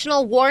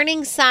 Relational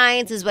warning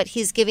signs is what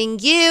he's giving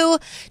you.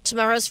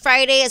 Tomorrow's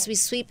Friday as we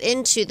sweep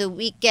into the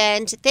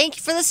weekend. Thank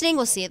you for listening.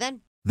 We'll see you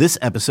then. This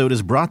episode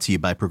is brought to you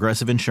by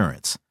Progressive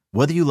Insurance.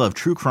 Whether you love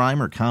true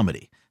crime or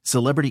comedy,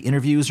 celebrity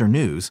interviews or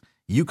news,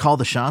 you call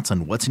the shots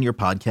on what's in your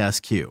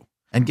podcast queue.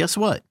 And guess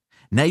what?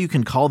 Now you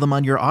can call them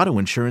on your auto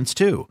insurance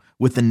too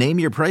with the Name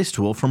Your Price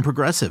tool from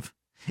Progressive.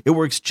 It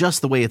works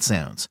just the way it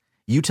sounds.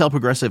 You tell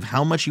Progressive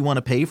how much you want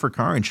to pay for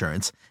car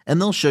insurance, and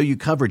they'll show you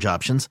coverage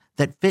options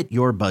that fit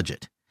your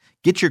budget.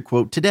 Get your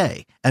quote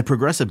today at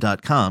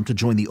Progressive.com to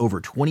join the over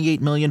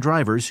 28 million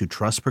drivers who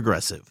trust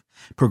Progressive.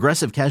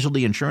 Progressive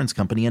Casualty Insurance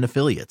Company and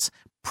Affiliates.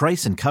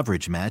 Price and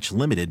coverage match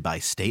limited by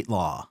state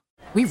law.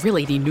 We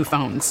really need new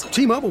phones.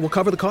 T-Mobile will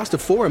cover the cost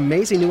of 4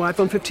 amazing new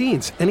iPhone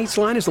 15s, and each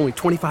line is only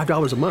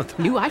 $25 a month.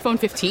 New iPhone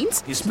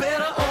 15s? It's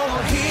better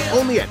over here.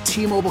 Only at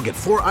T-Mobile, get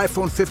 4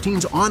 iPhone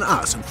 15s on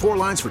us and 4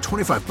 lines for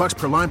 $25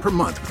 per line per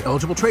month with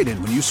eligible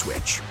trade-in when you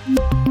switch.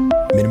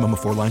 Minimum of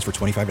 4 lines for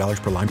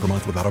 $25 per line per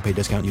month with autopay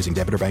discount using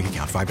debit or bank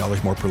account.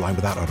 $5 more per line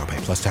without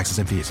autopay, plus taxes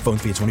and fees. Phone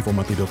fee at 24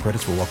 monthly bill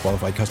credits for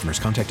well-qualified customers.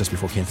 Contact us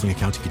before canceling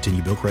account to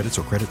continue bill credits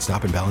or credit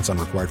stop and balance on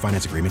required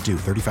finance agreement due.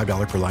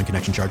 $35 per line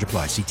connection charge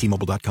applies. See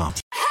T-Mobile.com.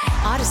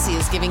 Odyssey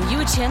is giving you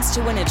a chance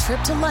to win a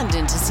trip to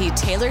London to see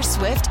Taylor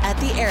Swift at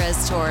the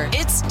Eras Tour.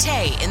 It's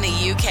Tay in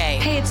the UK.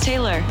 Hey, it's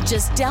Taylor.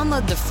 Just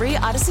download the free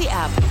Odyssey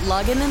app,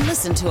 log in and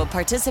listen to a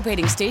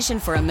participating station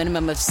for a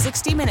minimum of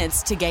 60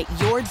 minutes to get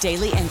your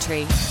daily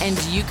entry.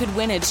 And you could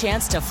win a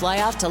chance to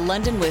fly off to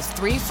London with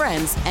 3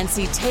 friends and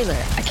see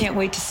Taylor. I can't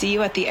wait to see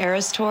you at the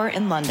Eras Tour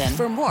in London.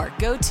 For more,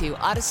 go to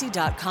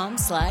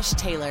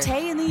odyssey.com/Taylor.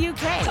 Tay in the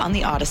UK. It's on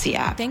the Odyssey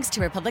app. Thanks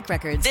to Republic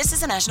Records. This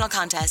is a national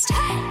contest.